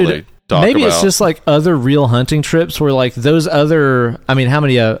 Probably all they talk maybe about. It's just like other real hunting trips where like those other, how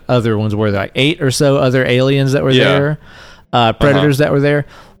many other ones were there? Like 8 or so other aliens that were there, Predators that were there.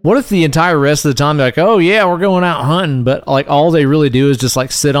 What if the entire rest of the time they're like, oh yeah, we're going out hunting, but like all they really do is just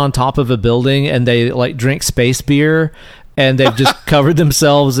like sit on top of a building and they like drink space beer and they've just covered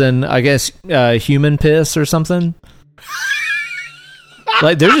themselves in, I guess, human piss or something?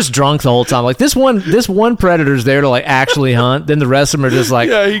 Like they're just drunk the whole time. Like this one predator's there to like actually hunt. Then the rest of them are just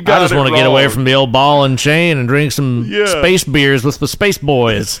like, I just want to get away from the old ball and chain and drink some space beers with the space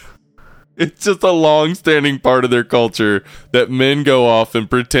boys. It's just a long-standing part of their culture that men go off and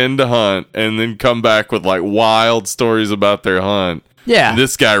pretend to hunt and then come back with like wild stories about their hunt. Yeah. And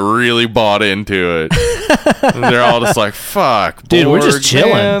this guy really bought into it. And they're all just like, fuck, dude, Borg, we're just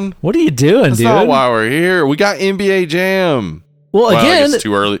chilling. Man. What are you doing, That's dude? That's not why we're here. We got NBA Jam. Well, again, I guess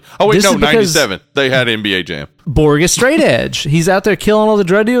too early. Oh, wait, no, 97. They had NBA Jam. Borg is straight edge. He's out there killing all the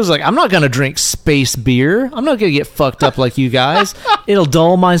drug dealers. Like, I'm not going to drink space beer. I'm not going to get fucked up like you guys. It'll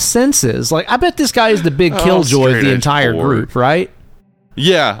dull my senses. Like, I bet this guy is the big killjoy of the entire group, right?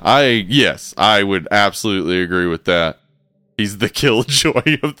 Yeah, I would absolutely agree with that. He's the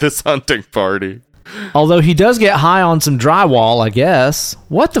killjoy of this hunting party. Although he does get high on some drywall, I guess.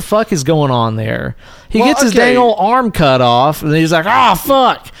 What the fuck is going on there? He gets his dang old arm cut off, and he's like, "Oh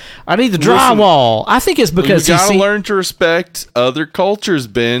fuck, I need the drywall." I think it's because you gotta learn to respect other cultures,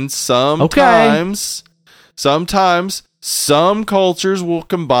 Ben. Sometimes some cultures will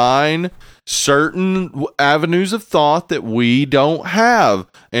combine certain avenues of thought that we don't have,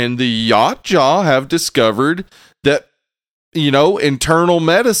 and the Yautja have discovered that, internal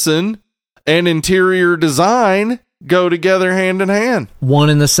medicine and interior design go together hand in hand. One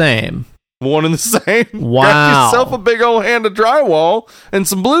and the same. Wow. Got yourself a big old hand of drywall and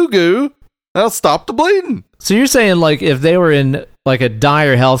some blue goo. That'll stop the bleeding. So you're saying, like, if they were in like a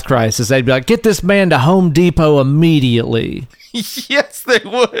dire health crisis, they'd be like, get this man to Home Depot immediately. Yes, they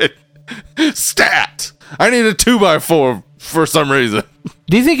would. Stat. I need a 2x4 for some reason.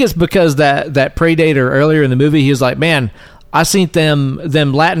 Do you think it's because that Predator earlier in the movie, he was like, man, I seen them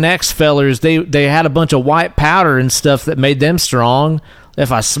Latinx fellers, they had a bunch of white powder and stuff that made them strong.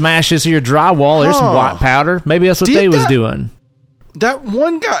 If I smash this here drywall, there's some white powder. Maybe that's what they was doing. That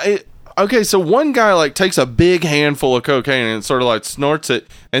one guy, okay, so one guy like takes a big handful of cocaine and sort of like snorts it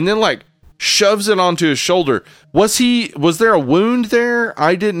and then like shoves it onto his shoulder. Was there a wound there?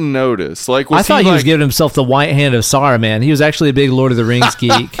 I didn't notice. Like, I thought he was giving himself the white hand of Saruman. He was actually a big Lord of the Rings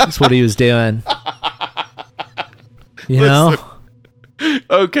geek. That's what he was doing. You know?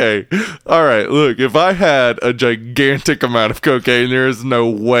 Okay. All right. Look, if I had a gigantic amount of cocaine, there is no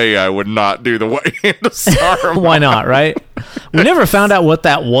way I would not do the white hand of Saruman. Why not, right? We never found out what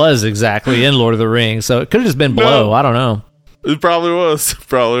that was exactly in Lord of the Rings, so it could have just been blow. No, I don't know. It probably was.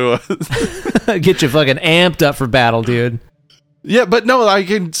 Get you fucking amped up for battle, dude. Yeah, but no, I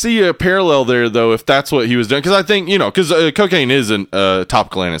can see a parallel there, though, if that's what he was doing. Because I think, because cocaine is a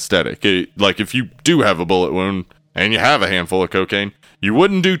topical anesthetic. Like, if you do have a bullet wound and you have a handful of cocaine, you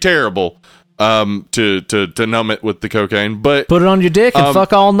wouldn't do terrible to numb it with the cocaine. But put it on your dick and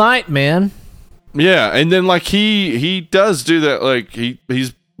fuck all night, man. Yeah, and then, like, he does do that. Like,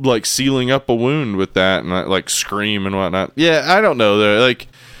 he's, like, sealing up a wound with that and, like, scream and whatnot. Yeah, I don't know, though. Like,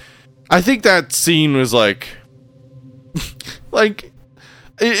 I think that scene was, like... like,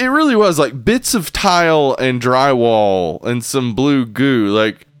 it really was, like, bits of tile and drywall and some blue goo.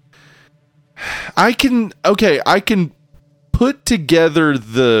 Like, I can put together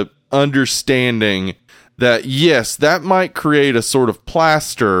the understanding that, yes, that might create a sort of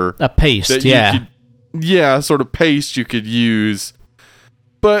plaster. A paste, sort of paste you could use.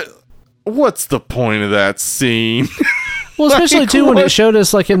 But what's the point of that scene? Well, especially, too, when it showed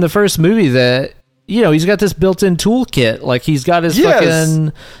us, like, in the first movie that... he's got this built-in toolkit. Like, he's got his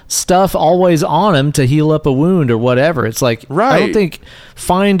fucking stuff always on him to heal up a wound or whatever. It's like, I don't think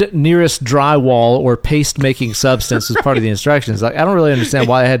find nearest drywall or paste-making substance was part of the instructions. Like, I don't really understand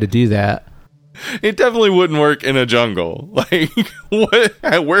why I had to do that. It definitely wouldn't work in a jungle. Like,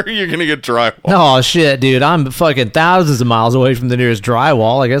 where are you going to get drywall? Oh, shit, dude. I'm fucking thousands of miles away from the nearest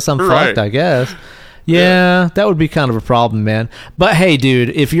drywall. I guess I'm fucked, I guess. Yeah, that would be kind of a problem, man. But hey, dude,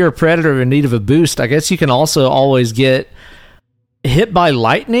 if you're a predator in need of a boost, I guess you can also always get hit by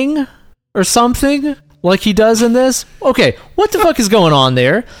lightning or something like he does in this. Okay, what the fuck is going on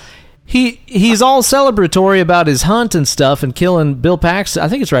there? He's all celebratory about his hunt and stuff and killing Bill Paxton. I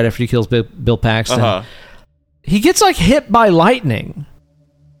think it's right after he kills Bill Paxton. Uh-huh. He gets like hit by lightning.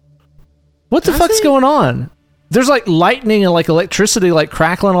 What the fuck's going on? There's like lightning and like electricity like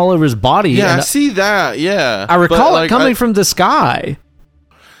crackling all over his body. Yeah, I see that. Yeah, I recall it coming from the sky.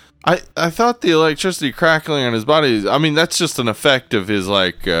 I thought the electricity crackling on his body. I mean, that's just an effect of his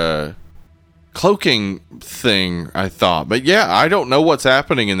like cloaking thing. I thought, but yeah, I don't know what's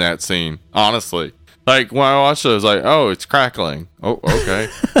happening in that scene. Honestly, like when I watched it, I was like, "Oh, it's crackling." Oh, okay.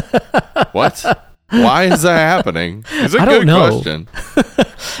 What? Why is that happening? It's a good question.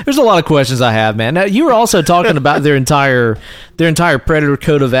 There's a lot of questions I have, man. Now, you were also talking about their entire Predator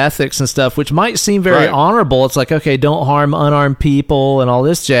code of ethics and stuff, which might seem very honorable. It's like, okay, don't harm unarmed people and all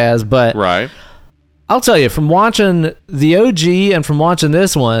this jazz, but I'll tell you, from watching the OG and from watching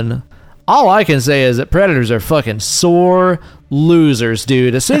this one, all I can say is that Predators are fucking sore losers,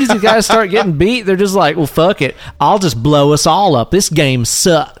 dude. As soon as these guys start getting beat, they're just like, well, fuck it. I'll just blow us all up. This game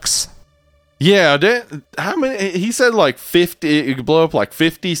sucks. Yeah, how many? He said like 50. You could blow up like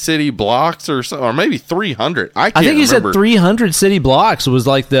 50 city blocks or so, or maybe 300. I think he said 300 city blocks was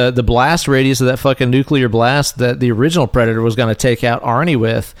like the blast radius of that fucking nuclear blast that the original Predator was going to take out Arnie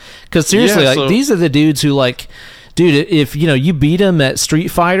with. Because seriously, these are the dudes who like, dude, if you beat them at Street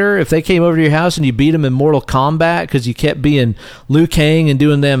Fighter, if they came over to your house and you beat them in Mortal Kombat because you kept being Liu Kang and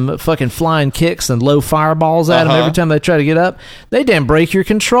doing them fucking flying kicks and low fireballs at them every time they try to get up, they damn break your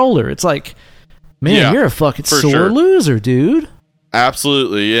controller. It's like, man, you're a fucking sore loser, dude.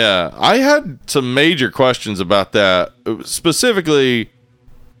 Absolutely, yeah. I had some major questions about that. Specifically,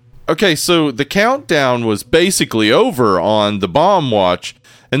 okay, so the countdown was basically over on the bomb watch,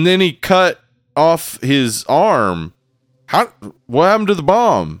 and then he cut off his arm. What happened to the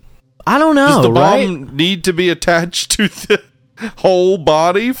bomb? I don't know. Does the bomb need to be attached to the whole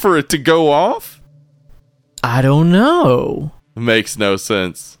body for it to go off? I don't know. Makes no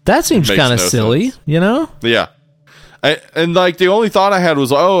sense. That seems kind of silly, you know? Yeah. And like the only thought I had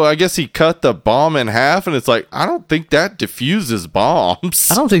was, I guess he cut the bomb in half, and it's like, I don't think that diffuses bombs.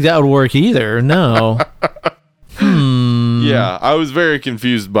 I don't think that would work either. No. Yeah, I was very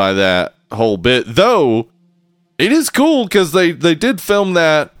confused by that whole bit. Though it is cool because they did film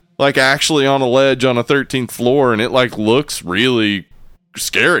that like actually on a ledge on a 13th floor, and it like looks really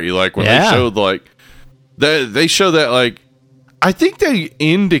scary. Like when they showed like they show that like. I think they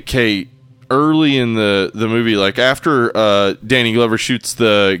indicate early in the movie, like after Danny Glover shoots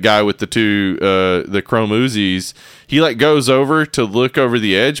the guy with the two the chrome Uzis, he like goes over to look over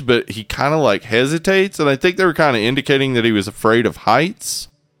the edge, but he kind of like hesitates, and I think they were kind of indicating that he was afraid of heights.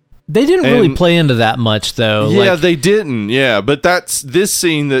 They didn't really play into that much, though. Yeah, they didn't. Yeah, but that's this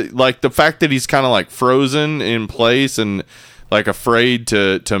scene that like the fact that he's kind of like frozen in place and like afraid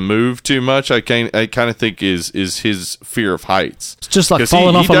to move too much, I kind of think is his fear of heights. It's just like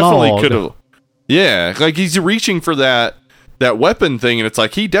falling off a log. Yeah, like he's reaching for that weapon thing, and it's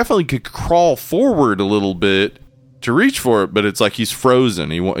like he definitely could crawl forward a little bit to reach for it, but it's like he's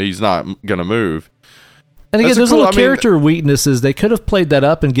frozen. He's not gonna move. And again, those little character weaknesses, they could have played that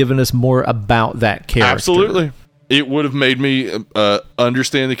up and given us more about that character. Absolutely. It would have made me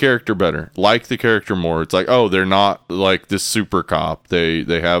understand the character better, like the character more. It's like, they're not like this super cop. They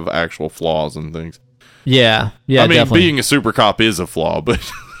have actual flaws and things. Yeah, I mean, definitely. Being a super cop is a flaw, but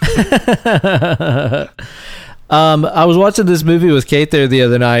I was watching this movie with Kate there the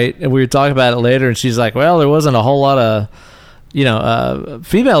other night, and we were talking about it later, and she's like, well, there wasn't a whole lot of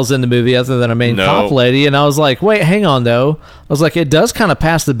females in the movie other than a main cop lady. And I was like, wait, hang on though. I was like, it does kind of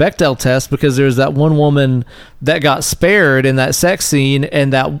pass the Bechdel test because there's that one woman that got spared in that sex scene,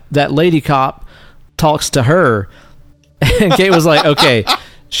 and that lady cop talks to her. And Kate was like, okay,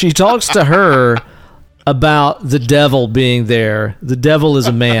 she talks to her about the devil being there. The devil is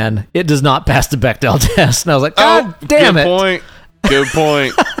a man. It does not pass the Bechdel test. And I was like, God damn it. Good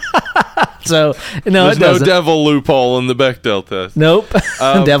point. So there's no devil loophole in the Bechdel test. Nope.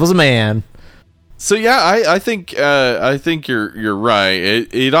 The devil's a man. So yeah, I think you're right.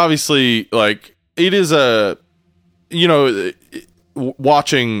 It obviously like it is a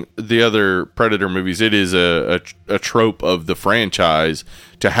watching the other Predator movies, it is a trope of the franchise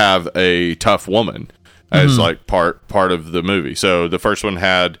to have a tough woman as like part of the movie. So the first one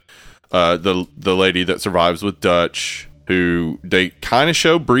had the lady that survives with Dutch, who they kind of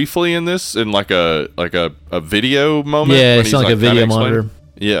show briefly in this in like a video moment. Yeah, it's like a video monitor.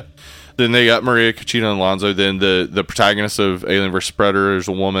 Yeah. Then they got Maria Conchita Alonso. Then the protagonist of Alien vs. Predator is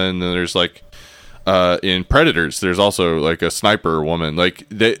a woman. Then there's like in Predators, there's also like a sniper woman. Like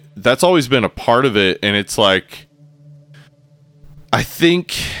that's always been a part of it, and it's like I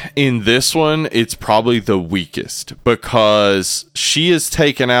think in this one it's probably the weakest because she is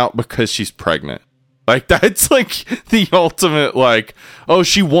taken out because she's pregnant. Like that's like the ultimate like, oh,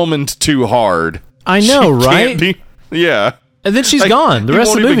 she womaned too hard. I know, right? Yeah. And then she's like, gone. The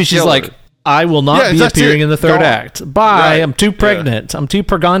rest of the movie, she's like, I will not be appearing in the third act. Bye. Right. I'm too pregnant. Yeah. I'm too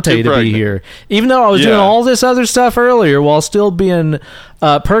purgante to be here. Even though I was doing all this other stuff earlier while still being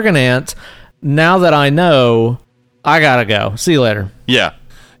purganant, now that I know, I gotta go. See you later. Yeah.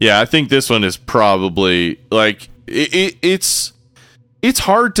 Yeah, I think this one is probably like it's it's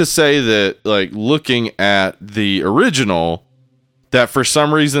hard to say that, like, looking at the original, that for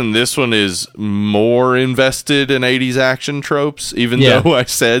some reason this one is more invested in 80s action tropes, even though I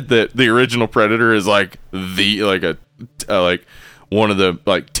said that the original Predator is like like one of the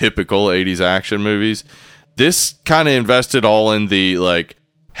like typical 80s action movies. This kind of invested all in the like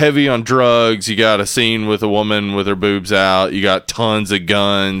heavy on drugs. You got a scene with a woman with her boobs out. You got tons of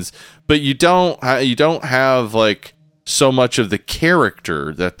guns, but you don't have like so much of the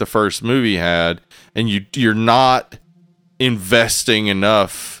character that the first movie had, and you're not investing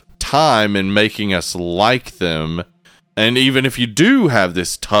enough time in making us like them. And even if you do have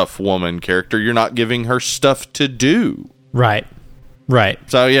this tough woman character, you're not giving her stuff to do. Right.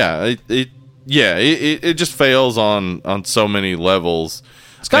 So yeah, it just fails on so many levels.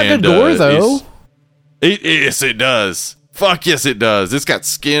 It's got good gore though. Yes, it does. Fuck yes, it does. It's got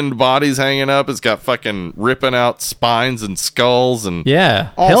skinned bodies hanging up. It's got fucking ripping out spines and skulls and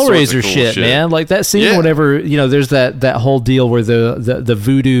Hellraiser cool shit, man. Like that scene, whenever there's that whole deal where the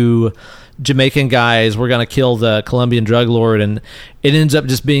voodoo Jamaican guys were gonna kill the Colombian drug lord, and it ends up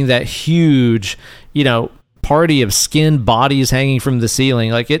just being that huge, party of skinned bodies hanging from the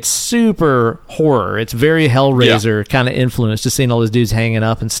ceiling. Like, it's super horror. It's very Hellraiser kind of influence, just seeing all those dudes hanging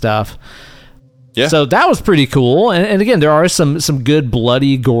up and stuff. Yeah. So that was pretty cool. And again, there are some good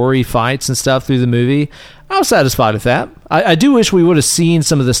bloody, gory fights and stuff through the movie. I was satisfied with that. I do wish we would have seen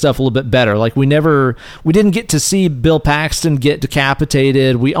some of this stuff a little bit better. Like, we didn't get to see Bill Paxton get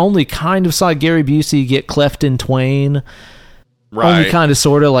decapitated. We only kind of saw Gary Busey get cleft in twain. Right. Only kind of,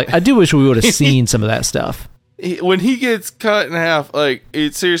 sort of. Like, I do wish we would have seen some of that stuff. When he gets cut in half, like,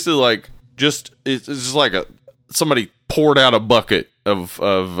 it's seriously like it's just like somebody poured out a bucket of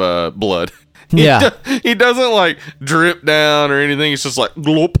blood. Yeah, he doesn't like drip down or anything. It's just like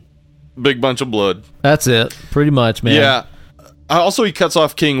glop, big bunch of blood. That's it, pretty much, man. Yeah. Also, he cuts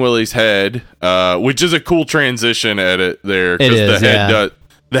off King Willie's head, which is a cool transition edit there. Because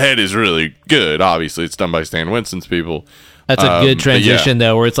the head is really good. Obviously, it's done by Stan Winston's people. That's a good transition,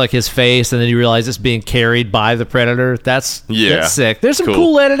 though, where it's like his face, and then you realize it's being carried by the Predator. That's sick. There's some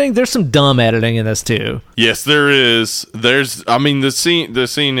cool editing. There's some dumb editing in this too. Yes, there is. The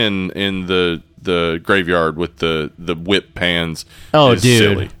scene in the graveyard with the whip pans. Oh, is dude,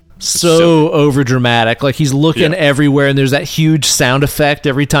 silly. So over dramatic. Like, he's looking everywhere, and there's that huge sound effect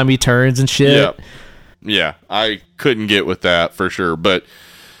every time he turns and shit. Yeah, I couldn't get with that for sure, but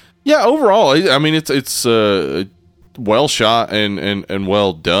yeah, overall, I mean, it's well shot and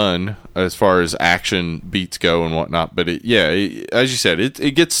well done as far as action beats go and whatnot. But as you said,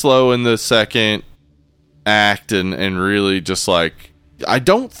 it gets slow in the second act and really just like, I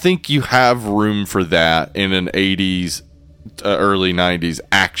don't think you have room for that in an 80s, early 90s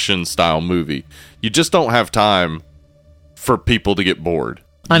action style movie. You just don't have time for people to get bored.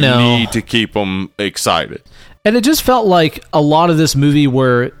 I know. You need to keep them excited. And it just felt like a lot of this movie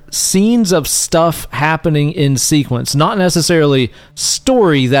were scenes of stuff happening in sequence, not necessarily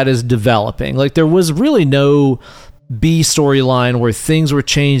story that is developing. Like, there was really no B storyline where things were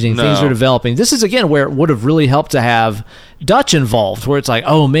changing, things were developing. This is, again, where it would have really helped to have Dutch involved, where it's like,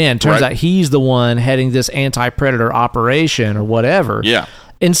 oh, man, turns out he's the one heading this anti-predator operation or whatever. Yeah.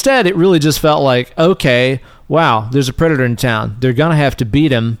 Instead, it really just felt like, okay, wow, there's a predator in town. They're going to have to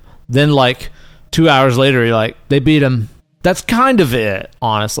beat him. Then, like, 2 hours later, you're like, they beat him. That's kind of it,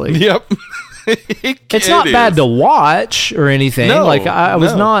 honestly. Yep. It's not bad to watch or anything. No, like, I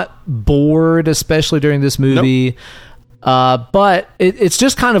was not bored, especially during this movie. Nope. But it's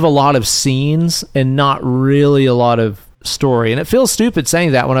just kind of a lot of scenes and not really a lot of story. And it feels stupid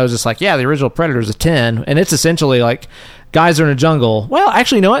saying that when I was just like, yeah, the original Predator's a 10. And it's essentially like, guys are in a jungle. Well,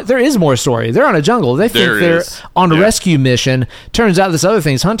 actually, you know what? There is more story. They're on a jungle. They think they're on a rescue mission. Turns out this other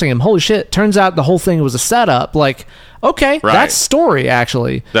thing's hunting them. Holy shit. Turns out the whole thing was a setup. Like, okay, that's story,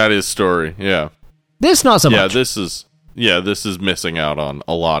 actually. That is story, yeah. This, not so much. This is missing out on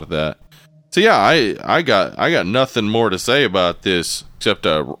a lot of that. So yeah, I got nothing more to say about this except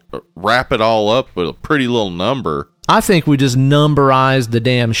to wrap it all up with a pretty little number. I think we just numberized the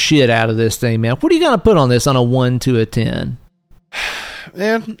damn shit out of this thing, man. What are you going to put on this on a 1 to a 10?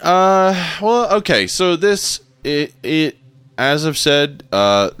 Man, well, okay. So this, it as I've said,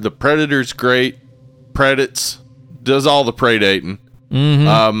 the Predator's great. Predates does all the predating.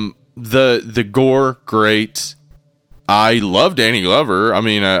 Mm-hmm. The gore, great. I love Danny Glover. I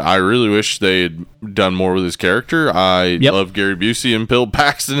mean, I really wish they had done more with his character. I love Gary Busey and Bill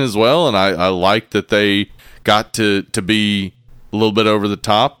Paxton as well, and I like that they got to be a little bit over the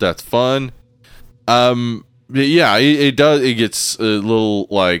top. That's fun. Yeah, it does. It gets a little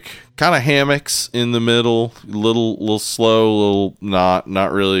like kind of hammocks in the middle, little slow, little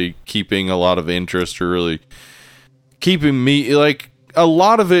not really keeping a lot of interest or really keeping me, like, a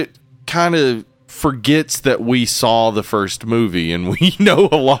lot of it kind of forgets that we saw the first movie and we know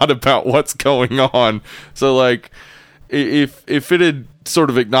a lot about what's going on. So, like, if it had sort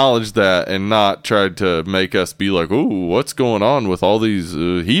of acknowledged that and not tried to make us be like, ooh, what's going on with all these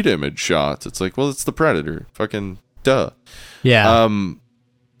heat image shots? It's like, well, it's the Predator. Fucking duh. Yeah.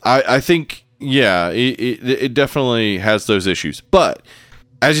 I think, yeah, it definitely has those issues. But,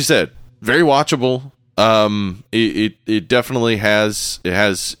 as you said, very watchable. It definitely has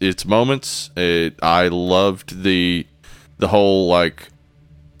its moments. I loved the whole, like,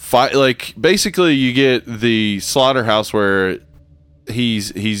 fight. Like, basically, you get the slaughterhouse where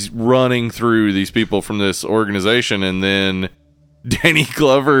he's running through these people from this organization, and then Danny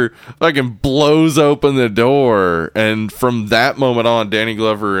Glover fucking blows open the door, and from that moment on, Danny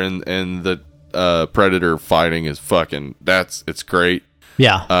Glover and the Predator fighting is fucking, it's great.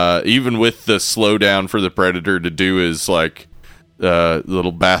 Yeah. Even with the slowdown for the Predator to do his, like,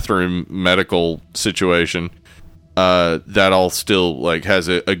 little bathroom medical situation, that all still, like, has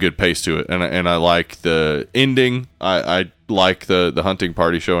a good pace to it, and I like the ending. I like the hunting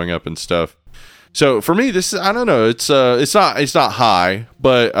party showing up and stuff. So for me, this is, I don't know, it's not high,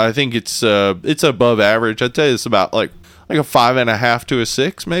 but I think it's above average. I'd say it's about like a 5.5 to a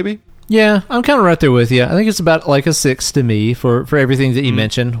 6, maybe. Yeah, I'm kind of right there with you. I think it's about like a 6 to me for everything that you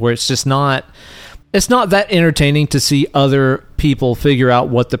mentioned, where it's just not that entertaining to see other people figure out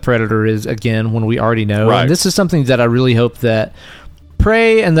what the Predator is again when we already know. Right. And this is something that I really hope that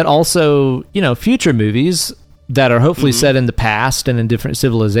Prey and that also, you know, future movies that are hopefully set in the past and in different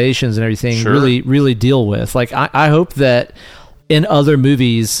civilizations and everything really deal with. Like, I hope that in other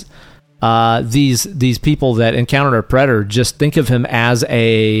movies, these people that encounter a Predator just think of him as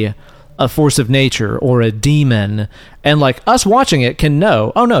a force of nature or a demon, and like us watching it can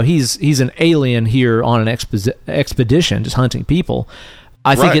know, oh no, he's an alien here on an expedition just hunting people.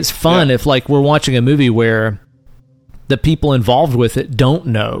 I think it's fun if, like, we're watching a movie where the people involved with it don't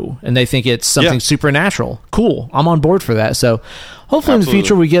know and they think it's something supernatural. Cool, I'm on board for that. So hopefully in the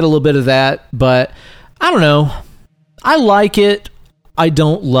future we get a little bit of that, but I don't know, I like it, I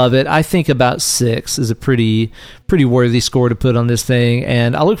don't love it. I think about 6 is a pretty worthy score to put on this thing,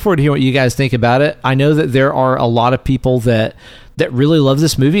 and I look forward to hearing what you guys think about it. I know that there are a lot of people that really love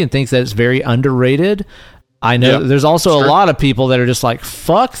this movie and think that it's very underrated. I know that there's also a lot of people that are just like,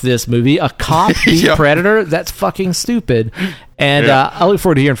 fuck this movie, a cop beat Predator, that's fucking stupid. And I look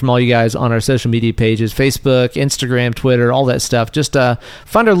forward to hearing from all you guys on our social media pages, Facebook, Instagram, Twitter, all that stuff. Just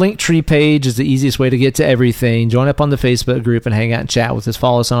find our Linktree page is the easiest way to get to everything. Join up on the Facebook group and hang out and chat with us.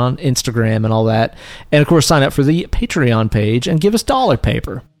 Follow us on Instagram and all that. And, of course, sign up for the Patreon page and give us dollar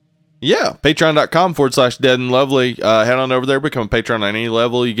paper. Yeah, patreon.com/Dead and Lovely. Head on over there, become a patron on any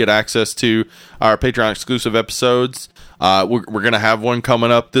level. You get access to our Patreon exclusive episodes. We're going to have one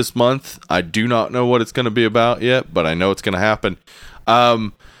coming up this month. I do not know what it's going to be about yet, but I know it's going to happen.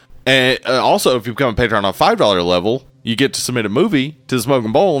 And also, if you become a patron on $5 level, you get to submit a movie to the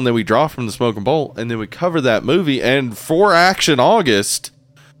Smoking Bowl, and then we draw from the Smoking Bowl, and then we cover that movie. And for Action August,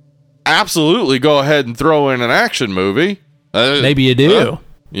 absolutely go ahead and throw in an action movie. Maybe you do.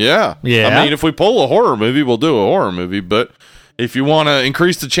 Yeah. I mean, if we pull a horror movie, we'll do a horror movie. But if you want to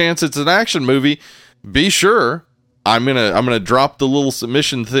increase the chance it's an action movie, be sure I'm gonna drop the little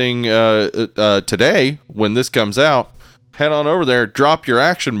submission thing today when this comes out. Head on over there, drop your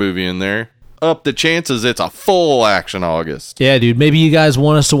action movie in there. Up the chances it's a full Action August. Yeah, dude. Maybe you guys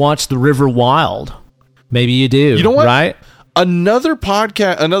want us to watch The River Wild. Maybe you do. You know what? Right? Another horror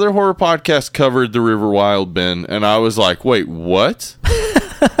podcast covered The River Wild, Ben, and I was like, wait, what?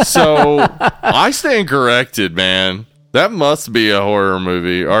 So I stand corrected, man. That must be a horror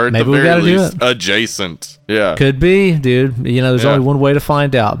movie, or at the very least adjacent. Yeah, could be, dude. You know, there's only one way to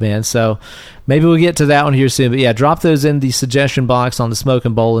find out, man. So maybe we'll get to that one here soon. But yeah, drop those in the suggestion box on the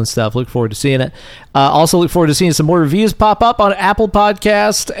Smoking Bowl and stuff. Look forward to seeing it. Also, look forward to seeing some more reviews pop up on Apple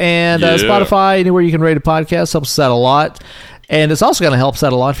Podcast and Spotify. Anywhere you can rate a podcast helps us out a lot. And it's also going to help us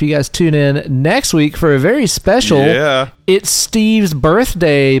out a lot if you guys tune in next week for a very special. It's Steve's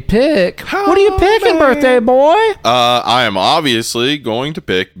birthday pick. What are you picking, birthday boy? I am obviously going to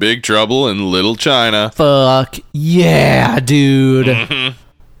pick Big Trouble in Little China. Fuck yeah, dude.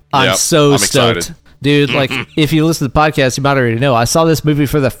 I'm stoked. Excited. Dude, like, if you listen to the podcast, you might already know. I saw this movie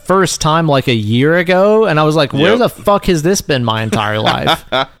for the first time like a year ago, and I was like, where the fuck has this been my entire life?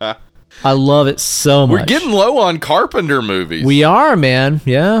 I love it so much. We're getting low on Carpenter movies. We are, man.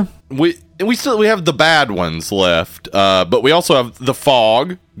 Yeah. we have the bad ones left, but we also have The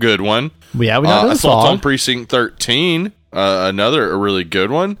Fog, good one. Yeah, we know The Assault Fog. on Precinct 13, a really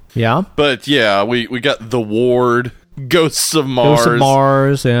good one. Yeah. But yeah, we got The Ward, Ghosts of Mars. Ghosts of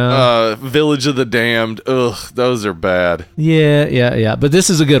Mars, yeah. Village of the Damned. Ugh, those are bad. Yeah. But this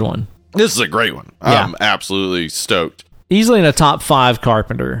is a good one. This is a great one. Yeah. I'm absolutely stoked. Easily in a top 5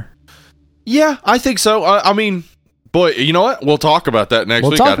 Carpenter. Yeah, I think so. I mean, boy, you know what? We'll talk about that next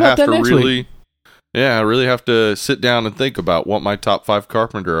week. Talk about that next week. Yeah, I really have to sit down and think about what my top 5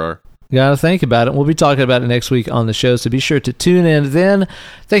 Carpenter are. Gotta think about it. We'll be talking about it next week on the show, so be sure to tune in then.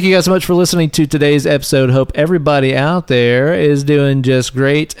 Thank you guys so much for listening to today's episode. Hope everybody out there is doing just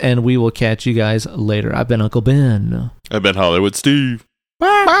great, and we will catch you guys later. I've been Uncle Ben. I've been Hollywood Steve.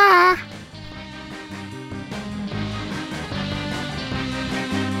 Bye. Bye.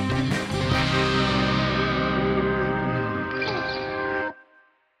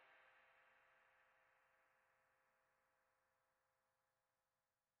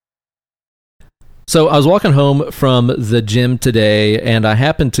 So I was walking home from the gym today, and I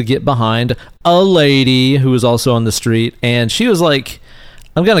happened to get behind a lady who was also on the street, and she was like,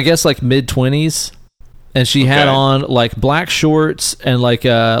 I'm gonna guess like mid-20s, and she had on like black shorts and like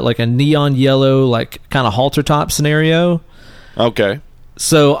a neon yellow like kind of halter top scenario. Okay.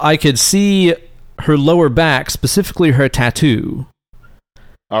 So I could see her lower back, specifically her tattoo.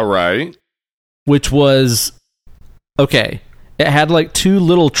 All right. Which was okay. It had like 2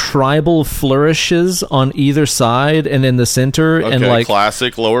 little tribal flourishes on either side and in the center, and like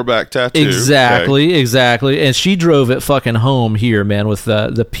classic lower back tattoo. Exactly. And she drove it fucking home here, man, with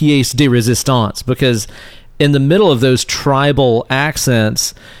the pièce de résistance, because in the middle of those tribal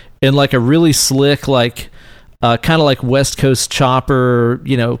accents, in like a really slick, like kind of like West Coast Chopper,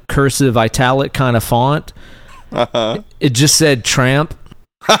 cursive italic kind of font, it just said "tramp."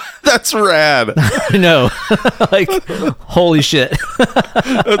 That's rad. I know. Like, holy shit.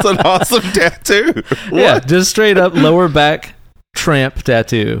 That's an awesome tattoo. What? Yeah, just straight up lower back tramp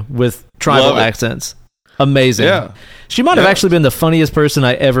tattoo with tribal accents. Amazing. Yeah. She might have actually been the funniest person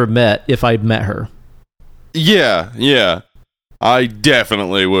I ever met if I'd met her. Yeah. I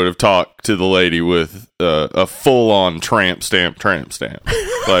definitely would have talked to the lady with a full-on tramp stamp.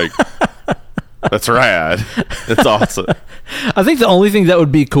 Like, that's rad. That's awesome. I think the only thing that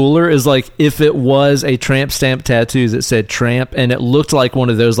would be cooler is like if it was a tramp stamp tattoo that said tramp and it looked like one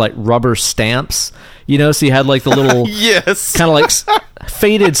of those like rubber stamps, so you had like the little kind of like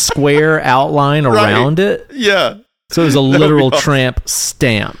faded square outline around it. Yeah. So it was a literal tramp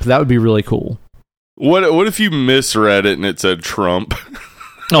stamp. That would be really cool. What if you misread it and it said Trump?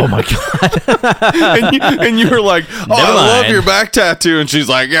 Oh my god! and you were like, "Oh, I love your back tattoo," and she's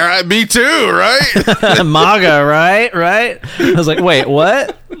like, "Yeah, me too, right?" MAGA, right? I was like, "Wait,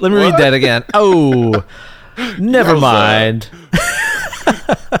 what? Let me read that again." Oh, never mind.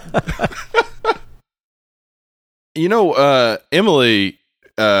 Emily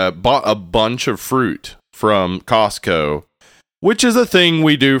bought a bunch of fruit from Costco, which is a thing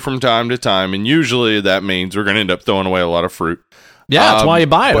we do from time to time, and usually that means we're going to end up throwing away a lot of fruit. Yeah, that's why you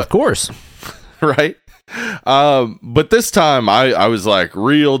buy it, of course. Right? But this time, I was like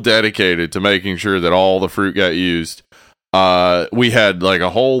real dedicated to making sure that all the fruit got used. We had like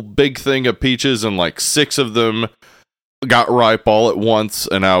a whole big thing of peaches, and like 6 of them got ripe all at once,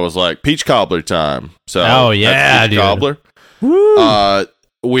 and I was like, peach cobbler time. So, that's peach cobbler. Woo!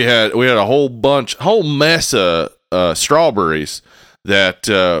 We had a whole mess of strawberries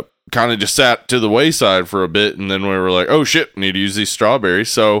that kind of just sat to the wayside for a bit, and then we were like, oh shit, need to use these strawberries.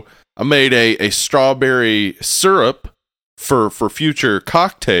 So I made a strawberry syrup for future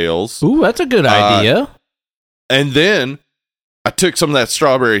cocktails. Ooh, that's a good idea. And then I took some of that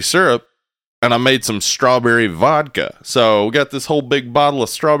strawberry syrup and I made some strawberry vodka. So we got this whole big bottle of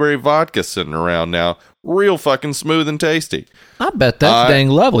strawberry vodka sitting around now. Real fucking smooth and tasty. I bet that's dang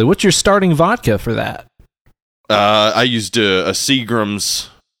lovely. What's your starting vodka for that? I used a Seagram's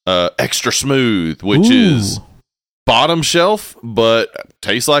Extra Smooth, which is bottom shelf, but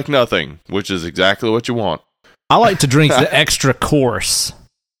tastes like nothing, which is exactly what you want. I like to drink the extra course.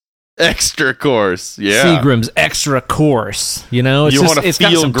 Extra course, yeah. Seagram's extra course. You want to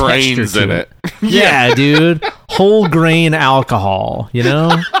feel grains in it. Yeah, dude. Whole grain alcohol,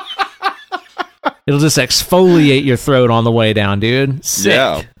 It'll just exfoliate your throat on the way down, dude. Sick.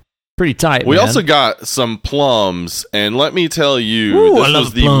 Yeah. Pretty tight. We man. also got some plums, and let me tell you, this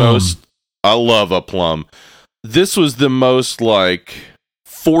was the most. I love a plum. This was the most like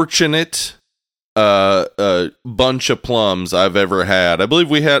fortunate bunch of plums I've ever had. I believe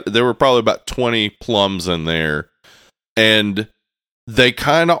there were probably about 20 plums in there, and they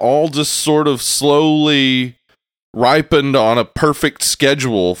kind of all just sort of slowly ripened on a perfect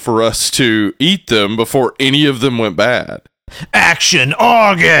schedule for us to eat them before any of them went bad. Action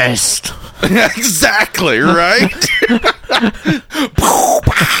August. Exactly, right?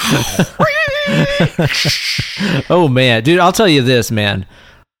 Oh man, dude, I'll tell you this, man.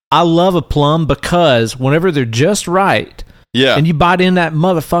 I love a plum because whenever they're just right, and you bite in that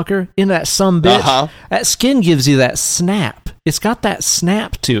motherfucker, in that sumbitch, that skin gives you that snap. It's got that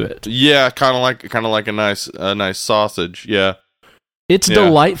snap to it. Yeah, kind of like a nice sausage. Yeah, it's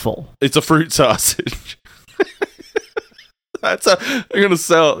delightful. It's a fruit sausage. I'm gonna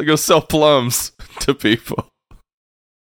sell plums to people.